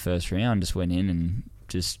guy out in the first round. Just went in and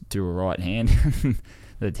just threw a right hand.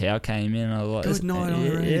 The towel came in. And I was like, good night,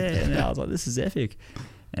 Irene. Yeah, and I was like, this is epic.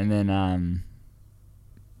 And then,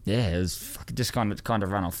 it was just kind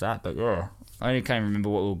of run off that. But I only can't remember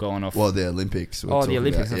what we were going off. Well, the Olympics. The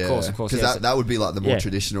Olympics, of course. Because that would be like the more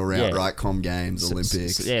traditional route, right? Com Games,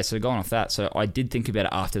 Olympics. So going off that. So I did think about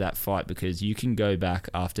it after that fight, because you can go back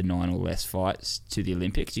after 9 or less fights to the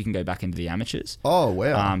Olympics. You can go back into the amateurs. Oh,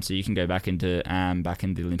 wow. So you can go back into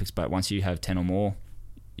the Olympics, but once you have 10 or more,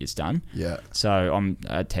 it's done. Yeah. So I'm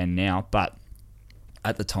at 10 now, but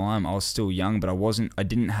at the time I was still young, but I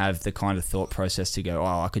didn't have the kind of thought process to go,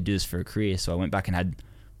 I could do this for a career. So I went back and had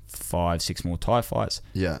 5-6 more Thai fights.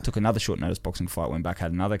 Yeah. Took another short notice boxing fight, went back,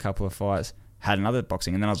 had another couple of fights, had another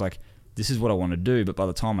boxing, and then I was like, this is what I want to do. But by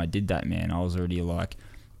the time I did that, man, I was already like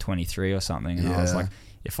 23 or something, and I was like,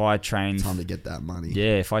 if I train, time to get that money.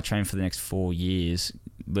 Yeah, if I train for the next 4 years,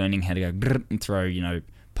 learning how to go grrr and throw,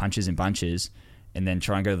 punches and bunches, and then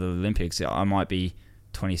try and go to the Olympics, I might be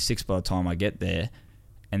 26 by the time I get there,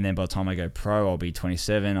 and then by the time I go pro, I'll be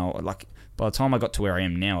 27. By the time I got to where I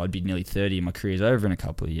am now, I'd be nearly 30, and my career's over in a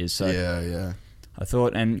couple of years. So yeah. I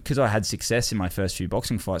thought, and because I had success in my first few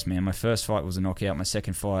boxing fights, man, my first fight was a knockout. My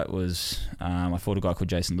second fight was, I fought a guy called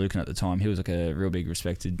Jason Lucan at the time. He was like a real big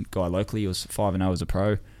respected guy locally. He was 5-0 as a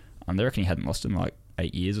pro. They reckon he hadn't lost in like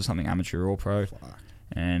 8 years or something, amateur or pro. Fuck.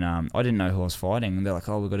 And I didn't know who I was fighting. And they're like,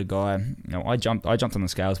 oh, we've got a guy. You know, I jumped on the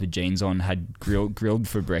scales with jeans on, had grilled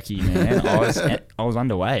for brekkie, man. I was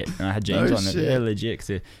underweight, and I had jeans No on. shit. Yeah, legit.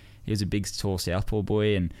 'Cause he was a big, tall southpaw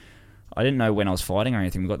boy, and I didn't know when I was fighting or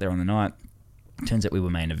anything. We got there on the night. Turns out we were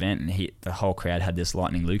main event, and the whole crowd had this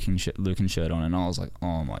Lightning Lucan shirt on, and I was like,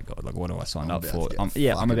 oh my god, like what do I sign up for?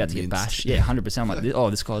 I'm about to get bashed. Yeah, 100%. I'm like, oh,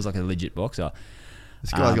 this guy's like a legit boxer.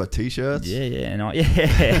 This guy's got t-shirts. Yeah.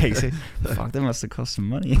 Fuck, that must have cost some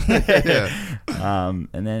money. Yeah.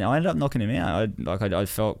 And then I ended up knocking him out. I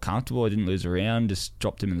felt comfortable. I didn't lose a round. Just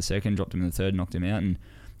dropped him in the second, dropped him in the third, knocked him out. And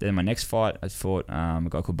then my next fight, I fought a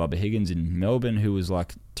guy called Bubba Higgins in Melbourne, who was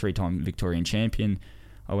like 3-time Victorian champion.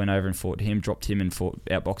 I went over and fought him, dropped him, and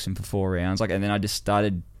outboxed him for 4 rounds. And then I just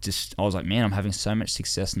started. I was like, man, I'm having so much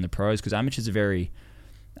success in the pros, because amateurs are very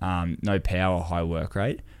no power, high work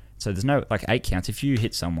rate. So there's no, 8 counts. If you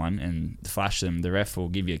hit someone and flash them, the ref will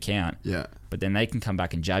give you a count. Yeah. But then they can come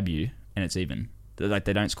back and jab you, and it's even. Like,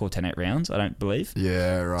 they don't score 10-8 rounds, I don't believe.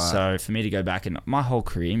 Yeah, right. So for me to go back, and my whole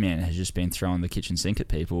career, man, has just been throwing the kitchen sink at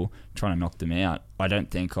people, trying to knock them out. I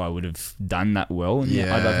don't think I would have done that well. And if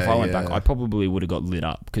I went back, I probably would have got lit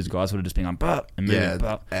up, because guys would have just been like, and moving,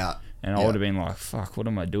 out. And I would have been like, fuck, what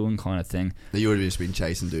am I doing, kind of thing. You would have just been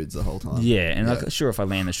chasing dudes the whole time. Yeah, and sure, if I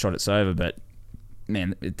land the shot, it's over, but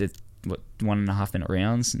man, 1.5 minute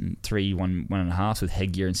rounds and 1.5 with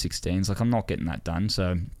headgear and 16s. Like, I'm not getting that done.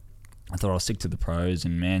 So I thought I'll stick to the pros,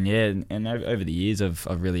 and man, yeah. And over the years, I've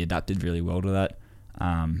really adapted really well to that.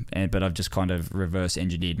 But I've just kind of reverse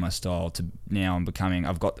engineered my style to now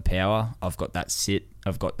I've got the power, I've got that sit,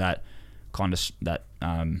 I've got that kind of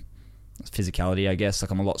physicality, I guess.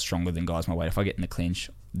 Like, I'm a lot stronger than guys my weight. If I get in the clinch,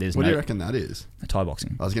 what do you reckon that is? Thai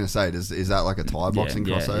boxing. I was going to say, is that like a Thai boxing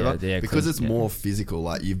crossover? Yeah, because it's more physical.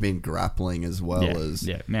 Like, you've been grappling as well as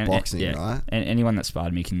boxing, right? And anyone that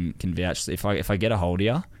sparred me can vouch. If I get a hold of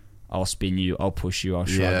you, I'll spin you, I'll push you, I'll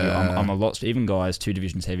shrug you. I'm a lot. Even guys 2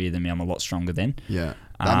 divisions heavier than me, I'm a lot stronger than. Yeah,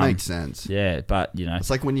 that makes sense. Yeah, but you know, it's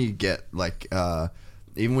like when you get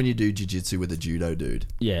even when you do jiu-jitsu with a judo dude,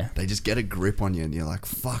 they just get a grip on you, and you're like,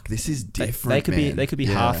 "Fuck, this is different." They could be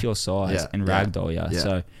half your size and ragdoll you. Yeah.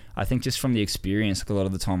 So I think just from the experience, like, a lot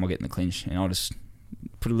of the time I'll get in the clinch and I'll just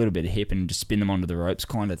put a little bit of hip and just spin them onto the ropes,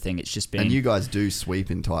 kind of thing. It's just been. And you guys do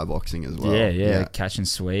sweep in Thai boxing as well. Yeah, catching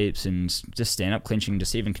sweeps and just stand up clinching,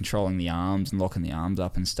 just even controlling the arms and locking the arms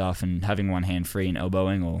up and stuff, and having one hand free and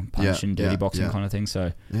elbowing or punching, dirty boxing kind of thing.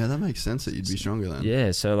 So yeah, that makes sense that you'd be stronger then.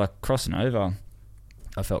 Yeah, so like crossing over,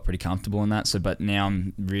 I felt pretty comfortable in that. So, but now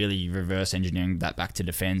I'm really reverse engineering that back to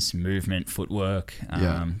defense, movement, footwork.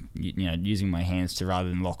 Using my hands to, rather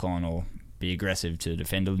than lock on or be aggressive, to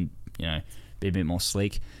defend. Be a bit more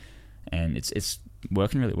sleek, and it's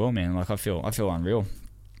working really well, man. Like, I feel unreal.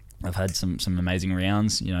 I've had some amazing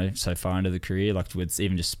rounds, so far into the career, like with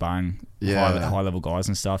even just sparring high level guys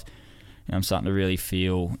and stuff. And I'm starting to really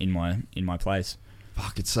feel in my place.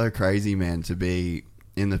 Fuck, it's so crazy, man, to be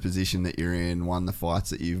in the position that you're in, won the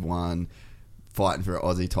fights that you've won, fighting for an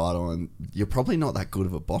Aussie title, and you're probably not that good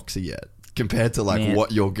of a boxer yet compared to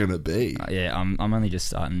what you're gonna be. I'm only just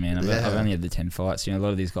starting, man. I've only had the 10 fights. A lot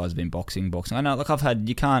of these guys have been boxing. I know, like,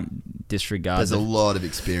 you can't disregard. There's a lot of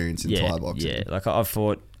experience in Thai boxing. Yeah, like I've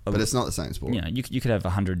fought. But it's not the same sport. You could have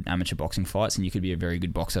 100 amateur boxing fights and you could be a very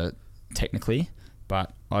good boxer technically.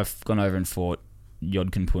 But I've gone over and fought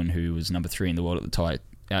Yod Kunpun, who was number 3 in the world at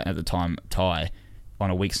the time, on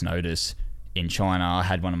a week's notice in China. I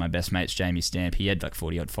had one of my best mates, Jamie Stamp. He had like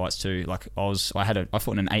 40 odd fights too. Like, I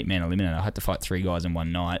fought in an 8-man eliminator. I had to fight 3 guys in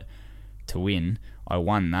one night to win. I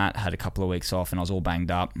won that, had a couple of weeks off, and I was all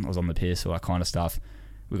banged up. I was on the piss, all that kind of stuff.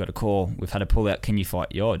 We got a call. We've had a pull out. Can you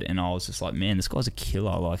fight Yod? And I was just like, man, this guy's a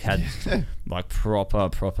killer. Like, had like proper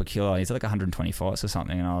killer. He's like 120 fights or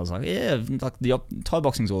something. And I was like, yeah, like the Thai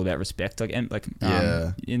boxing's all about respect. Like, in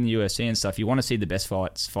the UFC and stuff, you want to see the best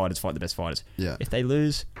fighters fight the best fighters. Yeah. If they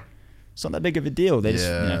lose, it's not that big of a deal. They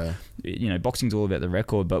just, boxing's all about the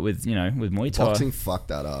record. But with Muay Thai, boxing fucked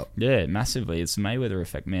that up. Yeah, massively. It's Mayweather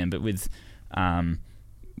effect, man. But with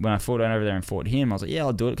when I went over there and fought him, I was like, yeah,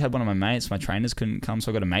 I'll do it. I had one of my mates, my trainers couldn't come,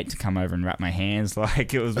 so I got a mate to come over and wrap my hands.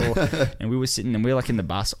 Like, it was all, and we were sitting, and we were like in the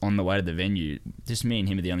bus on the way to the venue. Just me and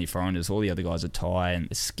him are the only foreigners. All the other guys are Thai, and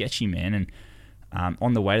it's sketchy, man. And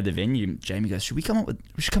on the way to the venue, Jamie goes, we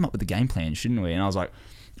should come up with a game plan, shouldn't we? And I was like,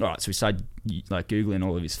 all right. So we started like Googling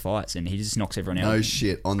all of his fights, and he just knocks everyone out. No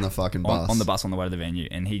shit, on the fucking bus. On the bus on the way to the venue,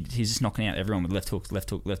 and he's just knocking out everyone with left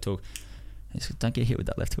hook. Just don't get hit with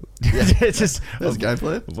that left hook. Yeah. It's just That's game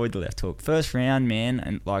plan. avoid the left hook. First round, man,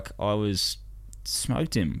 and like I was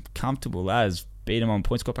smoked him, comfortable as, beat him on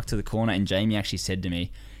points, got back to the corner, and Jamie actually said to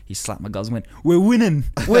me, he slapped my guts and went, "We're winning,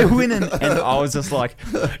 we're winning," and I was just like,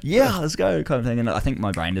 "Yeah, let's go," kind of thing. And I think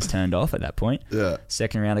my brain just turned off at that point. Yeah.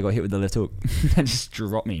 Second round, I got hit with the left hook and just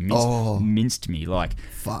dropped me, minced me. Like,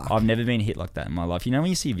 Fuck. I've never been hit like that in my life. You know when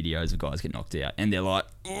you see videos of guys get knocked out and they're like,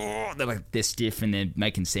 oh, they're stiff and they're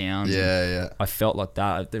making sounds. Yeah. I felt like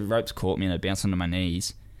that. The ropes caught me and I bounced onto my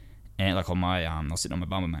knees. And like on my, I was sitting on my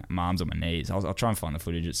bum with my arms on my knees. I'll try and find the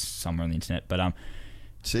footage. It's somewhere on the internet. But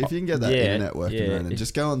See if you can get that internet working, Ronan.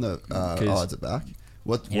 Just go on the. Is it back?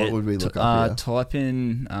 What would we look up here? Type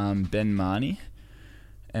in Ben Mahoney,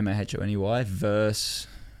 Mahoney verse.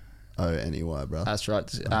 Oney, bro. That's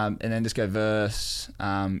right. And then just go verse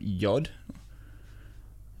Yod.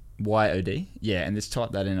 Yod. Yeah, and just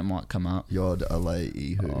type that in. It might come up. Yod Alei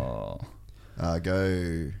Ihu. Oh.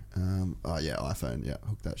 Go. iPhone. Yeah,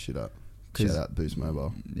 hook that shit up. Shout out Boost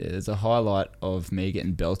Mobile. Yeah, there's a highlight of me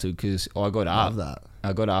getting belted because I got up. Love that.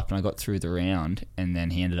 I got up and I got through the round, and then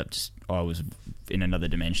he ended up I was in another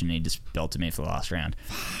dimension, and he just belted me for the last round.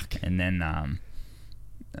 Fuck. And then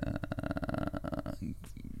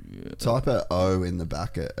type a O in the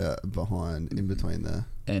back behind, in between the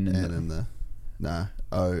N and the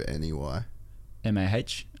Oney.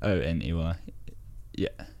 Mahoney. Yeah.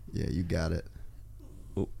 Yeah, you got it.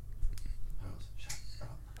 Ooh.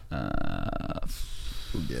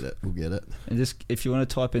 We'll get it. And just if you want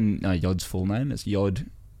to type in Yod's full name, it's Yod,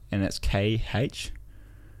 and it's KHUNPUN,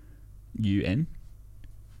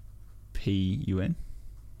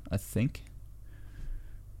 I think.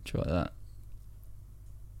 Try that.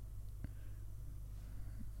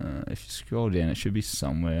 If you scroll down, it should be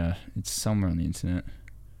somewhere. It's somewhere on the internet.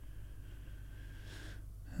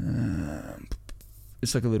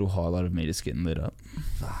 It's like a little highlight of me just getting lit up.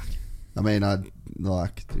 Fuck. I mean, I'd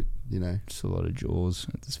like to, Just a lot of jaws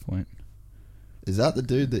at this point. Is that the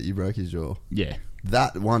dude that you broke his jaw? Yeah.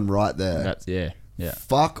 That one right there. That's yeah.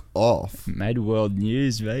 Fuck off. Made world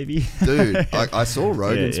news, baby. Dude, I saw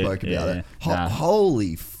Rogan spoke about it.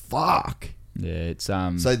 Holy fuck. Yeah, it's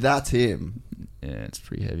So that's him. Yeah, it's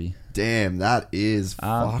pretty heavy. Damn, that is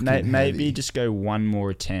fucking maybe heavy. just go one more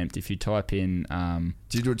attempt. If you type in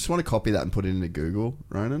Do you just want to copy that and put it into Google,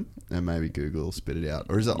 Ronan? And maybe Google will spit it out.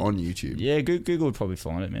 Or is it on YouTube? Yeah, Google would probably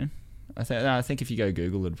find it, man. I think if you go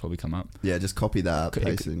Google, it'll probably come up. Yeah, just copy that,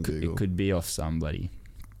 paste it in Google. It could be off somebody.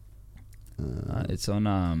 It's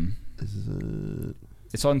on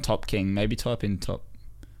it's on Top King. Maybe type in Top.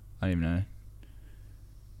 I don't even know.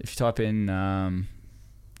 If you type in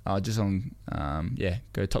just on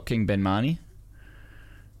go Top King Ben Mahoney,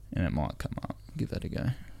 and it might come up. Give that a go.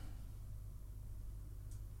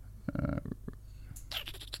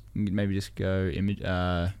 Maybe just go image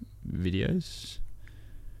videos.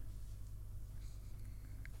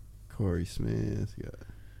 Corey Smith. Yeah.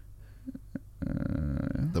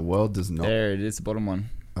 The world does not. There it is, the bottom one.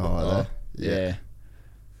 Oh, yeah.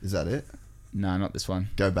 Is that it? No, not this one.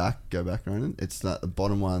 Go back, Ronan. It's that the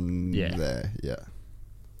bottom one there. Yeah.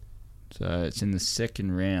 So it's in the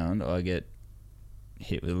second round. I get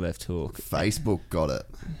hit with a left hook. Facebook got it.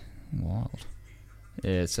 Wild.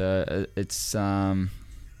 Yeah, so it's how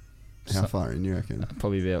far in you reckon?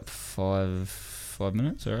 Probably about 5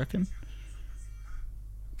 minutes, I reckon.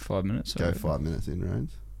 5 minutes. Go 5 minutes in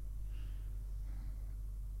range.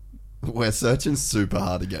 We're searching super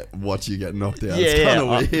hard to watch you get knocked out. It's kind of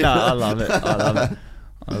weird. No, I love it.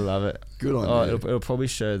 I love it. Good on you. It'll probably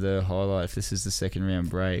show the highlight if this is the second round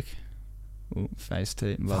break. Ooh, face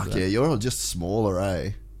team. Love Fuck that. yeah, you're just smaller,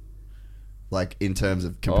 eh? Like in terms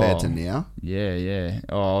of compared to now. Yeah.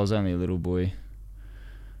 Oh, I was only a little boy.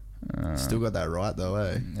 Still got that right though,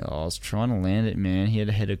 eh? I was trying to land it, man. He had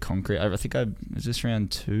a head of concrete. I think was this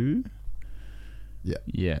round 2? Yeah.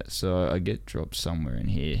 Yeah, so I get dropped somewhere in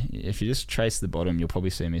here. If you just trace the bottom, you'll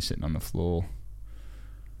probably see me sitting on the floor.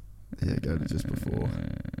 Yeah, go to just before.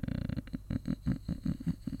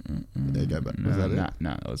 Yeah, go back. Was that it?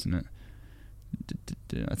 No, that wasn't it.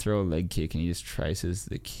 I throw a leg kick and he just traces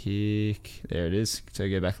the kick. There it is. So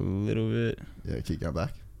go back a little bit. Yeah, keep going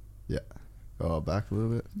back. Yeah. Oh, back a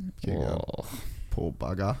little bit. Keep going. Poor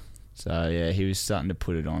bugger. So yeah, he was starting to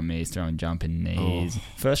put it on me. He's throwing jumping knees.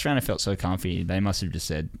 First round I felt so comfy. They must have just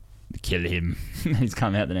said, kill him. He's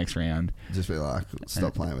come out the next round. Just be like,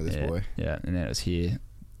 stop playing with this boy. Yeah, and then it was here.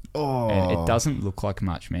 Oh. And it doesn't look like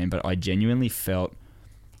much, man, but I genuinely felt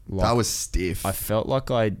like... That was stiff. I felt like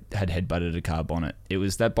I had headbutted a car bonnet. It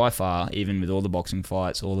was that by far, even with all the boxing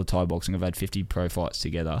fights, all the Thai boxing, I've had 50 pro fights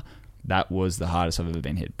together, That was the hardest I've ever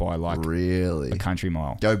been hit by, like really a country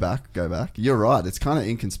mile. Go back. You're right. It's kind of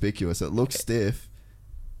inconspicuous. It looks stiff.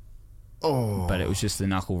 Oh, But it was just the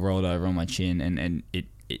knuckle rolled over on my chin, and it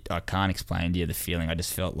I can't explain to you the feeling. I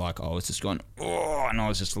just felt like I was just going, oh, and I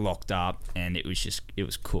was just locked up, and it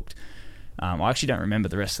was cooked. I actually don't remember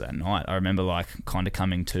the rest of that night. I remember like kind of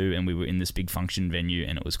coming to, and we were in this big function venue,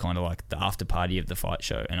 and it was kind of like the after party of the fight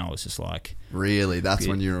show, and I was just like, really? That's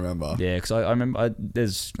when you remember? yeah, because I remember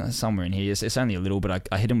there's somewhere in here. It's only a little, but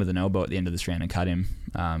I hit him with an elbow at the end of this round and cut him,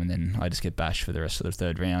 and then I just get bashed for the rest of the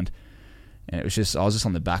third round, and I was just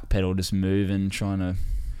on the back pedal, just moving, trying to.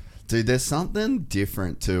 Dude, there's something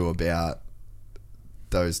different too about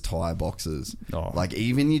those Thai boxes. Oh, like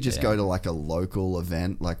even you just go to like a local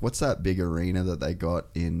event, like what's that big arena that they got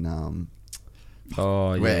in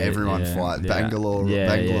where everyone fight Bangalore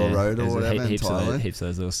Road or whatever in Thailand? Heaps of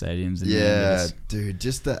those little stadiums. Yeah, dude,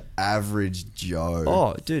 just the average Joe.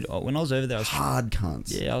 Oh, dude, when I was over there, I was hard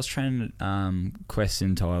cunts. Yeah, I was training at Quest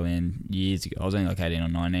in Thailand years ago. I was only like 18 or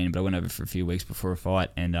 19, but I went over for a few weeks before a fight,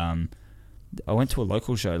 and I went to a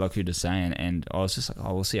local show, like you were just saying, and I was just like,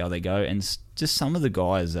 oh, we'll see how they go. And just some of the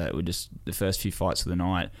guys that were just the first few fights of the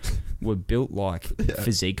night were built like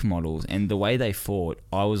physique models. And the way they fought,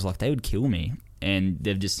 I was like, they would kill me. And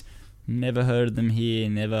they've just never heard of them here,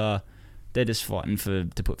 they're just fighting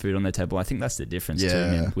to put food on their table. I think that's the difference too,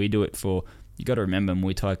 man. We do it for, you got to remember,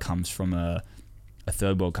 Muay Thai comes from a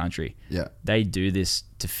third world country. Yeah. They do this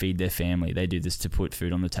to feed their family. They do this to put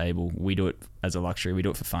food on the table. We do it as a luxury. We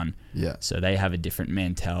do it for fun. Yeah. So they have a different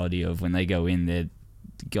mentality of when they go in, they're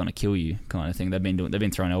going to kill you kind of thing. They've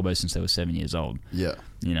been throwing elbows since they were 7 years old. Yeah.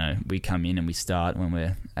 You know, we come in and we start when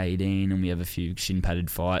we're 18 and we have a few shin padded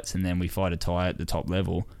fights, and then we fight a Thai at the top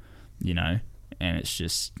level, you know, and it's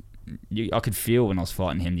just, I could feel when I was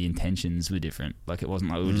fighting him, the intentions were different. Like it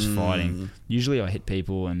wasn't like we were just fighting. Usually I hit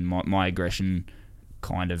people and my aggression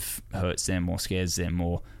kind of hurts them or scares them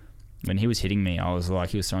more. When he was hitting me, I was like,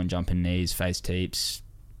 he was throwing jumping knees, face teeps,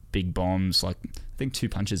 big bombs. Like I think 2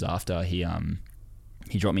 punches after he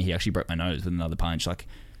dropped me, he actually broke my nose with another punch. Like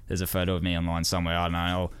there's a photo of me online somewhere. I don't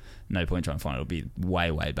know. No point trying to find it. It'll be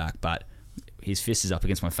way back. But his fist is up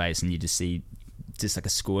against my face, and you just see just like a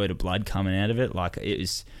squirt of blood coming out of it. Like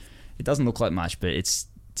it doesn't look like much, but it's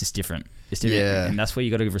just different. It's different. Yeah. And that's where you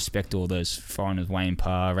got to respect all those foreigners, Wayne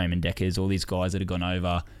Parr, Raymond Deckers, all these guys that have gone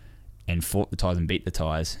over and fought the Thais and beat the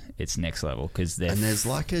Thais. It's next level because they're... And there's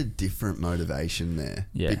like a different motivation there.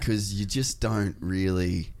 Yeah. Because you just don't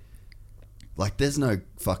really... Like, there's no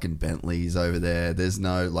fucking Bentleys over there. There's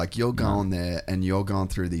no... Like, you're going there and you're going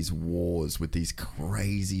through these wars with these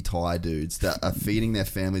crazy Thai dudes that are feeding their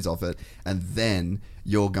families off it, and then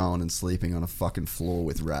you're going and sleeping on a fucking floor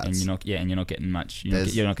with rats. And you're not getting much.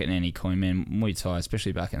 You're not getting any coin, man. Muay Thai,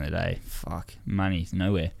 especially back in the day, fuck, money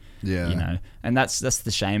nowhere. Yeah. You know, and that's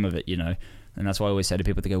the shame of it, you know, and that's why I always say to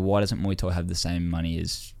people, they go, why doesn't Muay Thai have the same money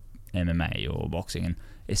as MMA or boxing? And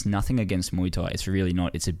it's nothing against Muay Thai. It's really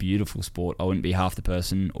not. It's a beautiful sport. I wouldn't be half the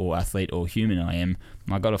person or athlete or human I am.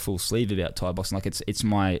 I got a full sleeve about Thai boxing. Like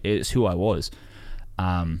it's who I was.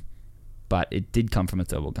 But it did come from a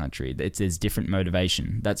third world country. There's different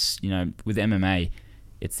motivation. That's, you know, with MMA,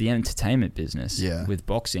 it's the entertainment business. Yeah. With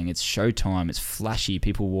boxing, it's showtime. It's flashy.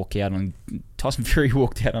 People walk out on... Tyson Fury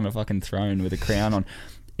walked out on a fucking throne with a crown on.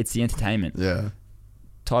 It's the entertainment. Yeah.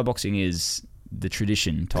 Thai boxing is the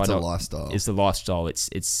tradition. It's a lifestyle. It's the lifestyle.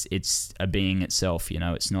 It's a being itself, you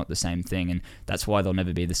know. It's not the same thing. And that's why there'll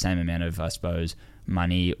never be the same amount of, I suppose,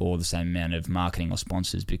 money or the same amount of marketing or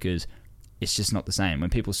sponsors, because it's just not the same. When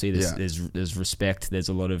people see this, there's respect. There's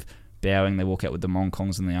a lot of bowing. They walk out with the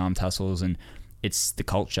mongkongs and the arm tussles, and it's the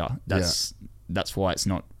culture. That's why it's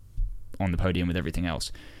not on the podium with everything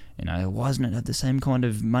else. You know, why doesn't it have the same kind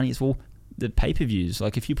of money? It's well, the pay-per-views.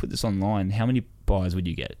 Like if you put this online, how many buys would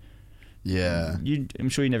you get? Yeah. I'm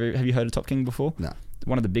sure you never... Have you heard of Top King before? No.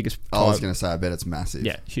 One of the biggest... I was going to say, I bet it's massive.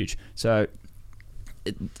 Yeah, huge. So,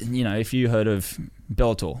 you know, if you heard of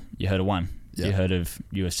Bellator, you heard of one. Yeah. You heard of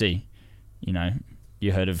UFC. You know,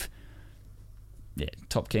 you heard of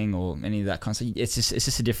Top King or any of that kind of stuff. It's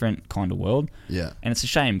just a different kind of world. Yeah. And it's a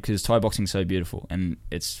shame because Thai boxing's so beautiful, and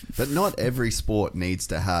it's... But not every sport needs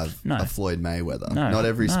to have a Floyd Mayweather. No, not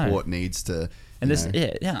every sport needs to... And there's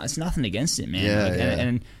it's nothing against it, man. Yeah,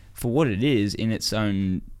 And for what it is in its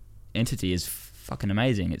own entity is fucking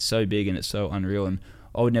amazing. It's so big and it's so unreal, and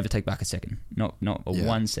I would never take back a second. Not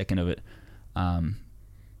 1 second of it.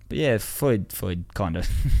 But yeah, Floyd kind of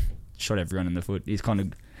shot everyone in the foot. He's kind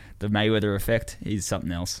of the Mayweather effect. He's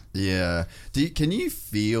something else. Yeah. Can you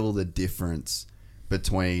feel the difference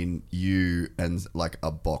between you and like a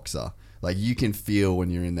boxer? Like you can feel when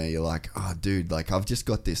you're in there, you're like, oh, dude, like I've just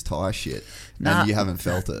got this Thai shit, and you haven't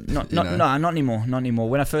felt it. No, not anymore. Not anymore.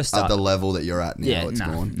 When I first started, at the level that you're at now, it's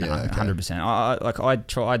gone. Yeah,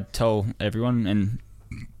 100%. I'd tell everyone, and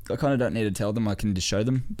I kind of don't need to tell them. I can just show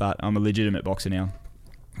them. But I'm a legitimate boxer now.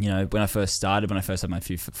 You know, when I first started, when I first had my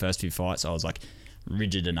first few fights, I was like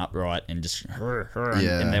rigid and upright and just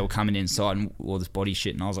and they were coming inside and all this body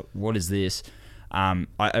shit, and I was like, what is this? I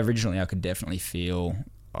could definitely feel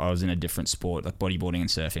I was in a different sport, like bodyboarding and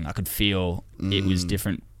surfing. I could feel it was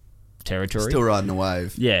different territory. Still riding a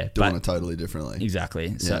wave. Yeah. Doing it totally differently.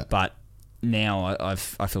 Exactly. So, yeah. But now I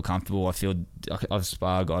feel comfortable. I've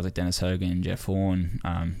sparred guys like Dennis Hogan, Jeff Horn,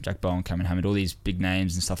 Jack Bowen, Cameron Hammond, all these big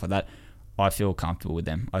names and stuff like that. I feel comfortable with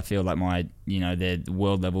them. I feel like they're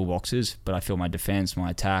world level boxers, but I feel my defense, my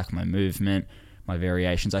attack, my movement, my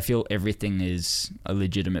variations. I feel everything is a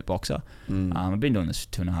legitimate boxer. I've been doing this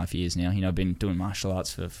for 2.5 years now. You know, I've been doing martial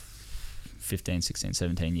arts for 15, 16,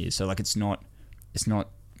 17 years. So like it's not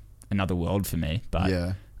another world for me.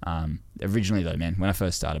 But originally though, man, when I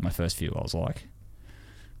first started, my first few, I was like,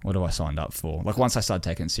 what have I signed up for? Like once I started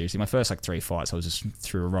taking it seriously, my first like 3 fights, I was just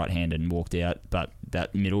threw a right-handed and walked out. But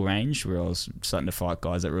that middle range where I was starting to fight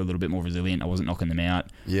guys that were a little bit more resilient, I wasn't knocking them out.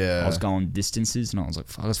 Yeah. I was going distances, and I was like,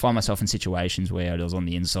 I was finding myself in situations where I was on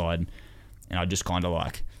the inside, and I just kind of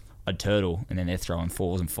like, I'd turtle, and then they're throwing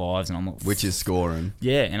 4s and 5s, and I'm like, which is scoring.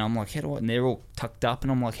 Yeah, and I'm like, and they're all tucked up,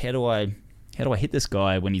 and I'm like, how do I hit this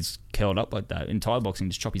guy when he's curled up like that? In Thai boxing,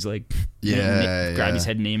 just chop his leg. Grab his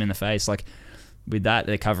head and knee him in the face. Like, with that,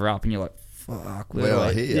 they cover up, and you're like, fuck, where do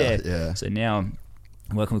I hit? Yeah. So now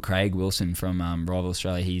I'm working with Craig Wilson from Rival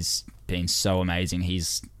Australia. He's been so amazing.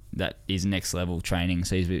 He's next level training.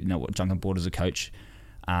 So he's jumped on board as a coach,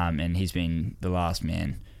 and he's been the last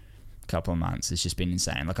couple of months. It's just been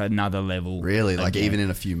insane. Like another level. Really, like even in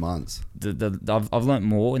a few months. I've learnt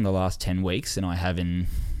more in the last 10 weeks than I have in.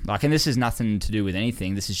 Like, and this is nothing to do with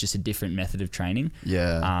anything. This is just a different method of training.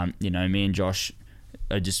 Yeah. Me and Josh.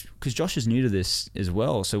 Because Josh is new to this as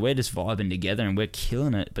well, so we're just vibing together and we're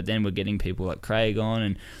killing it. But then we're getting people like Craig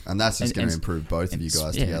on, and that's just going to improve both of you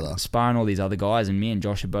guys together. Sparring all these other guys, and me and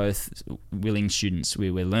Josh are both willing students.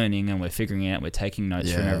 We're learning and we're figuring out. We're taking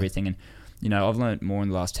notes from everything, and I've learned more in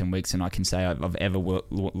the last 10 weeks than I can say I've ever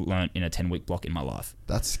learned in a 10-week block in my life.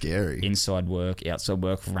 That's scary. Inside work, outside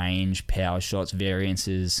work, range, power shots,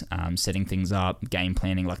 variances, setting things up, game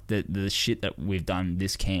planning, like the shit that we've done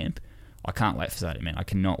this camp. I can't wait for Saturday, man. I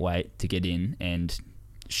cannot wait to get in and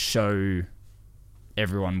show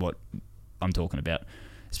everyone what I'm talking about.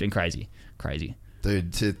 It's been crazy.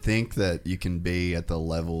 Dude, to think that you can be at the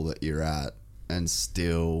level that you're at and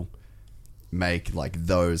still make like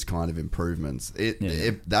those kind of improvements,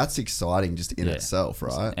 that's exciting just in itself,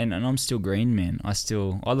 right? And I'm still green, man. I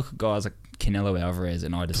look at guys like Canelo Alvarez,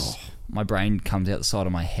 and I just my brain comes out the side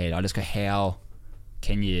of my head. I just go, how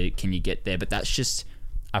can you get there? But that's just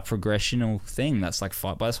a progressional thing. That's like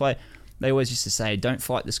fight. But that's why they always used to say, don't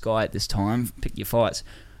fight this guy at this time, pick your fights.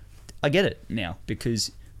 I get it now,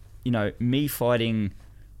 because me fighting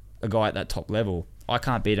a guy at that top level, I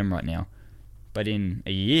can't beat him right now. But in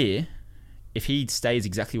a year, if he stays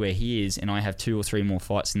exactly where he is and I have 2 or 3 more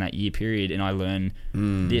fights in that year period and I learn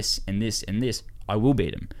this and this and this, I will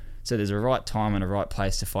beat him. So there's a right time and a right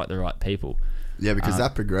place to fight the right people. Yeah, because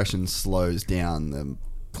that progression slows down the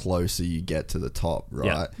closer you get to the top,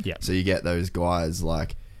 right? Yeah. So you get those guys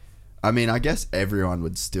like, I mean, I guess everyone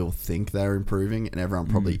would still think they're improving, and everyone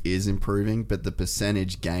probably is improving, but the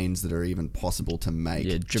percentage gains that are even possible to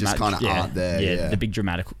make just kind of aren't there. Yeah, the big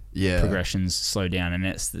dramatic progressions slow down, and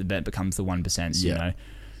that becomes the 1%, you know?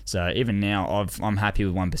 So even now, I'm happy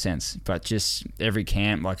with 1%, but just every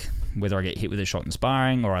camp, like whether I get hit with a shot in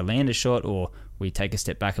sparring, or I land a shot, or we take a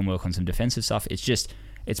step back and work on some defensive stuff,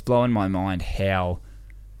 it's blowing my mind how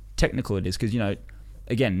technical it is. Because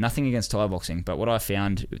again, nothing against Thai boxing, but what I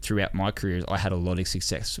found throughout my career is I had a lot of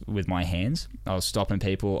success with my hands. I was stopping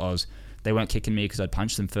people. They weren't kicking me because I'd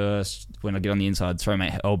punch them first. When I get on the inside, I'd throw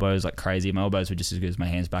my elbows like crazy. My elbows were just as good as my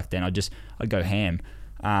hands back then. I'd go ham.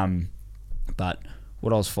 But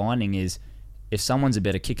what I was finding is, if someone's a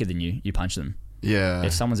better kicker than you, you punch them. Yeah.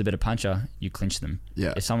 If someone's a better puncher, you clinch them.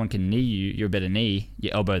 Yeah. If someone can knee you, you're a better knee, you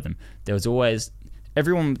elbow them. There was always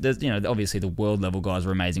everyone. There's obviously the world level guys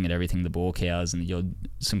were amazing at everything. The Borkows and your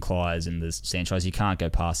Sinclairs and the Sanchis, you can't go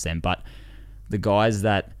past them. But the guys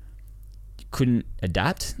that couldn't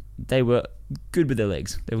adapt, they were good with their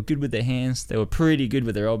legs. They were good with their hands. They were pretty good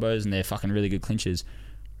with their elbows, and they're fucking really good clinchers.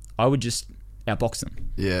 I would just outbox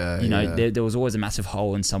them. Yeah. There was always a massive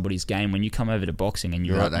hole in somebody's game when you come over to boxing and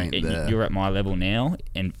you're at my level now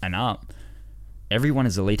and up. everyone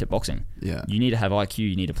is elite at boxing. Yeah. You need to have IQ.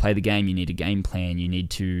 You need to play the game. You need a game plan. You need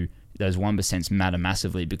to... Those 1% matter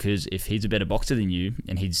massively, because if he's a better boxer than you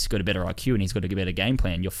and he's got a better IQ and he's got a better game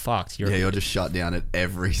plan, you're fucked. You're just shut down at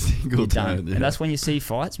every single time. Yeah. And that's when you see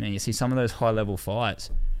fights, man. You see some of those high-level fights,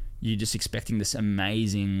 you're just expecting this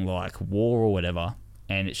amazing, like, war or whatever,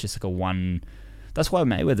 and it's just like a one... That's why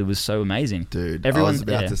Mayweather was so amazing. Dude, I was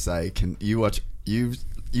about to say, can you watch...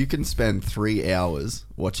 You can spend 3 hours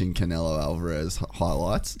watching Canelo Alvarez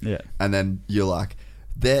highlights, and then you're like,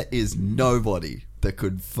 there is nobody that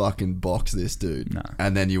could fucking box this dude. No.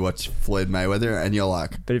 And then you watch Floyd Mayweather and you're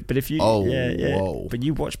like, but if you whoa. But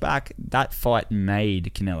you watch back, that fight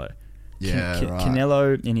made Canelo. Yeah, right.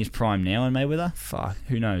 Canelo in his prime now and Mayweather, fuck,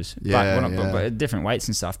 who knows? But different weights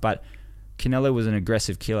and stuff. But Canelo was an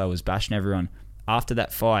aggressive killer, was bashing everyone. After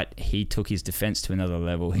that fight, he took his defense to another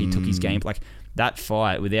level. He took his game, like that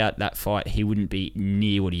fight. Without that fight, he wouldn't be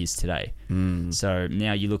near what he is today. So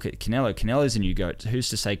now you look at Canelo. Canelo's a new GOAT. Who's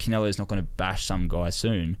to say Canelo's not going to bash some guy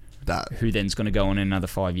soon? Who then's going to go on in another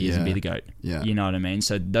 5 years and be the GOAT? Yeah. You know what I mean?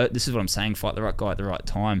 So this is what I'm saying. Fight the right guy at the right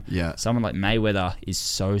time. Yeah. Someone like Mayweather is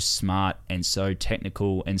so smart and so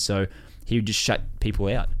technical, and so he would just shut people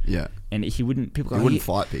out. Yeah. And he wouldn't. People go, he wouldn't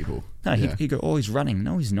fight people. No, he'd go, oh, he's running.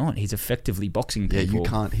 No, he's not. He's effectively boxing people. Yeah, you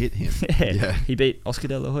can't hit him. Yeah. He beat Oscar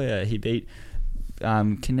De La Hoya. He beat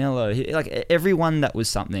Canelo. Like everyone that was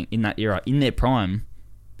something in that era, in their prime,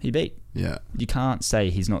 he beat. Yeah. You can't say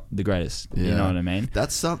he's not the greatest. Yeah. You know what I mean?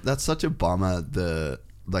 That's such a bummer.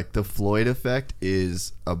 The Floyd effect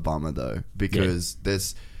is a bummer though, because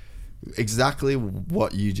there's exactly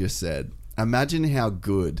what you just said. Imagine how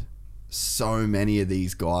good so many of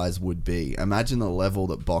these guys would be. Imagine the level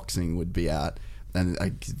that boxing would be at, and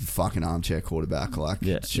a fucking armchair quarterback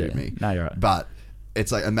shoot me. No, you're right. But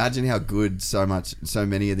it's like, imagine how good so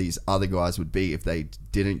many of these other guys would be if they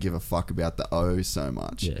didn't give a fuck about the O so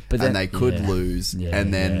much. Yeah. And they could lose.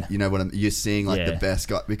 And then, you know what you're seeing like the best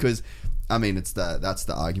guy, because I mean, that's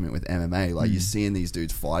the argument with MMA. Like you're seeing these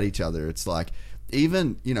dudes fight each other. It's like,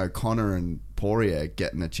 even, you know, Conor and Poirier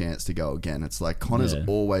getting a chance to go again. It's like Conor's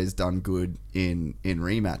always done good in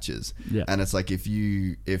rematches. Yeah. And it's like, if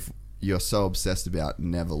you're so obsessed about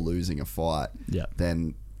never losing a fight,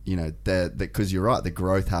 then, you know, because you're right, the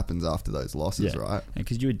growth happens after those losses, right? And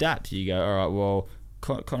because you adapt, you go, all right, well,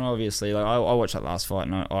 Conor obviously, like I watched that last fight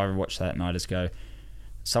and I watched that and I just go,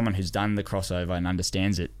 someone who's done the crossover and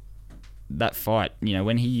understands it, that fight, you know,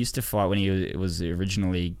 when he used to fight, when he was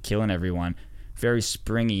originally killing everyone, very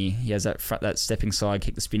springy. He has that stepping side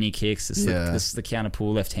kick, the spinny kicks, the counter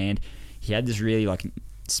pull left hand. He had this really like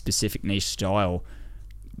specific niche style.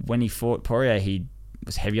 When he fought Poirier, he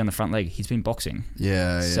was heavy on the front leg. He's been boxing.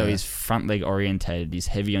 So he's front leg orientated. He's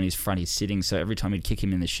heavy on his front. He's sitting. So every time he'd kick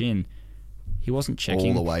him in the shin, he wasn't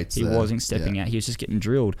checking. All the weights He wasn't stepping out. He was just getting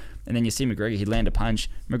drilled. And then you see McGregor, he'd land a punch.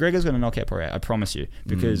 McGregor's going to knock out Poirier, I promise you,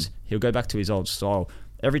 because he'll go back to his old style.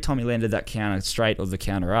 Every time he landed that counter straight or the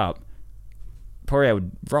counter up, Poirier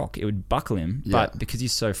would rock. It would buckle him. But because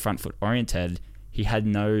he's so front foot oriented, he had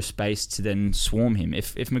no space to then swarm him.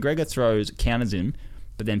 If McGregor counters him,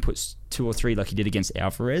 but then puts 2 or 3 like he did against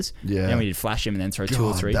Alvarez, then we did flash him and then throw 2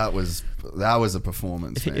 or 3. That was a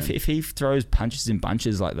performance, man. If he throws punches in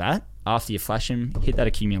bunches like that, after you flash him, hit that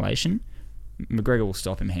accumulation, McGregor will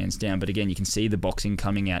stop him hands down. But again, you can see the boxing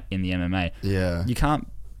coming out in the MMA. Yeah. You can't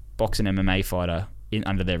box an MMA fighter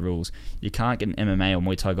under their rules. You can't get an MMA or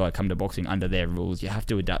Muay Thai guy come to boxing under their rules. You have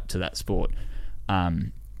to adapt to that sport.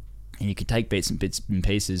 And you can take bits and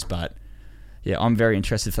pieces, but yeah, I'm very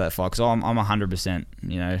interested for that fight because I'm 100%.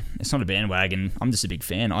 You know, it's not a bandwagon. I'm just a big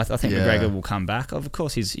fan. I think McGregor will come back. Of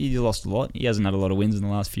course, he's lost a lot. He hasn't had a lot of wins in the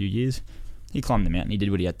last few years. He climbed the mountain. He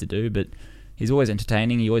did what he had to do, but he's always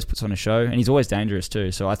entertaining. He always puts on a show, and he's always dangerous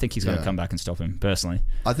too. So I think he's going to come back and stop him personally.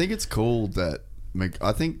 I think it's cool that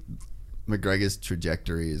I think McGregor's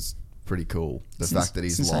trajectory is pretty cool. The fact that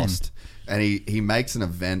he's lost and he makes an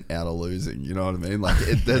event out of losing. You know what I mean? Like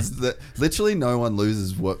literally no one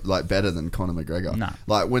loses better than Conor McGregor. No.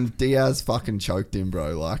 Like when Diaz fucking choked him,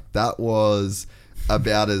 bro. Like that was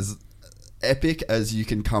about as epic as you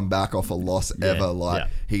can come back off a loss ever. Like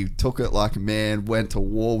he took it like a man, went to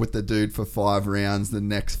war with the dude for 5 rounds. The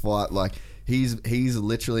next fight, like he's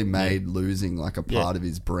literally made losing like a part of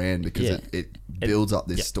his brand because it builds up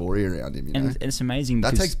this story around him. You know? And it's amazing.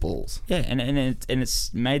 That takes balls. Yeah, and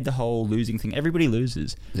it's made the whole losing thing. Everybody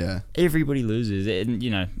loses. Yeah, everybody loses, and you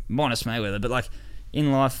know, minus Mayweather, but like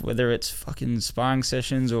in life, whether it's fucking sparring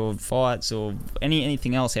sessions or fights or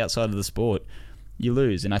anything else outside of the sport, you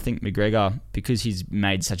lose. And I think McGregor, because he's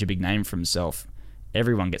made such a big name for himself,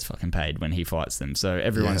 everyone gets fucking paid when he fights them. So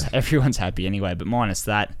everyone's happy anyway. But minus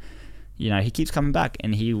that, you know, he keeps coming back,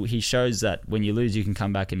 and he shows that when you lose, you can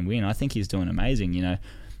come back and win. I think he's doing amazing. You know,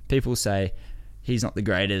 people say he's not the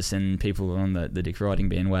greatest, and people are on the dick riding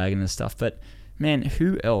bandwagon and stuff. But man,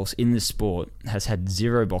 who else in this sport has had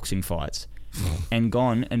 0 boxing fights and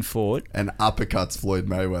gone and fought and uppercuts Floyd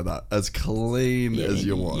Mayweather as clean as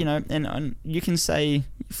you want? You know, and you can say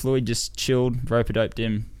Floyd just chilled, rope-a-doped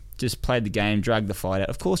him, just played the game, dragged the fight out.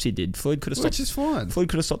 Of course he did. Floyd could have stopped. Which is fine. Floyd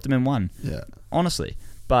could have stopped him and won. Yeah. Honestly,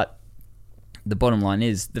 but the bottom line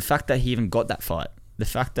is the fact that he even got that fight, the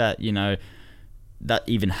fact that, you know, that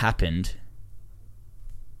even happened,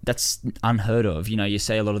 that's unheard of. You know, you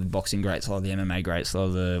say a lot of the boxing greats, a lot of the MMA greats, a lot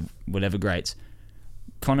of the whatever greats.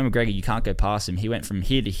 Conor McGregor, you can't go past him. He went from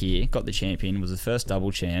here to here, got the champion, was the first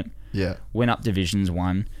double champ, went up divisions,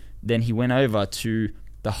 won. Then he went over to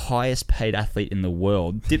the highest paid athlete in the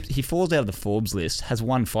world. He falls out of the Forbes list, has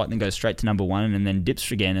one fight, then goes straight to number 1, and then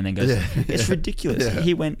dips again, and then goes. It's ridiculous. Yeah.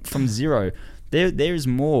 He went from 0. There is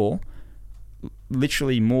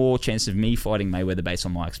literally more chance of me fighting Mayweather based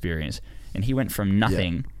on my experience. And he went from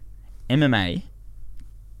nothing, MMA,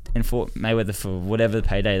 and fought Mayweather for whatever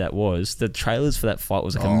payday that was. The trailers for that fight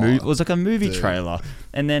was like a movie trailer,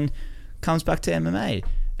 and then comes back to MMA,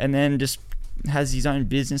 and then just has his own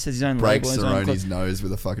business, has his own breaks label, Cerrone's nose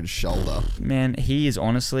with a fucking shoulder. Man, he is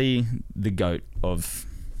honestly the GOAT of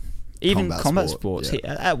even combat sports.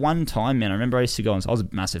 Yeah. At one time, man, I remember I used to go on. I was a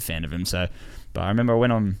massive fan of him. But I remember I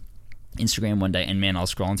went on Instagram one day, and man, I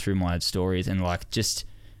was scrolling through my stories and like just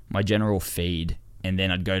my general feed, and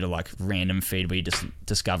then I'd go to like random feed where you just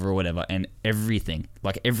discover or whatever, and everything,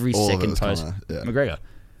 like every second post, McGregor,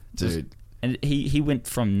 dude, and he went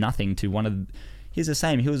from nothing to one of. He's the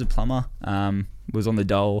same. He was a plumber. Was on the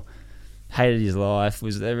dole. Hated his life.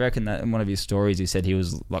 I reckon that in one of his stories he said he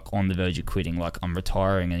was like on the verge of quitting. Like, I'm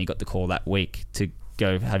retiring, and he got the call that week to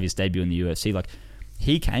go have his debut in the UFC. Like,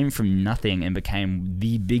 he came from nothing and became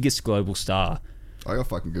the biggest global star. I got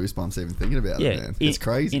fucking goosebumps even thinking about it, man. It's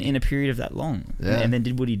crazy. In a period of that long. Yeah. And then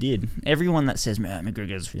did what he did. Everyone that says, man,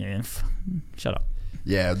 McGregor's, shut up.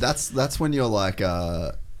 Yeah, that's when you're like,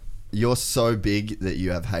 you're so big that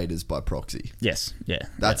you have haters by proxy. Yes, yeah.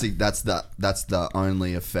 That's the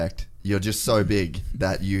only effect. You're just so big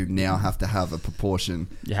that you now have to have a proportion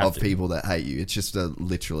of people that hate you. It's just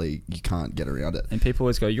literally, you can't get around it. And people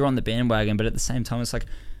always go, you're on the bandwagon, but at the same time, it's like,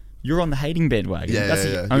 you're on the hating bandwagon.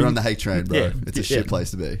 Yeah. You're on the hate train, bro. Yeah, it's a shit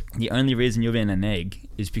place to be. The only reason you're being an egg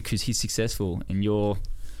is because he's successful and you're...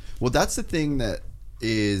 Well, that's the thing that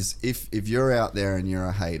is, if you're out there and you're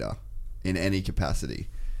a hater in any capacity,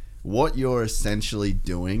 what you're essentially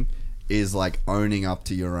doing is like owning up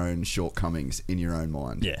to your own shortcomings in your own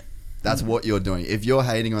mind. Yeah. That's what you're doing. If you're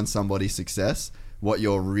hating on somebody's success, what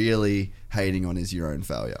you're really hating on is your own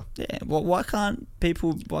failure. Yeah. Well, why can't you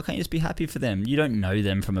just be happy for them? You don't know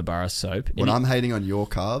them from a bar of soap. When I'm hating on your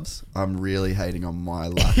calves, I'm really hating on my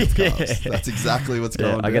lack of calves. That's exactly what's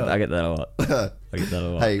going on. I get that a lot.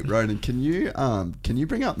 Hey, Ronan, can you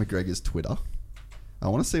bring up McGregor's Twitter? I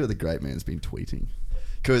want to see what the great man's been tweeting.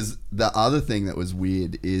 Because the other thing that was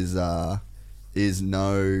weird is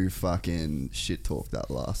no fucking shit talk that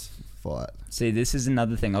last fight. See, this is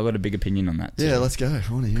another thing. I've got a big opinion on that too. Yeah, let's go. I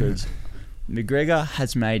want to hear it. McGregor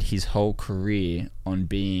has made his whole career on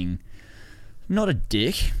being not a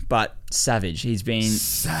dick, but savage. He's been...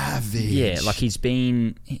 Savage. Yeah, like he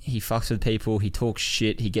fucks with people, he talks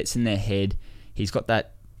shit, he gets in their head, he's got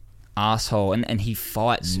that asshole, and he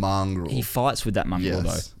fights. Mongrel. He fights with that mongrel,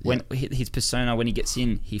 though. When his persona, when he gets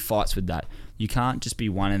in, he fights with that. You can't just be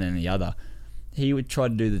one and then the other. He would try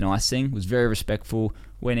to do the nice thing, was very respectful,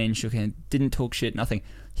 went in, shook hand, didn't talk shit, nothing.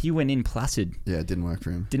 He went in placid. Yeah, it didn't work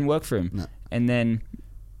for him. No. And then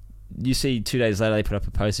you see 2 days later they put up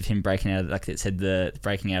a post of him breaking out, like it said,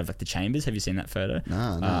 breaking out of like the chambers. Have you seen that photo?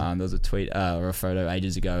 No. There was a tweet or a photo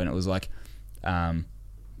ages ago, and it was like,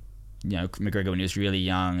 McGregor when he was really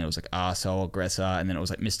young, it was like arsehole, aggressor, and then it was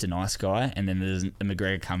like Mr. Nice Guy, and then there's a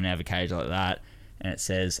McGregor coming out of a cage like that, and it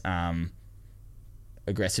says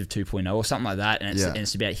aggressive 2.0 or something like that, and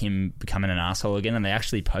it's about him becoming an arsehole again, and they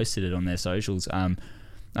actually posted it on their socials.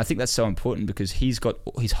 I think that's so important because he's got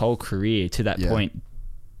his whole career to that point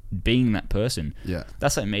being that person. Yeah.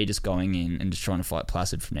 That's like me just going in and just trying to fight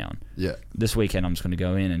placid from now on. Yeah. This weekend I'm just going to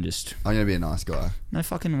go in and just... I'm going to be a nice guy. No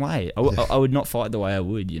fucking way. I would not fight the way I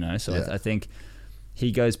would, So I think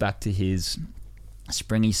he goes back to his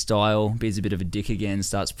springy style, be's a bit of a dick again,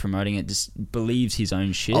 starts promoting it, just believes his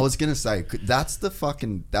own shit. I was going to say, that's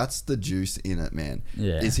the juice in it, man.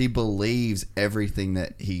 Yeah. Is he believes everything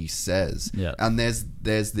that he says. Yeah. And there's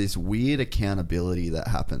this weird accountability that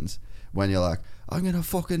happens when you're like, I'm going to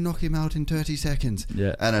fucking knock him out in 30 seconds.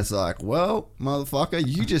 Yeah. And it's like, well, motherfucker,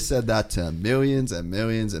 you just said that to millions and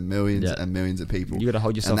millions and millions and millions of people. You got to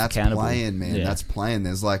hold yourself and that's accountable. Playing, man. Yeah. That's playing.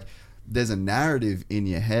 There's a narrative in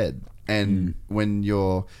your head. And when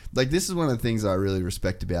you're like, this is one of the things I really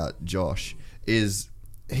respect about Josh is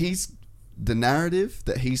he's the narrative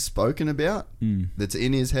that he's spoken about that's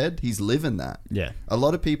in his head. He's living that. Yeah. A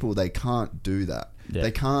lot of people, they can't do that. Yeah.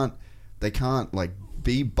 They can't like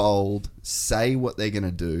be bold, say what they're going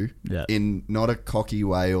to do in not a cocky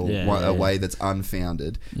way or a way that's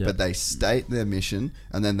unfounded, but they state their mission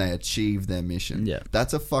and then they achieve their mission. Yeah.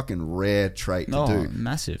 That's a fucking rare trait to do.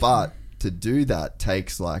 Massive. But to do that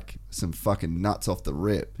takes like some fucking nuts off the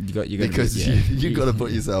rip. You got to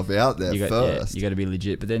put yourself out there first. You got to be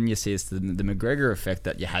legit. But then you see it's the McGregor effect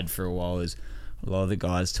that you had for a while is a lot of the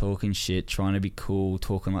guys talking shit, trying to be cool,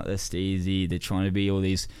 talking like they're steezy. They're trying to be all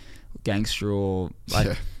these gangster or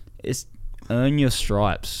like it's earn your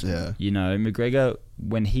stripes. Yeah. You know, McGregor,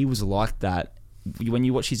 when he was like that, when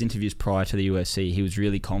you watch his interviews prior to the UFC, he was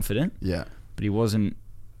really confident. Yeah. But he wasn't,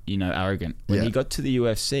 arrogant. When he got to the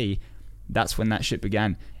UFC, that's when that shit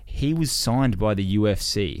began. He was signed by the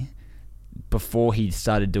UFC before he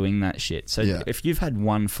started doing that shit. So if you've had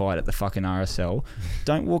one fight at the fucking RSL,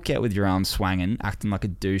 don't walk out with your arms swanging, acting like a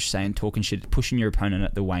douche, talking shit, pushing your opponent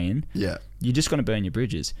at the weigh-in. Yeah. You're just going to burn your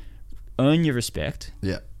bridges. Earn your respect.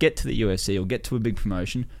 Yeah. Get to the UFC or get to a big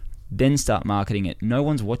promotion. Then start marketing it. No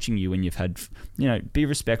one's watching you when you've had, be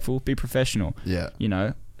respectful, be professional. Yeah.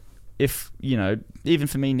 If, even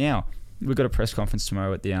for me now, we've got a press conference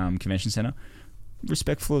tomorrow at the convention center.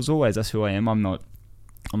 Respectful as always. That's who I am. I'm not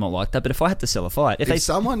like that. But if I had to sell a fight,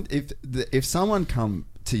 if someone come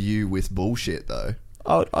to you with bullshit though,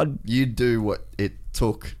 you'd do what it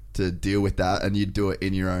took to deal with that, and you'd do it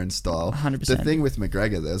in your own style. 100%. The thing with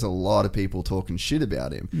McGregor, there's a lot of people talking shit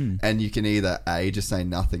about him, and you can either A, just say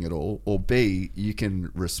nothing at all, or B, you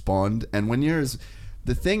can respond. And when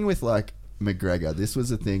the thing with like McGregor, this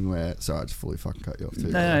was a thing where, sorry, I just fully fucking cut you off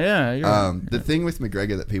too. The thing with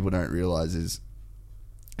McGregor that people don't realize is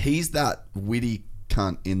he's that witty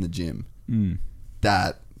cunt in the gym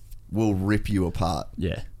that will rip you apart.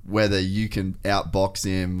 Yeah. Whether you can outbox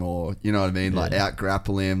him or, you know what I mean, like out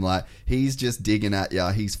grapple him, like he's just digging at you.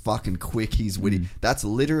 He's fucking quick. He's witty. That's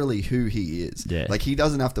literally who he is. Yeah. Like he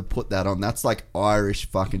doesn't have to put that on. That's like Irish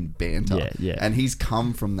fucking banter. Yeah. And he's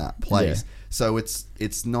come from that place. Yeah. So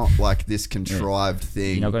it's not like this contrived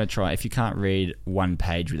thing. You're not going to try. If you can't read one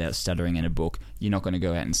page without stuttering in a book, you're not going to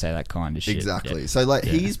go out and say that kind of shit. Exactly. Yeah. So like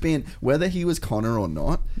he's been, whether he was Conor or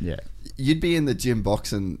not, you'd be in the gym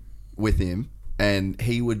boxing with him, and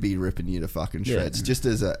he would be ripping you to fucking shreds, just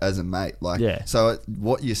as a mate. Like, so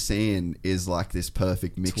what you're seeing is like this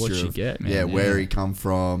perfect mixture of where he come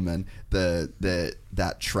from and that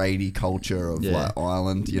tradie culture of like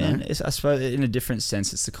Ireland. You know, I suppose in a different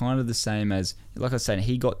sense, it's the kind of the same as, like I was saying,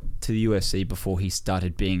 he got to the UFC before he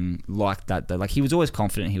started being like that. Though, like he was always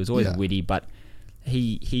confident, he was always witty, but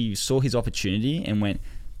he saw his opportunity and went,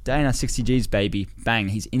 Dana, 60 G's, baby. Bang.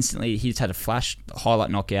 He just had a flash highlight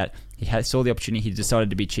knockout. He saw the opportunity. He decided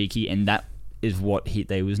to be cheeky, and that is what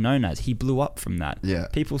they was known as. He blew up from that. Yeah.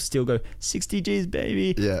 People still go, 60 G's,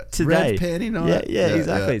 baby. Yeah. Today. Red panty night. Yeah,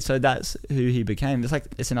 exactly. Yeah. So that's who he became.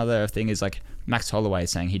 It's another thing is like Max Holloway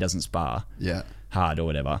saying he doesn't spar hard or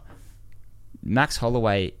whatever. Max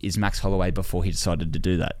Holloway is Max Holloway before he decided to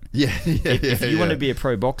do that. If you want to be a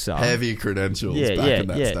pro boxer, heavy credentials. Back in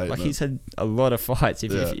that statement. Like he's had a lot of fights.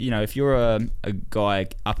 If you're a guy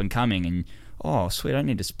up and coming and sweet, I don't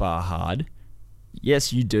need to spar hard.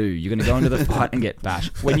 Yes, you do. You're going to go into the fight and get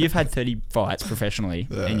bashed. When you've had 30 fights professionally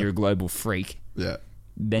and you're a global freak,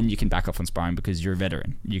 then you can back off on sparring because you're a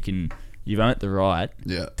veteran. You've earned the right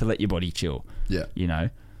to let your body chill.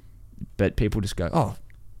 But people just go,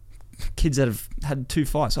 kids that have had 2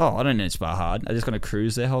 fights, I don't need to spar hard. I'm just going to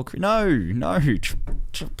cruise their whole career. No.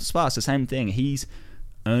 Spar, it's the same thing. He's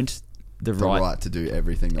earned the right to do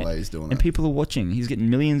everything the way he's doing it. And people are watching. He's getting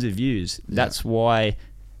millions of views. That's why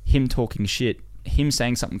him talking shit, him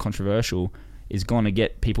saying something controversial is going to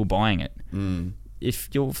get people buying it. If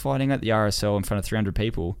you're fighting at the RSL in front of 300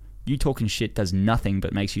 people, you talking shit does nothing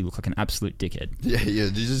but makes you look like an absolute dickhead. Yeah, you're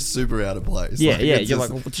just super out of place. You're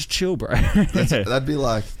just chill, bro. That'd be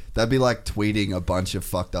like tweeting a bunch of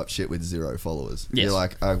fucked up shit with 0 followers. Yes. You're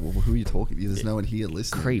like, who are you talking to? There's no one here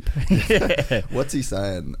listening. Creep. What's he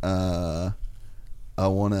saying? I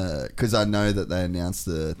want to... Because I know that they announced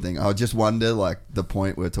the thing. I just wonder, like, the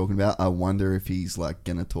point we're talking about, I wonder if he's, like,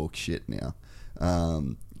 going to talk shit now.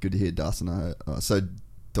 Good to hear Dustin. So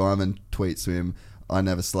Diamond tweets to him, I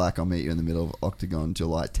never slack. I'll meet you in the middle of Octagon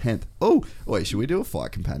July 10th. Oh, wait, should we do a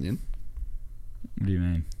fight companion? What do you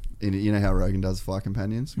mean? You know how Rogan does Fight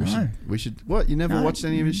Companions? No. We should. What? You never No. watched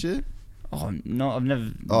any of his shit? Oh no, I've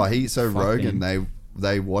never. Rogan. him.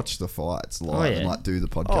 They watch the fights live and yeah. like do the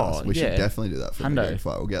podcast. We should yeah. definitely do that for the Hundo. big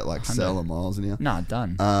fight. We'll get like Hundo. Sell and Miles in here. Nah,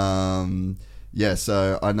 done. Yeah,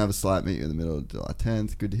 so I'd never slight meet you in the middle of July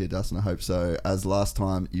 10th. Good to hear, Dustin. I hope so. As last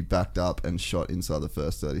time you backed up and shot inside the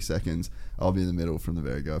first 30 seconds, I'll be in the middle from the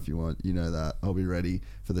very go if you want. You know that. I'll be ready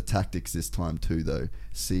for the tactics this time too, though.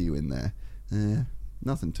 See you in there.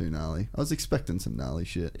 Nothing too gnarly. I was expecting some gnarly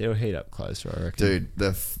shit. It'll heat up closer, I reckon.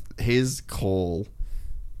 Dude, his call...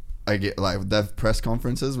 I get like the press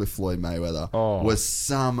conferences with Floyd Mayweather was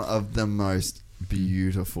some of the most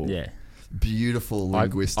beautiful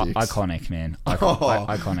linguistics. Iconic, man.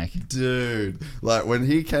 Iconic. Dude, like when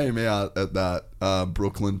he came out at that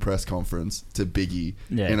Brooklyn press conference to Biggie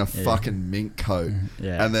in a fucking mink coat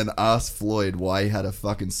and then asked Floyd why he had a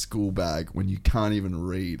fucking school bag when you can't even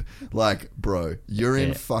read. Like, bro, you're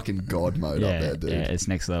in fucking God mode up there, dude. Yeah, it's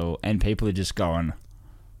next level. And people are just going,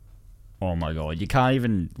 oh my God, you can't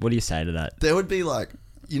even... What do you say to that? There would be like...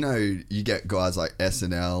 You know, you get guys like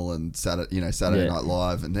SNL and Saturday Night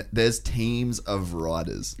Live, and there's teams of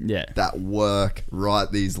writers that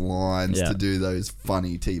write these lines to do those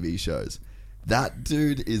funny TV shows. That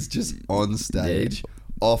dude is just on stage,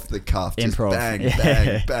 off the cuff, just Improv.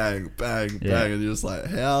 bang, bang, and you're just like,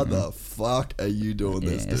 how the fuck are you doing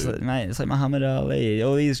this, dude? It's like Muhammad Ali.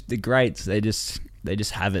 All the greats, they just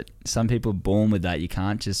have it. Some people are born with that. You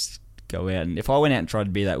can't just go out, and if I went out and tried to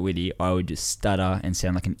be that witty, I would just stutter and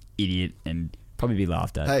sound like an idiot and probably be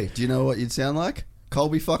laughed at. Hey, do you know what you'd sound like?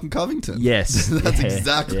 Colby fucking Covington. Yes. That's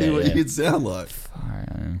exactly what you'd sound like.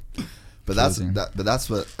 But that's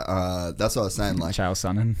what I was saying. Like Charles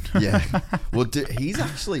Sonnen. Yeah. Well, he's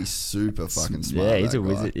actually super fucking smart. Yeah, he's a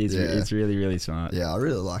wizard. He's really, really smart. Yeah, I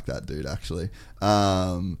really like that dude actually.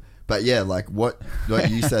 But yeah, like what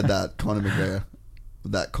you said that Conor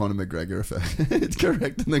McGregor effect. It's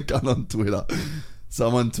correct in the gun on Twitter.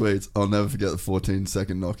 Someone tweets, I'll never forget the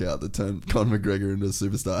 14-second knockout that turned Conor McGregor into a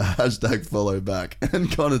superstar. # follow back.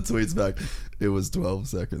 And Conor tweets back, it was 12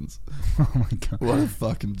 seconds. Oh my God. What a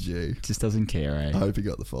fucking G. Just doesn't care, eh? I hope he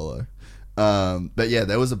got the follow. But yeah,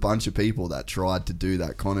 there was a bunch of people that tried to do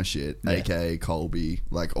that Conor shit, aka Colby,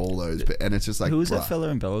 like all those. And it's just like, who was that fella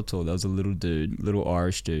in Bellator? There was a little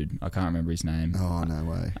Irish dude. I can't remember his name. Oh, no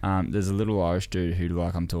way. There's a little Irish dude who,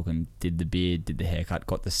 like, I'm talking, did the beard, did the haircut,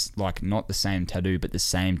 got this, like, not the same tattoo, but the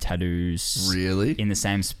same tattoos. Really? In the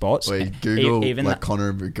same spots. Wait, Google even like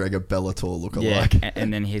Conor McGregor Bellator look-alike. Yeah,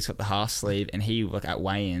 and then he's got the half sleeve, and he, like, at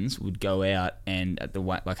weigh-ins would go out and at the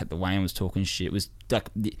weigh-in was talking shit. It was like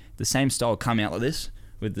the same style come out like this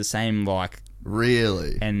with the same, like,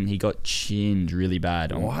 really, and he got chinned really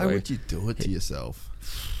bad. Why would you do it to yourself?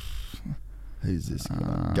 Who's this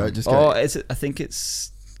guy? I think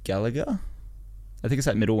it's Gallagher. I think it's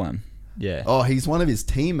that middle one. Yeah. Oh, he's one of his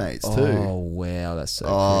teammates too. Oh wow, that's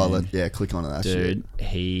so cringe. Click on that dude,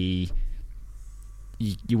 shit.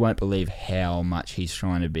 You won't believe how much he's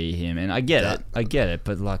trying to be him, and I get it,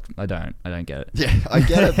 but like I don't get it. Yeah, I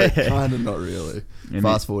get it, but kind of not really.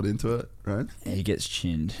 Fast forward into it, right? He gets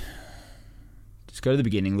chinned. Just go to the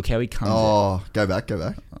beginning. Look how he comes. Oh, go back.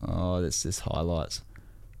 Oh, that's just highlights.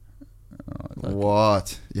 Oh,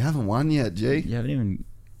 what? You haven't won yet, G. You haven't even.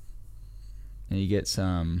 And he gets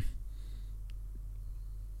you'll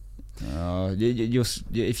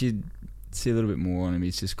if you see a little bit more on him,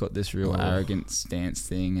 he's just got this real arrogant stance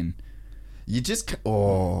thing, and you just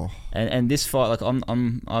and this fight, like I'm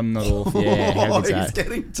not all how good's that? He's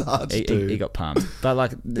getting touched. He got pumped, but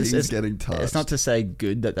like he's getting touched. It's not to say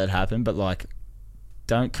good that happened, but like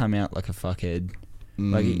don't come out like a fuckhead.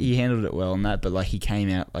 Like he handled it well and that, but like he came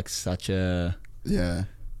out like just a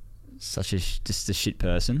shit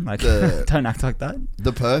person. Like don't act like that.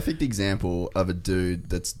 The perfect example of a dude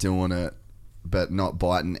that's doing it but not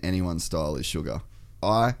biting anyone's style is Sugar.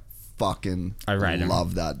 I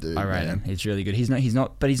love that dude. I rate him. He's really good. He's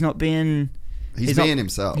not being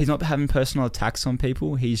himself. He's not having personal attacks on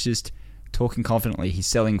people. He's just talking confidently. He's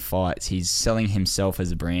selling fights. He's selling himself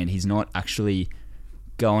as a brand. He's not actually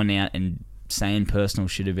going out and saying personal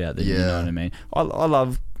shit about them. You know what I mean? I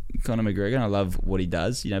love Conor McGregor and I love what he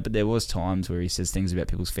does, but there was times where he says things about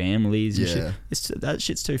people's families and shit. That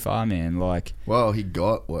shit's too far, man. Like, well, he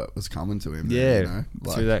got what was coming to him.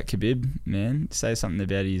 Through that Khabib, man. Say something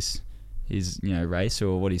about his race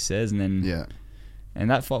or what he says, and then and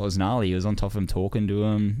that fight was gnarly. He was on top of him, talking to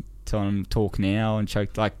him, telling him talk now, and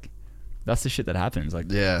choked. Like, that's the shit that happens. Like,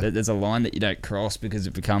 there's a line that you don't cross because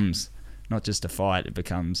it becomes not just a fight. It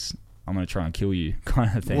becomes, I'm gonna try and kill you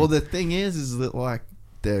kind of thing. Well, the thing is that like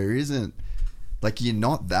there isn't, like, you're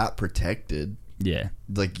not that protected Yeah.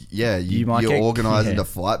 Like, yeah, You might you're get- organising yeah. a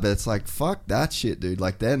fight, but it's like, fuck that shit, dude.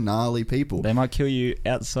 Like, they're gnarly people. They might kill you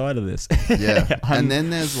outside of this. Yeah. And then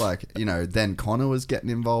there's like, you know, then Connor was getting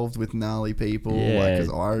involved with gnarly people. Yeah. Like,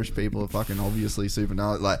 because Irish people are fucking obviously super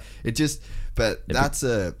gnarly. Like, it just, but that's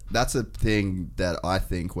a thing that I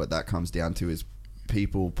think what that comes down to is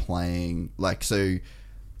people playing, like, so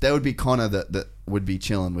there would be Connor that would be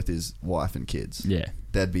chilling with his wife and kids. Yeah.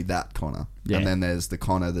 There'd be that Connor. Yeah. And then there's the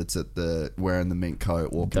Connor that's at the wearing the mink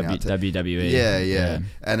coat walking out to WWE. yeah.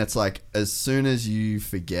 And it's like, as soon as you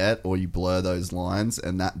forget or you blur those lines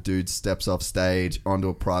and that dude steps off stage onto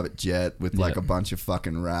a private jet with like Yeah. a bunch of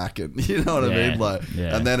fucking rack and you know what I Yeah, mean? Like,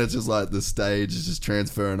 yeah. and then it's just like the stage is just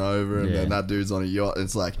transferring over and then Yeah. that dude's on a yacht.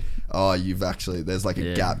 It's like, oh, you've actually, there's like a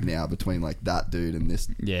Yeah. gap now between like that dude and this.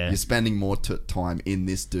 Yeah. You're spending more time in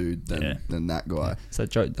this dude than that guy. So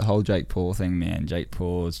the whole Jake Paul thing, man. Jake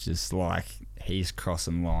Paul's just like, he's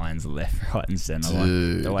crossing lines left, right, and centre.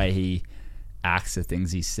 Dude. Like, the way he acts, the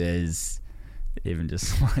things he says, even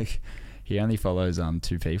just like, he only follows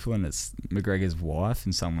two people, and it's McGregor's wife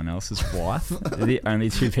and someone else's wife. They're the only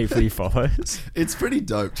two people he follows. It's pretty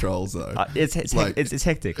dope trolls though. It's Like,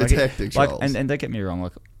 hectic. it's hectic Like, trolls. and don't get me wrong,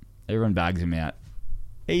 like everyone bags him out.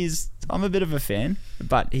 I'm a bit of a fan,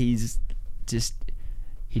 but he's just,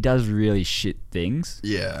 he does really shit things.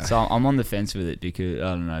 Yeah. So I'm on the fence with it because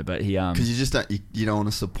I don't know, but he Because you just don't, you don't want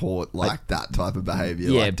to support like that type of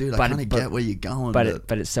behavior. Yeah, Like, dude, I but- kind of but- get where you're going. but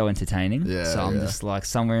it's so entertaining. Yeah, So I'm yeah. just like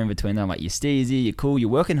somewhere in between there. I'm like, you're steezy, you're cool, you're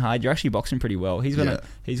working hard, you're actually boxing pretty well. He's gonna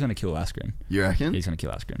kill Askren. you reckon? He's gonna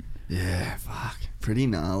kill Askren. Yeah, fuck, pretty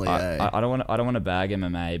gnarly. I don't want to bag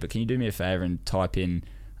MMA, but can you do me a favor and type in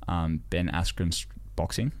Ben Askren's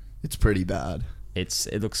boxing? It's pretty bad. It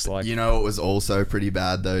looks like You know, it was also pretty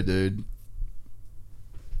bad though, dude.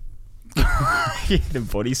 the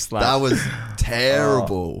body slap. That was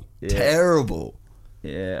terrible. yeah. Terrible.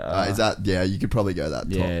 yeah. Is that? Yeah, you could probably go that.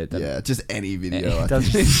 Yeah, top. Yeah, just any video. It I does-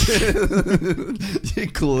 think.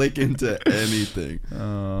 You click into anything.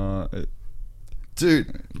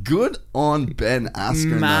 Dude, good on Ben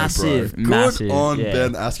Askren, Massive, though, bro. Good massive, on yeah.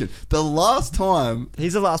 Ben Askren. The last time,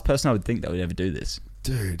 He's the last person I would think that would ever do this.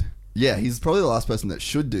 dude. Yeah, he's probably the last person that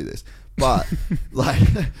should do this. But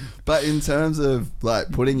but in terms of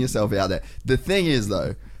like putting yourself out there, the thing is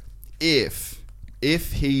though, if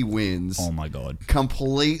he wins, Oh my god.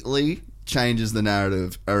 completely changes the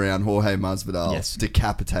narrative around Jorge Masvidal Yes.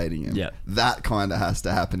 decapitating him. Yeah. That kind of has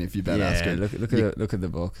to happen if you Ben Yeah, Askren. look at the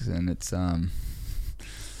box, and it's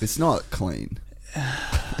It's not clean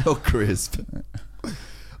or crisp.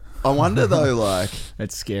 I wonder though, like,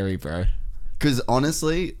 it's scary, bro. because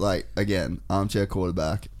honestly, like, again, armchair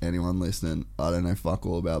quarterback, anyone listening, I don't know fuck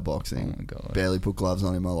all about boxing. Oh my God. Barely put gloves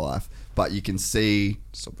on in my life. But you can see...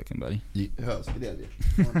 Stop looking, buddy. Get out of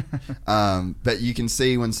here. But you can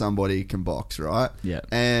see when somebody can box, right? Yeah.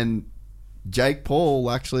 And Jake Paul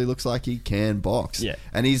actually looks like he can box. Yeah.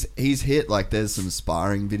 And he's hit, like, there's some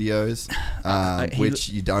sparring videos, which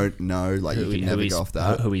you don't know, like, you can never go off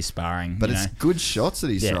that. Who he's sparring, But you it's know? good shots that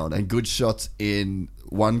he's Yeah. throwing, and good shots in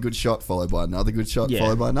one good shot followed by another good shot Yeah.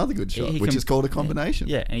 followed by another good shot, He which can- is called a combination.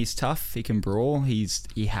 Yeah, and he's tough. He can brawl. He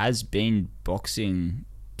has been boxing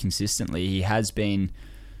consistently. He has been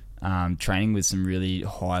training with some really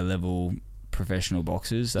high level professional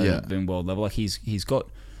boxers that Yeah. have been world level. Like he's got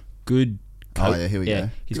good. Oh, yeah, here we go.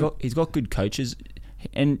 He's got good coaches,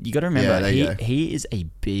 and you got to remember Yeah, there you go. he is a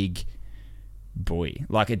big boy.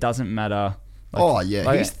 Like it doesn't matter. Like, Oh,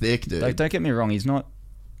 yeah, he's thick, dude. Like don't get me wrong, he's not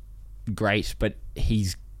great, but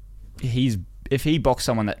he's if he boxes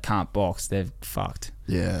someone that can't box, they're fucked.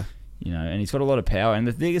 Yeah. You know, and he's got a lot of power. And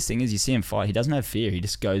the biggest thing is you see him fight, he doesn't have fear. He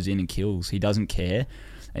just goes in and kills. He doesn't care.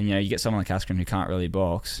 And, you know, you get someone like Askren who can't really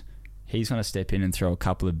box. He's going to step in and throw a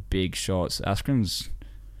couple of big shots. Askren's,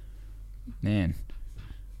 man,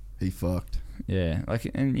 He fucked. yeah. Like,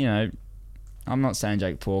 and, you know, I'm not saying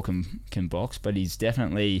Jake Paul can box, but he's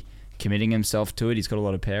definitely committing himself to it. He's got a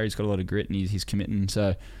lot of power. He's got a lot of grit, and he's committing.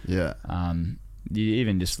 So, Yeah. you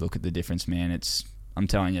even just look at the difference, man. I'm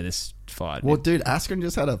telling you, this fight. Well, dude, Askren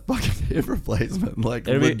just had a fucking hip replacement. Like,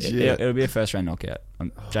 legit. It'll be a first round knockout.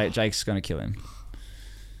 Jake's going to kill him.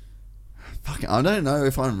 Fucking, I don't know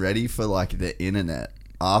if I'm ready for, like, the internet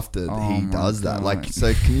after Oh he my does that. God. Like,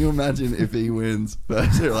 so can you imagine if he wins? But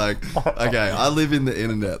you're like, okay, I live in the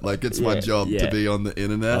internet. Like, it's my Yeah, job yeah. to be on the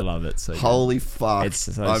internet. I love it. So good. Holy fuck. It's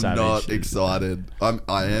so I'm savage. not excited.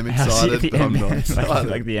 I am How's excited, the but I'm not NBA excited.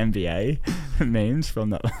 like the NBA memes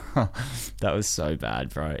from that. That was so bad,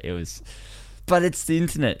 bro. It was, but it's the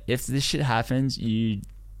internet. If this shit happens,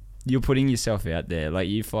 you're putting yourself out there. Like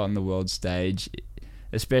you fight on the world stage,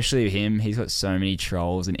 especially him. He's got so many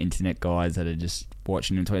trolls and internet guys that are just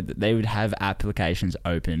watching him tweet that they would have applications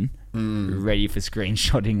open, ready for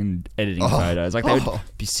screenshotting and editing photos. Like they would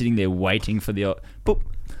be sitting there waiting for the boop.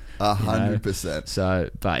 100%. So,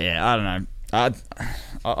 but yeah, I don't know.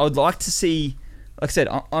 I would like to see. Like I said,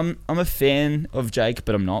 I'm a fan of Jake,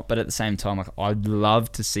 but I'm not. But at the same time, like I'd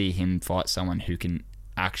love to see him fight someone who can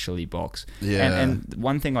actually box. Yeah. And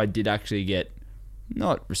one thing I did actually get,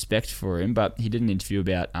 not respect for him, but he did an interview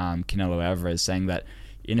about Canelo Alvarez saying that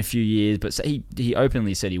in a few years, but he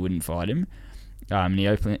openly said he wouldn't fight him. And he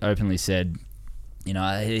openly said, you know,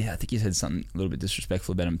 I think he said something a little bit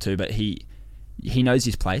disrespectful about him too. But he knows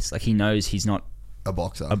his place. Like he knows he's not a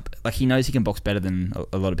boxer. Like he knows he can box better than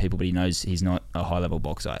a lot of people, but he knows he's not a high level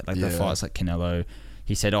boxer. Like the fights like Canelo,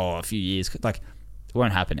 he said, a few years, like it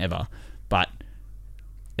won't happen ever. But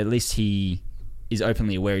at least he is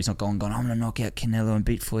openly aware. He's not going, I'm going to knock out Canelo and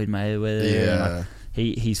beat Floyd Mayweather. Yeah. Like,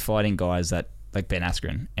 he's fighting guys that like Ben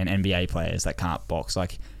Askren and NBA players that can't box.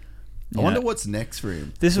 Like, I wonder what's next for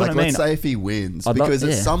him. This is what I mean. Let's say if he wins, because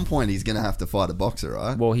at some point he's going to have to fight a boxer,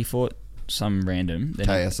 right? Well, he fought some random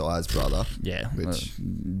KSI's brother. Yeah, which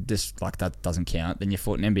just like that doesn't count. Then you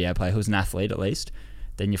fought an NBA player who's an athlete at least.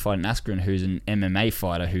 Then you fight an Askren who's an MMA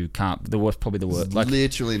fighter who can't. Probably the worst. Like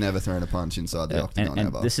literally never thrown a punch inside the octagon and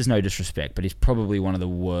ever. This is no disrespect, but he's probably one of the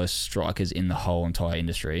worst strikers in the whole entire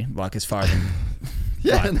industry. Like as far as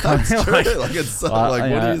yeah, like, that's true. Like it's so,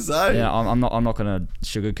 like what do you say? Yeah, I'm not going to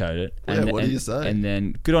sugarcoat it. And, what do you say? And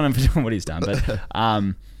then good on him for doing what he's done.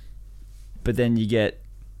 But then you get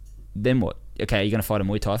what? Okay, you're going to fight a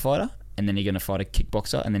Muay Thai fighter, and then you're going to fight a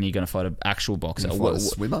kickboxer, and then you're going to fight an actual boxer. A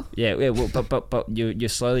swimmer? Yeah. Well, but you're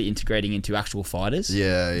slowly integrating into actual fighters.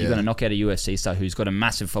 Yeah. You're going to knock out a UFC star who's got a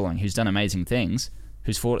massive following, who's done amazing things,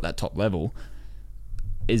 who's fought at that top level.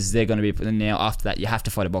 Is there going to be now after that? You have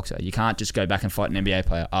to fight a boxer. You can't just go back and fight an NBA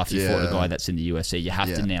player after you fought a guy that's in the UFC. You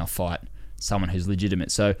have to now fight someone who's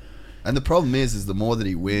legitimate. So. And the problem is the more that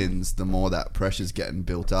he wins, the more that pressure's getting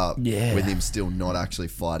built up with him still not actually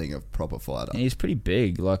fighting a proper fighter. And he's pretty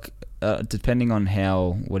big. Like, depending on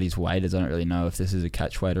what his weight is, I don't really know if this is a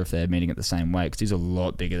catch weight or if they're meeting at the same weight, because he's a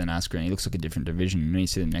lot bigger than Askren. He looks like a different division when you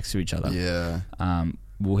see them next to each other. Yeah.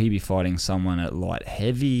 Will he be fighting someone at light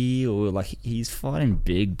heavy, or like he's fighting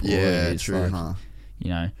big boys? Yeah, true, like, huh? You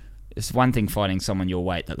know, it's one thing fighting someone your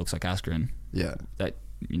weight that looks like Askren. Yeah. That,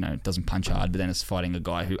 you know, doesn't punch hard, but then it's fighting a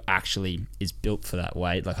guy who actually is built for that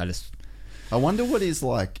weight. Like I wonder what his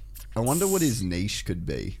niche could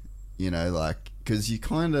be. You know, like, because you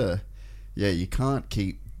kind of, you can't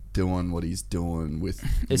keep doing what he's doing with.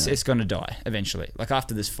 It's going to die eventually. Like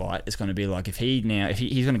after this fight, it's going to be like if he's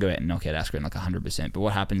going to go out and knock out Askren like 100%. But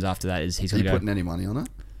what happens after that is he's going to go. Are you putting any money on it?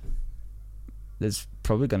 There's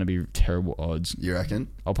probably going to be terrible odds. You reckon?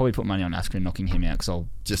 I'll probably put money on Askren knocking him out because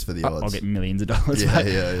just for the odds. I'll get millions of dollars.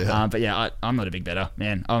 Yeah. But yeah, I'm not a big bettor,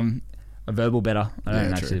 man. I'm a verbal bettor. I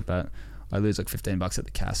don't actually, but I lose like $15 at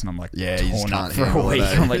the cast, and I'm like torn up for a week.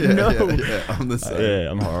 I'm like, no. Yeah, I'm the same.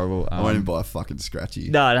 I'm horrible. I won't even buy a fucking scratchy.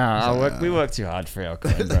 No. We work too hard for our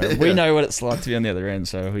coin, bro. We know what it's like to be on the other end,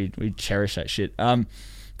 so we cherish that shit. But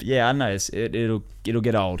yeah, I know it'll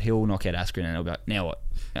get old. He'll knock out Askren, and it'll be like, now what?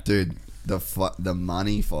 Dude, the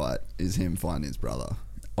money fight is him fighting his brother.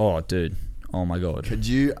 Oh, dude. Oh my god. Could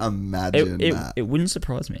you imagine that? It wouldn't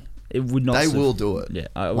surprise me. It would not. They will do it. Yeah,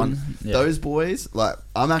 those boys. Like,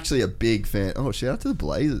 I'm actually a big fan. Oh, shout out to the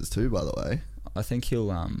Blazers too, by the way. I think he'll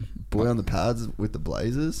boy on the pads with the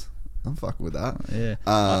Blazers. I'm fucking with that. Yeah.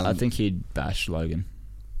 I think he'd bash Logan.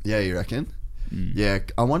 Yeah, you reckon? Mm. Yeah.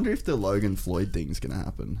 I wonder if the Logan Floyd thing's gonna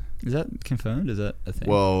happen. Is that confirmed? Is that a thing?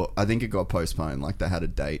 Well, I think it got postponed. Like, they had a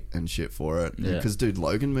date and shit for it. Yeah. Because, dude,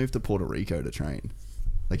 Logan moved to Puerto Rico to train.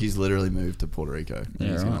 Like, he's literally moved to Puerto Rico. And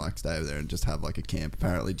he's going to, like, stay over there and just have, like, a camp.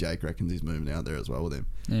 Apparently, Jake reckons he's moving out there as well with him.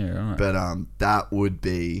 Yeah, right. But that would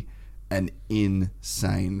be an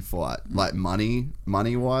insane fight. Like,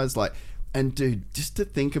 money-wise. Like, and, dude, just to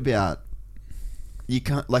think about, you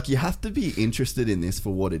can't, like, you have to be interested in this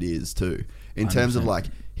for what it is, too. In 100%. Terms of, like,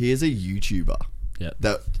 here's a YouTuber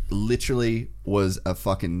that literally was a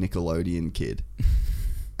fucking Nickelodeon kid.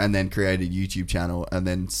 And then created a YouTube channel, and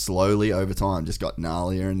then slowly over time just got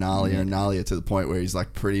gnarlier and gnarlier and gnarlier to the point where he's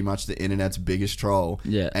like pretty much the internet's biggest troll,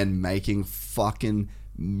 and making fucking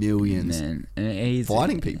millions, man. And he's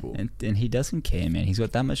fighting people. And he doesn't care, man. He's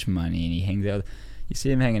got that much money, and he hangs out. You see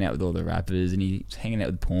him hanging out with all the rappers, and he's hanging out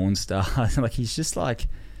with porn stars. Like, he's just like,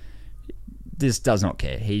 this does not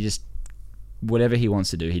care. He just, whatever he wants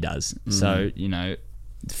to do, he does. So, you know,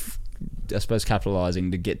 I suppose capitalizing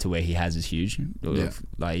to get to where he has is huge.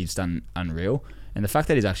 Like, he's done unreal, And the fact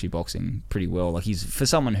that he's actually boxing pretty well, like he's for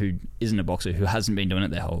someone who isn't a boxer who hasn't been doing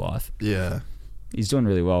it their whole life. Yeah. He's doing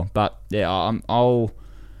really well. But yeah, I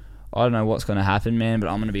don't know what's going to happen, man, but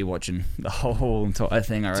I'm going to be watching the whole entire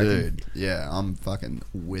thing, I reckon. Dude, yeah, I'm fucking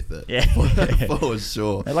with it. Yeah. For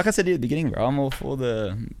sure. Like I said at the beginning, bro, I'm all for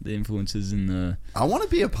the influences and the I want to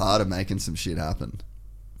be a part of making some shit happen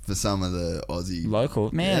for some of the Aussie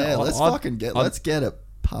local. Man, Yeah, let's get it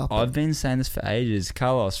popping. I've been saying this for ages.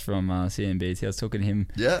 Carlos from CNBT, I was talking to him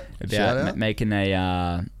Shout out. about making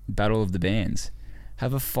a battle of the bands.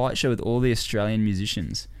 Have a fight show with all the Australian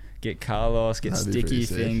musicians. Get Carlos, get That'd be Sticky pretty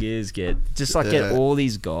sick. Fingers, get all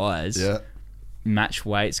these guys, match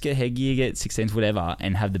weights, get Headgear, get 16s, whatever,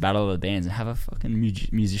 and have the battle of the bands and have a fucking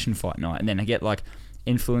musician fight night. And then I get like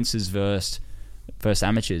influencers versus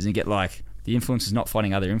amateurs, and get like the influencers not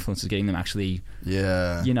fighting other influencers, getting them actually,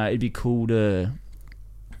 it'd be cool to,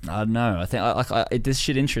 I don't know. I think this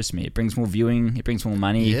shit interests me. It brings more viewing, it brings more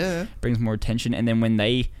money, it brings more attention. And then when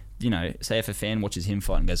they, say if a fan watches him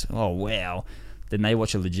fight and goes, oh wow, then they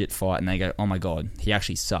watch a legit fight and they go, oh my god, he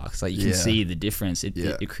actually sucks. Like you can see the difference.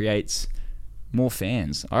 It creates more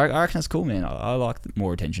fans. I reckon that's cool, man. I like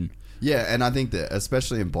more attention. Yeah, and I think that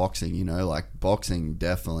especially in boxing, like boxing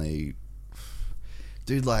definitely,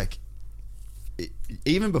 dude, like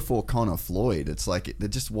even before Conor Floyd, it's like there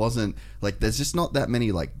just wasn't like there's just not that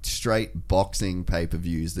many like straight boxing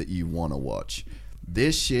pay-per-views that you want to watch.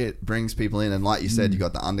 This shit brings people in, and like you said, you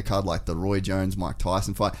got the undercard, like the Roy Jones, Mike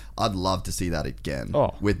Tyson fight. I'd love to see that again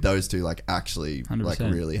with those two, like actually, 100%. Like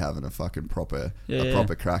really having a fucking proper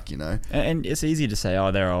crack, And it's easy to say,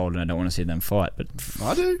 oh, they're old and I don't want to see them fight, but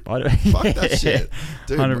I do. Fuck that shit,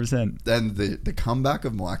 dude. 100%. Then the comeback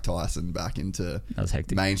of Mike Tyson back into that was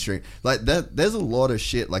hectic. Mainstream, like that. There's a lot of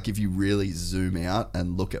shit. Like if you really zoom out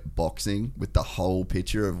and look at boxing with the whole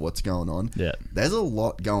picture of what's going on, there's a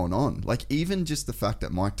lot going on. Like even just the fact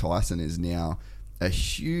that Mike Tyson is now a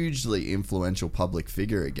hugely influential public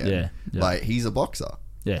figure again. Like he's a boxer.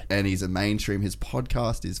 And he's a mainstream. His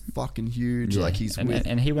podcast is fucking huge. Like he's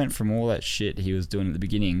and he went from all that shit he was doing at the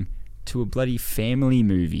beginning to a bloody family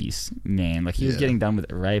movies, man. Like he was getting done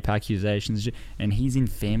with rape accusations, and he's in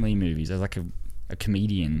family movies as like a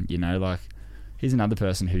comedian. Like he's another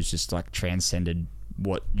person who's just like transcended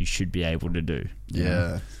what you should be able to do.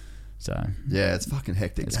 So it's fucking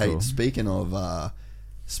hectic. It's hey, cool. Speaking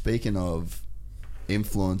of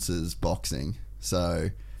influencers boxing, so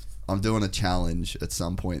I'm doing a challenge at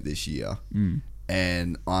some point this year,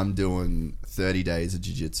 and I'm doing 30 days of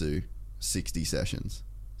jiu-jitsu, 60 sessions,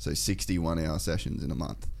 so 60 1-hour sessions in a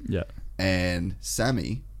month. And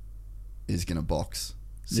Sammy is gonna box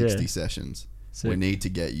 60 sessions. Sick. We need to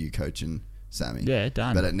get you coaching Sammy.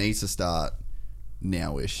 Done. But it needs to start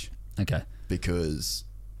now-ish. Okay. Because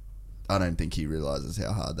I don't think he realizes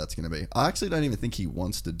how hard that's going to be. I actually don't even think he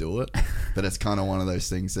wants to do it, but it's kind of one of those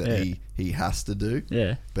things that he has to do.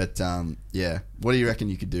 But what do you reckon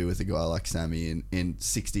you could do with a guy like Sammy in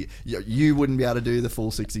 60? You wouldn't be able to do the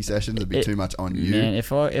full 60 sessions. It'd be too much on you. Man,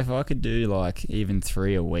 if I could do like even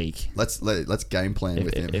 3 a week, let's game plan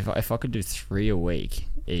with him. If I could do 3 a week,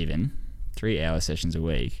 even 3-hour sessions a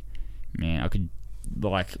week, man, I could.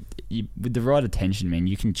 Like with the right attention, man,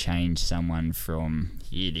 you can change someone from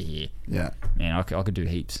here to here. Man, I could do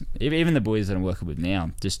heaps. Even the boys that I'm working with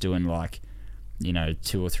now, just doing like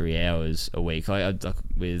 2 or 3 hours a week. Like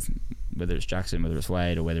with whether it's Jackson, whether it's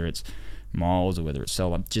Wade, or whether it's Miles, or whether it's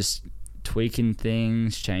Sol, I'm just tweaking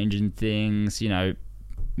things, changing things.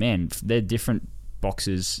 Man, they're different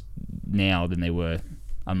boxes now than they were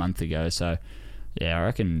a month ago. So I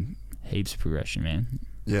reckon heaps of progression, man.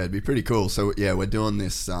 Yeah, it'd be pretty cool. So, we're doing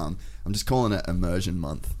this, I'm just calling it Immersion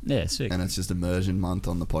Month. Yeah, sick. And it's just Immersion Month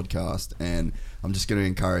on the podcast. And I'm just going to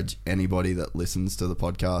encourage anybody that listens to the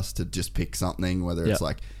podcast to just pick something, whether it's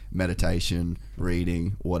like meditation,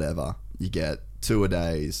 reading, whatever. You get 2 a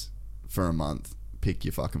days for a month. Pick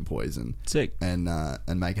your fucking poison. Sick. And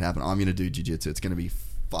make it happen. I'm going to do jiu-jitsu. It's going to be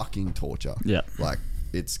fucking torture. Like,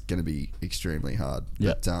 it's going to be extremely hard.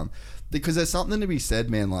 But, because there's something to be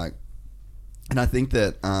said, man, like, and I think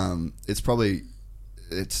that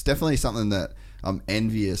it's definitely something that I'm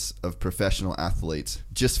envious of professional athletes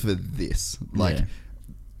just for this. Like,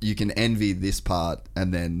 you can envy this part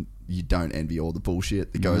and then you don't envy all the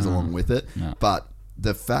bullshit that goes along with it. No. But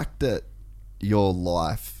the fact that your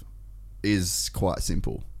life is quite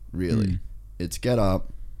simple, really. It's get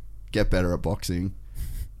up, get better at boxing,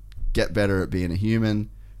 get better at being a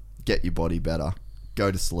human, get your body better, go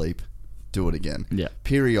to sleep, do it again.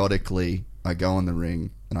 Periodically, I go in the ring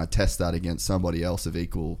and I test that against somebody else of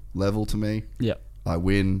equal level to me. I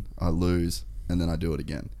win, I lose, and then I do it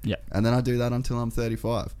again. And then I do that until I'm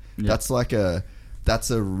 35. That's like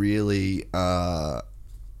that's a really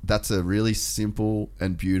simple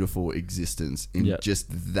and beautiful existence in just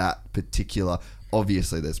that particular.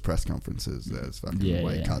 Obviously, there's press conferences, there's fucking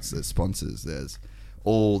weight cuts, there's sponsors, there's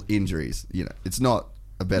all injuries. You know, it's not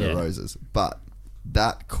a bed of roses, but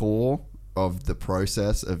that core of the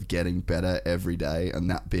process of getting better every day and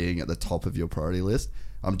that being at the top of your priority list,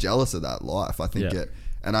 I'm jealous of that life. I think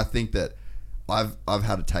and I think that I've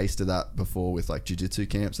had a taste of that before with like jiu-jitsu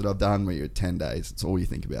camps that I've done where you're 10 days. It's all you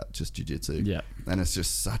think about, just jiu-jitsu. Yeah. And it's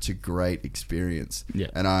just such a great experience. Yeah.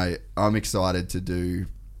 And I'm excited to do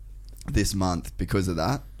this month because of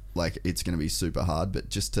that. Like, it's going to be super hard, but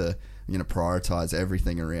just to, you know, prioritize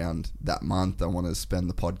everything around that month. I want to spend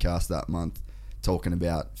the podcast that month talking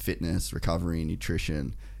about fitness, recovery,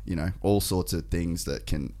 nutrition, you know, all sorts of things that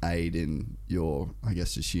can aid in your, I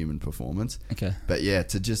guess, just human performance. Okay. But yeah,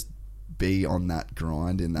 to just be on that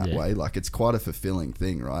grind in that way, like, it's quite a fulfilling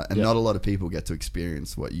thing, right? And not a lot of people get to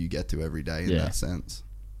experience what you get to every day in that sense.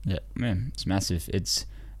 Yeah, man, it's massive. It's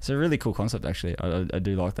a really cool concept, actually. I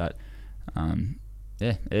do like that.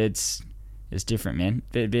 Yeah, it's different, man.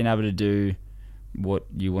 Being able to do what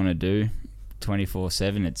you want to do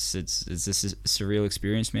 24/7, it's just a surreal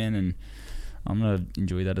experience, man, and I'm gonna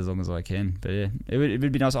enjoy that as long as I can. But yeah, it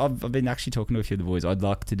would be nice. I've been actually talking to a few of the boys. I'd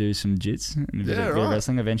like to do some jits and a bit of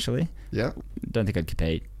wrestling eventually. Yeah, don't think I'd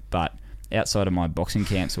compete, but outside of my boxing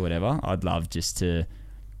camps or whatever, I'd love just to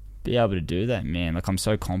be able to do that, man. Like, I'm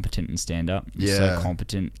so competent in stand up, so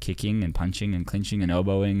competent kicking and punching and clinching and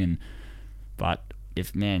elbowing, but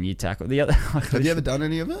if, man, you tackle the other, like, have you ever done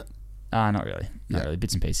any of it? Not really. Not really.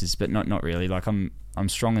 Bits and pieces, but not really. Like, I'm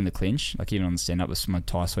strong in the clinch, like even on the stand up with my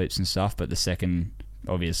tie sweeps and stuff, but the second,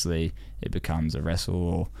 obviously, it becomes a wrestle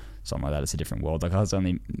or something like that, it's a different world. Like, I was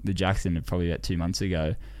only the Jackson probably about 2 months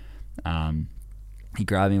ago. He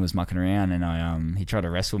grabbed me and was mucking around, and he tried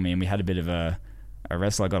to wrestle me, and we had a bit of a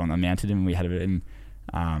wrestle. I mounted him, and we had a bit, and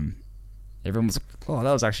everyone was like, oh,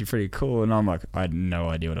 that was actually pretty cool. And I'm like, I had no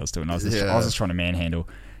idea what I was doing. I was just trying to manhandle.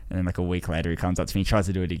 And then like a week later, he comes up to me, he tries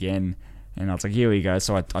to do it again. And I was like, here we go.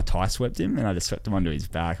 So I tie swept him, and I just swept him onto his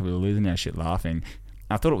back. We were losing our shit laughing.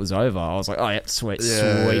 I thought it was over. I was like, oh, yeah, sweet.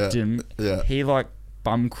 And he like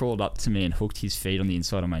bum crawled up to me and hooked his feet on the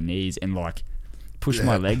inside of my knees and like pushed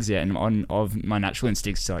my legs out. And of my natural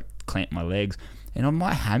instincts to like clamp my legs. And on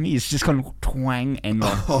my hammy, it's just kind of twang. And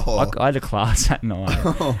like, I had a class that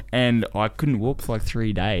night, and I couldn't walk for like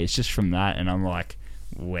 3 days just from that. And I'm like,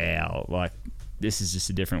 wow, like, this is just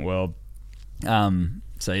a different world.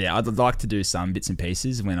 So yeah, I'd like to do some bits and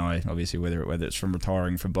pieces when I, obviously, whether it's from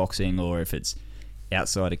retiring from boxing or if it's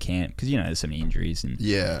outside of camp, because, you know, there's so many injuries, and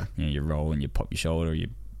you know, you roll and you pop your shoulder, or you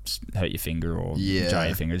hurt your finger, or jar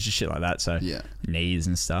your finger, it's just shit like that. So knees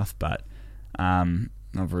and stuff. But I've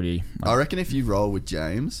already. I reckon if you roll with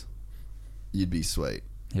James, you'd be sweet.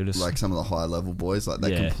 Like some of the high level boys, like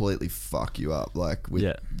they completely fuck you up. Like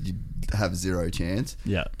you'd have zero chance.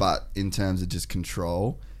 Yeah. But in terms of just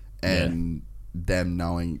control and them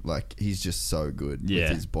knowing, like, he's just so good with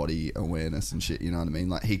his body awareness and shit. You know what I mean?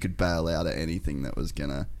 Like, he could bail out at anything that was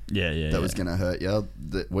gonna was gonna hurt you.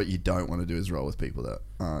 What you don't want to do is roll with people that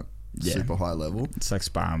aren't super high level. It's like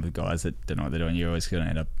sparring with guys that don't know what they're doing. You're always gonna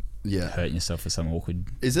end up hurting yourself for some awkward.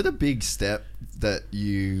 Is it a big step that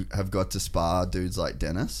you have got to spar dudes like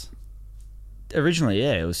Dennis? Originally,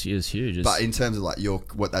 it was huge. But in terms of like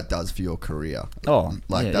what that does for your career,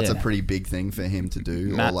 that's a pretty big thing for him to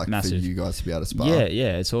do, or like massive. For you guys to be able to spar.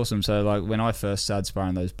 Yeah, it's awesome. So like when I first started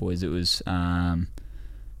sparring those boys, it was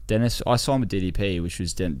Dennis. I saw him with DDP, which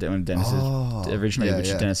was Dennis's originally, which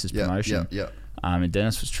is Dennis's promotion. And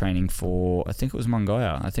Dennis was training for, I think it was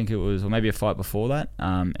Mongolia. I think it was, or maybe a fight before that.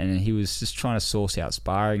 And he was just trying to source out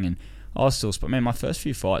sparring, and I was still sparring. Man, my first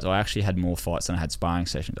few fights, I actually had more fights than I had sparring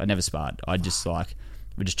sessions. I never sparred. I just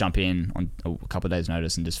we'd just jump in on a couple of days'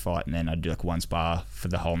 notice and just fight, and then I'd do like one spar for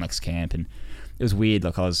the whole next camp. And it was weird.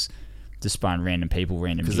 Like, I was just sparring random people,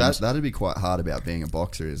 random gyms. Because that'd be quite hard about being a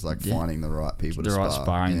boxer, is like finding the right people to spar. The right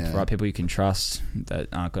sparring, the right people you can trust that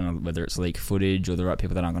aren't going to, whether it's leak footage, or the right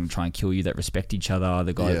people that aren't going to try and kill you, that respect each other,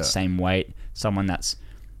 the guy the same weight, someone that's,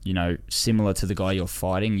 you know, similar to the guy you're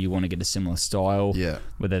fighting. You want to get a similar style,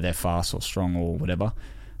 whether they're fast or strong or whatever.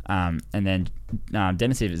 And then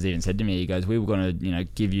Dennis even said to me, he goes, we were going to, you know,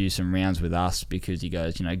 give you some rounds with us, because he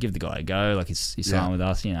goes, you know, give the guy a go, like he's signed with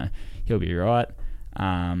us, you know, he'll be right.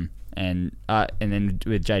 And then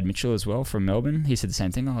with Jade Mitchell as well from Melbourne, he said the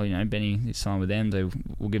same thing. Oh, you know, Benny, he's signed with them,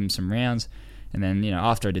 we'll give him some rounds. And then, you know,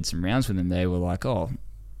 after I did some rounds with them, they were like, oh,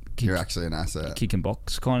 you're actually an asset, kick and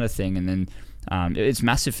box kind of thing. And then it's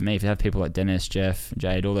massive for me if you have people like Dennis, Jeff,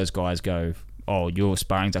 Jade, all those guys go oh, your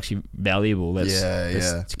sparring's actually valuable.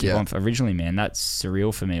 Let's keep on. Originally, man, that's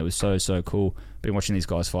surreal for me. It was so cool. Been watching these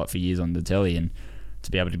guys fight for years on the telly, and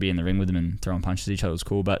to be able to be in the ring with them and throwing punches at each other was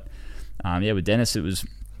cool. But with Dennis, it was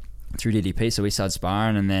through DDP, so we started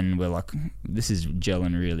sparring, and then we're like, this is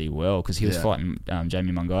gelling really well, because he was fighting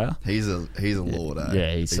Jamie Munguia. He's a lord, eh?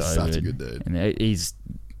 Yeah, he's so such good. a good dude. And he's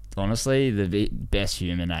honestly the best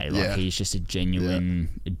human, eh? Like, he's just a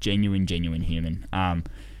genuine human.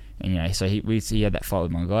 And so he had that fight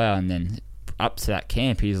with Munguia, and then up to that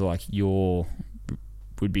camp, he's like,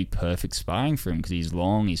 would be perfect sparring for him, because he's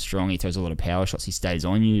long, he's strong, he throws a lot of power shots, he stays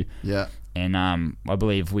on you. Yeah. And I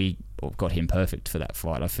believe we got him perfect for that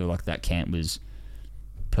fight. I feel like that camp was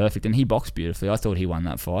perfect, and he boxed beautifully. I thought he won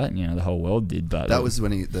that fight. The whole world did, but that was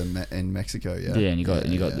when in Mexico. Yeah. Yeah, and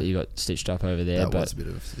you got stitched up over there. That was a bit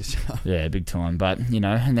of a stitch up. Yeah, big time. But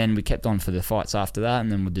and then we kept on for the fights after that,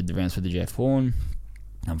 and then we did the rounds for the Jeff Horn,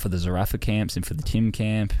 for the Zarafa camps, and for the Tim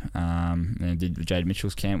camp, and then did Jade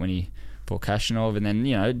Mitchell's camp when he fought Kashanov, and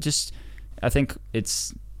then just I think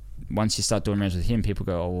it's once you start doing rounds with him, people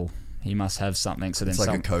go, oh well, he must have something. So then it's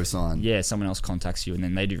like a cosign. Yeah, someone else contacts you, and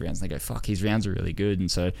then they do rounds, and they go, fuck, his rounds are really good. And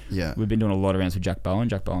so we've been doing a lot of rounds with Jack Bowen.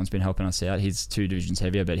 Jack Bowen's been helping us out. He's 2 divisions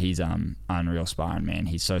heavier, but he's unreal sparring, man.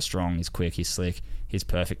 He's so strong, he's quick, he's slick. He's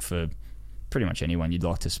perfect for pretty much anyone you'd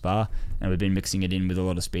like to spar. And we've been mixing it in with a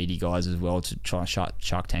lot of speedy guys as well to try and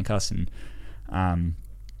shark tank us. And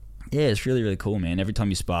it's really, really cool, man. Every time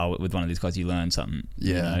you spar with one of these guys, you learn something.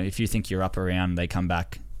 Yeah. If you think you're up a round, they come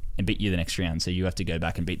back and beat you the next round, so you have to go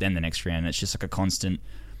back and beat them the next round. It's just like a constant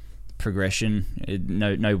progression.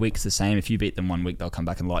 No week's the same. If you beat them 1 week, they'll come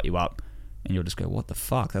back and light you up, and you'll just go, what the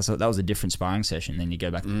fuck? That was a different sparring session. Then you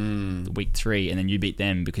go back week 3, and then you beat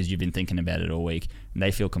them because you've been thinking about it all week, and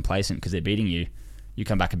they feel complacent because they're beating you. You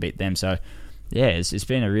come back and beat them. So it's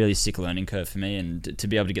been a really sick learning curve for me, and to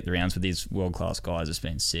be able to get the rounds with these world-class guys has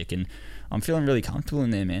been sick, and I'm feeling really comfortable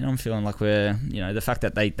in there, man. I'm feeling like we're, the fact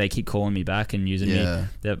that they keep calling me back and using me.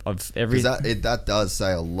 Because that does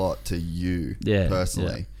say a lot to you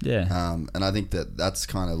personally. Yeah. And I think that's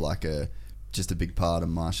kind of like just a big part of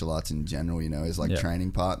martial arts in general, is like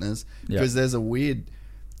training partners. Because it's a weird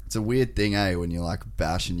thing, when you're like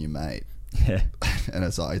bashing your mate. Yeah. And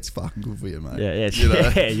it's like, it's fucking good for you, mate.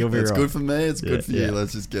 You'll be it's right. good for me, it's good for you,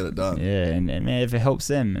 let's just get it done. Yeah, and man, if it helps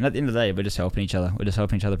them, and at the end of the day, we're just helping each other. We're just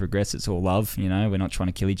helping each other progress. It's all love, we're not trying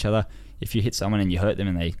to kill each other. If you hit someone and you hurt them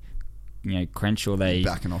and they, crunch, or they...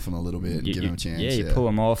 backing off them a little bit and give them a chance. Yeah, you pull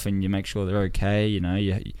them off and you make sure they're okay, you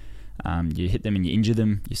hit them and you injure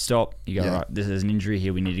them, you stop, you go, right, there's an injury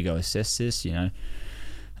here, we need to go assess this,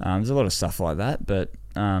 There's a lot of stuff like that, but...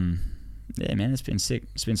 yeah, man, it's been sick.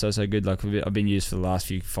 It's been so good. Like, I've been used for the last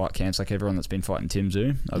few fight camps, like everyone that's been fighting Tim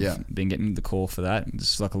Tszyu. I've been getting the call for that.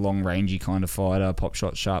 It's like a long rangey kind of fighter, pop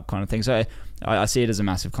shot sharp kind of thing. So I see it as a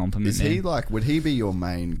massive compliment. Is he would he be your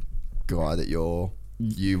main guy that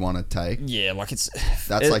you want to take? Yeah, like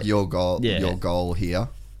that's like your goal. Yeah. Your goal here.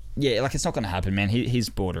 Yeah, like it's not going to happen, man. He's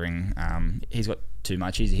bordering. He's got too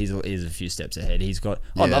much. He's a few steps ahead. He's got.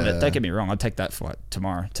 I love it. Don't get me wrong. I'd take that fight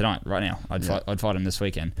tonight, right now. I'd fight him this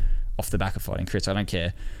weekend. Off the back of fighting Chris, I don't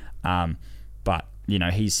care, but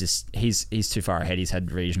he's too far ahead. He's had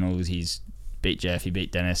regionals, he's beat Jeff, he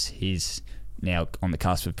beat Dennis, he's now on the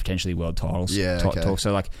cusp of potentially world titles. Talk.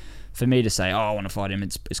 So like, for me to say, I want to fight him,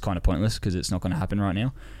 it's kind of pointless because it's not going to happen right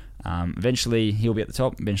now. Eventually he'll be at the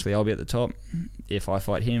top. Eventually I'll be at the top. If I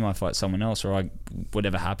fight him, I fight someone else, or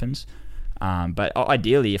whatever happens. But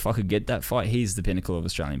ideally, if I could get that fight, he's the pinnacle of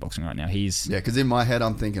Australian boxing right now. Because in my head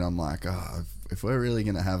I'm thinking, I'm like, if we're really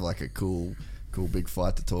going to have like a cool big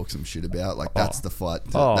fight to talk some shit about, like that's the fight.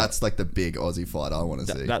 That's like the big Aussie fight I want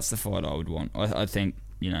to see. That's the fight I would want. I think,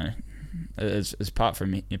 as apart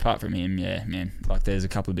from him, yeah, man, like there's a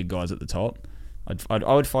couple of big guys at the top.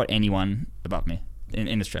 I would fight anyone above me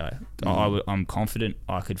in Australia. I'm confident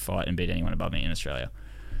I could fight and beat anyone above me in Australia.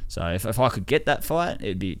 So if I could get that fight,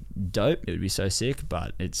 it'd be dope. It would be so sick,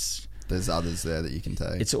 but there's others there that you can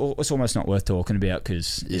take. It's almost not worth talking about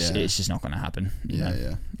because it's just not going to happen. You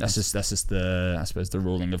know? That's just the, I suppose, the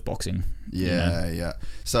ruling of boxing. Yeah.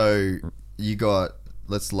 So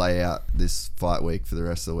let's lay out this fight week for the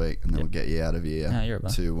rest of the week, and then we'll get you out of here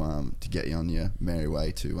to get you on your merry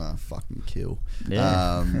way to fucking kill.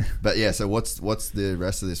 Yeah. But yeah, so what's the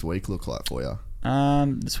rest of this week look like for you?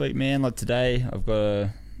 This week, man, like today, I've got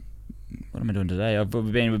what am I doing today?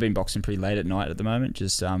 We've been boxing pretty late at night at the moment.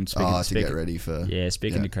 Just speaking to get ready for. Yeah,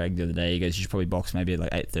 speaking to Craig the other day, he goes, "You should probably box maybe at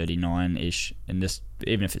like 8:39 ish, and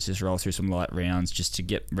even if it's just roll through some light rounds, just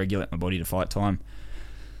to regulate my body to fight time."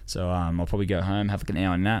 So I'll probably go home, have like an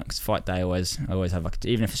hour nap, because fight day I always have like,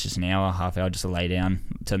 even if it's just an hour, half hour, just to lay down,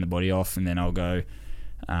 turn the body off, and then I'll go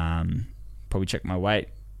probably check my weight,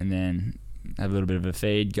 and then have a little bit of a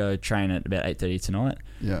feed, go train at about 8:30 tonight.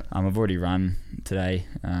 Yeah. I've already run today,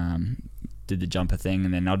 did the jumper thing,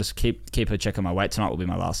 and then I'll just keep a check on my weight. Tonight will be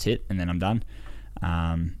my last hit, and then I'm done.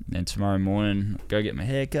 Then tomorrow morning, go get my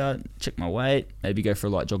hair cut, check my weight, maybe go for a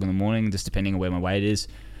light jog in the morning, just depending on where my weight is.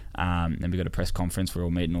 Then we've got a press conference. We're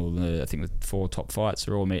all meeting, I think the 4 top fights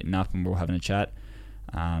are all meeting up, and we're all having a chat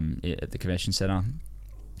at the convention centre.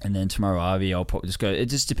 And then tomorrow, RV, I'll probably just go. It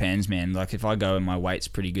just depends, man. Like if I go and my weight's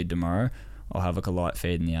pretty good tomorrow, I'll have like a light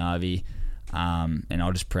feed in the RV, and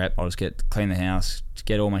I'll just prep. I'll just clean the house,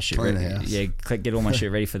 get all my shit ready. Yeah, get all my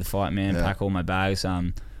shit ready for the fight, man. Yeah. Pack all my bags.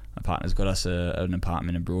 My partner's got us an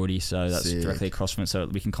apartment in Broady, so that's sick. Directly across from it, so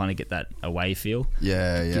we can kind of get that away feel.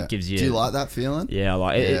 Yeah. It gives you. Do you like that feeling? Yeah, I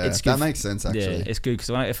like it. Yeah, it's good. That makes sense, actually. Yeah, it's good because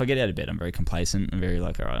if I get out of bed, I'm very complacent. I'm very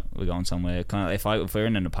like, all right, we're going somewhere. Kind of if we're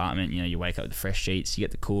in an apartment, you wake up with the fresh sheets, you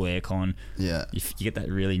get the cool aircon. Yeah. You get that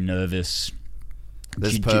really nervous.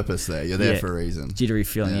 There's purpose there. You're there for a reason. Jittery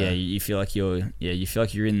feeling. Yeah, you feel like you're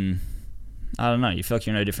in. I don't know. You feel like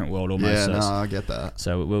you're in a different world almost. Yeah, so I get that.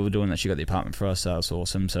 So we were doing that. She got the apartment for us. So that's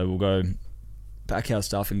awesome. So we'll go pack our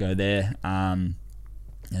stuff and go there. And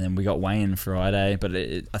then we got weigh-in Friday. But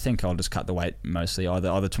I think I'll just cut the weight mostly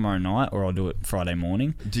either tomorrow night or I'll do it Friday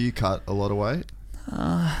morning. Do you cut a lot of weight?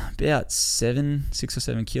 About 6 or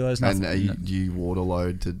 7 kilos. And do you water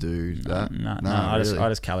load to do that? No, I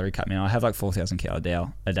just calorie cut. I have like 4,000 cal a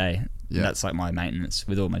day. Yeah. That's like my maintenance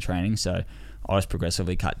with all my training. So I just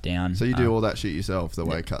progressively cut down. So you do all that shit yourself, the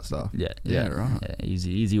weight cut stuff? Yeah, right. Yeah,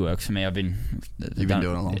 easy work for me. You've been doing it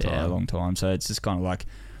a long time. Yeah, a long time. So it's just kind of like,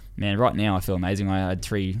 man, right now I feel amazing. I had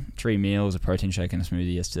three meals, a protein shake and a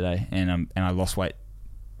smoothie yesterday, and I lost weight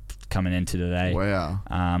coming into today. Wow.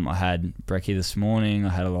 I had brekkie this morning. I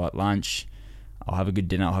had a light lunch. I'll have a good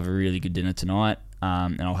dinner. I'll have a really good dinner tonight,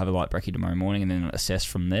 and I'll have a light brekkie tomorrow morning, and then assess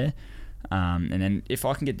from there. And then if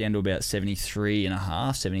I can get down to about 73,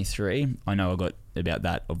 I know I got about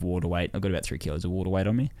that of water weight. I've got about 3 kilos of water weight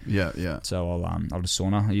on me. Yeah. So I'll just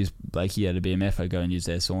sauna. I use Blakey at a BMF. I go and use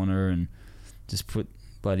their sauna and just put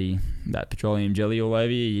bloody that petroleum jelly all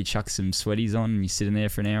over you. You chuck some sweaties on and you sit in there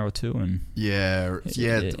for an hour or two. And yeah.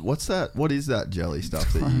 What's that? What is that jelly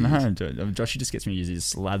stuff that you use? I don't know. Josh, he just gets me to use it. He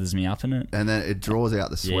just lathers me up in it. And then it draws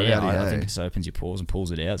out the sweat out of you. I think it just opens your pores and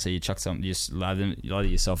pulls it out. So you chuck something, you just lather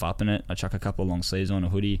yourself up in it. I chuck a couple of long sleeves on, a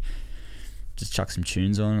hoodie, just chuck some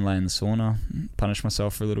tunes on and lay in the sauna, punish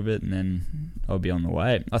myself for a little bit, and then I'll be on the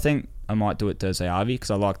way. I think I might do it Thursday RV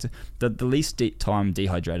because I like to the least time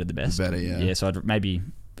dehydrated the best. The better, yeah. Yeah, so maybe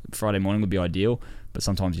Friday morning would be ideal, but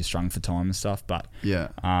sometimes you're strung for time and stuff. But yeah,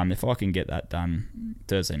 if I can get that done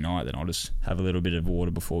Thursday night, then I'll just have a little bit of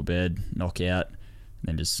water before bed, knock out, and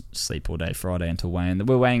then just sleep all day Friday until weighing.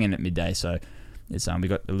 We're weighing in at midday, so it's we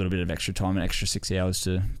got a little bit of extra time, an extra 6 hours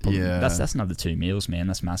to. That's another 2 meals, man.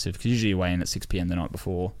 That's massive because usually you weigh in at 6 p.m. the night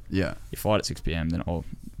before. Yeah, you fight at 6 p.m. then or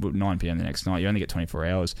 9 p.m. the next night. You only get 24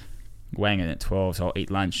 hours. Weighing in at 12, so I'll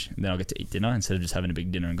eat lunch and then I'll get to eat dinner instead of just having a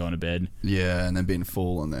big dinner and going to bed. Yeah, and then being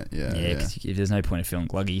full on that. Yeah, because there's no point of feeling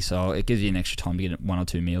gluggy, so it gives you an extra time to get 1 or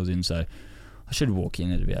 2 meals in. So I should walk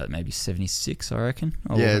in at about maybe 76, I reckon.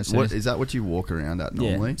 Is that what you walk around at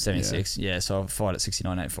normally? Yeah, 76. Yeah, so I'll fight at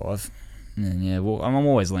 69.85. And then I'm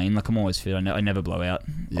always lean. Like I'm always fit. I never blow out.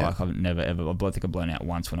 Yeah. Like I've never ever. I think I've blown out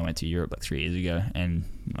once when I went to Europe like 3 years ago, and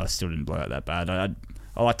I still didn't blow out that bad.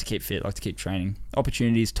 I like to keep fit, like to keep training.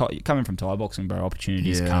 Opportunities, coming from Thai boxing, bro,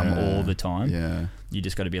 opportunities come all the time. Yeah. You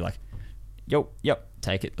just got to be like, yep,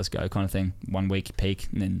 take it, let's go kind of thing. 1 week peak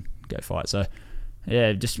and then go fight. So,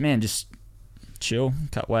 yeah, just chill,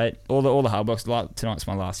 cut weight. All the hard box. Tonight's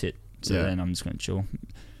my last hit. So then I'm just going to chill.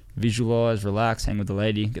 Visualise, relax, hang with the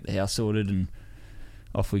lady, get the house sorted, and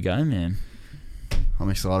off we go, man. I'm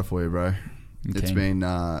excited for you, bro. It's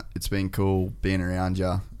been cool being around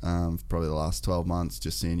you for probably the last 12 months,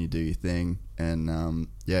 just seeing you do your thing. And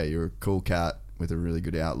you're a cool cat with a really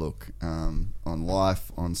good outlook on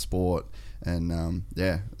life, on sport. And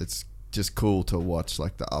it's just cool to watch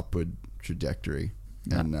like the upward trajectory.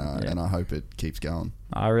 And I hope it keeps going.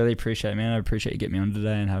 I really appreciate it, man. I appreciate you getting me on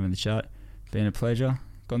today and having the chat. Been a pleasure.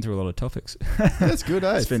 Gone through a lot of topics. That's good,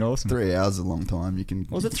 eh? It's been awesome. 3 hours is a long time.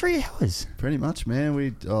 Was it 3 hours? Pretty much, man.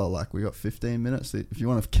 We got 15 minutes. If you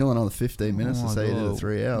want to kill another 15 minutes to say you did it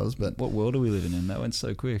 3 hours, but what world are we living in? That went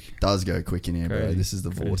so quick. Does go quick in here, bro. This is the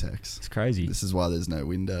vortex. It's crazy. This is why there's no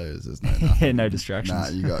windows. There's no nothing. No distractions. Nah,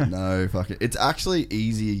 you got no fucking. It's actually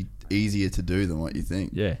easier to do than what you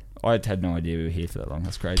think. Yeah. I had no idea we were here for that long.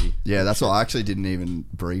 That's crazy. Yeah, that's why I actually didn't even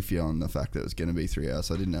brief you on the fact that it was going to be 3 hours.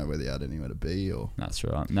 So I didn't know whether you had anywhere to be or. That's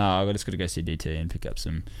right. No, I just got to go see DT and pick up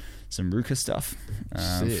some Ruka stuff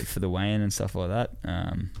Sick. for the weigh-in and stuff like that.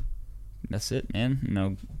 That's it, man.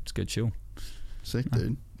 No, it's good chill. Sick,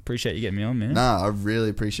 dude. Appreciate you getting me on, man. No, I really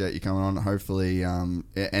appreciate you coming on. Hopefully,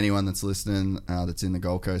 anyone that's listening that's in the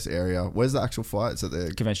Gold Coast area, where's the actual fight? It's at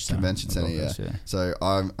the Convention Centre, yeah. Gold Coast, yeah. So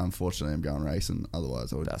unfortunately I'm going racing.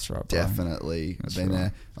 Otherwise, I would That's right, bro. definitely That's been right.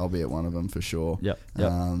 there. I'll be at one of them for sure. Yep.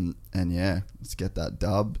 And yeah, let's get that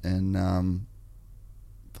dub and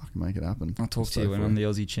fucking make it happen. I'll talk Let's to you go when for I'm it. the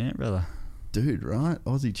Aussie champ, brother. Dude, right?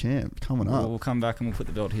 Aussie champ coming up. We'll come back and we'll put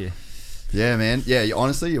the belt here. Yeah, man. Yeah,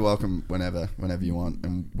 honestly, you're welcome whenever you want,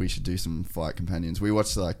 and we should do some fight companions. We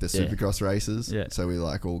watch like the Yeah. Supercross races, Yeah. so we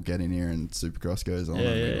like all get in here and Supercross goes on, Yeah,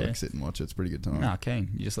 and we yeah, like yeah. sit and watch it. It's a pretty good time. Nah,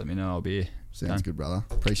 King. You just let me know. I'll be here. Sounds Done. good, brother.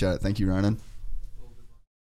 Appreciate it. Thank you, Ronan.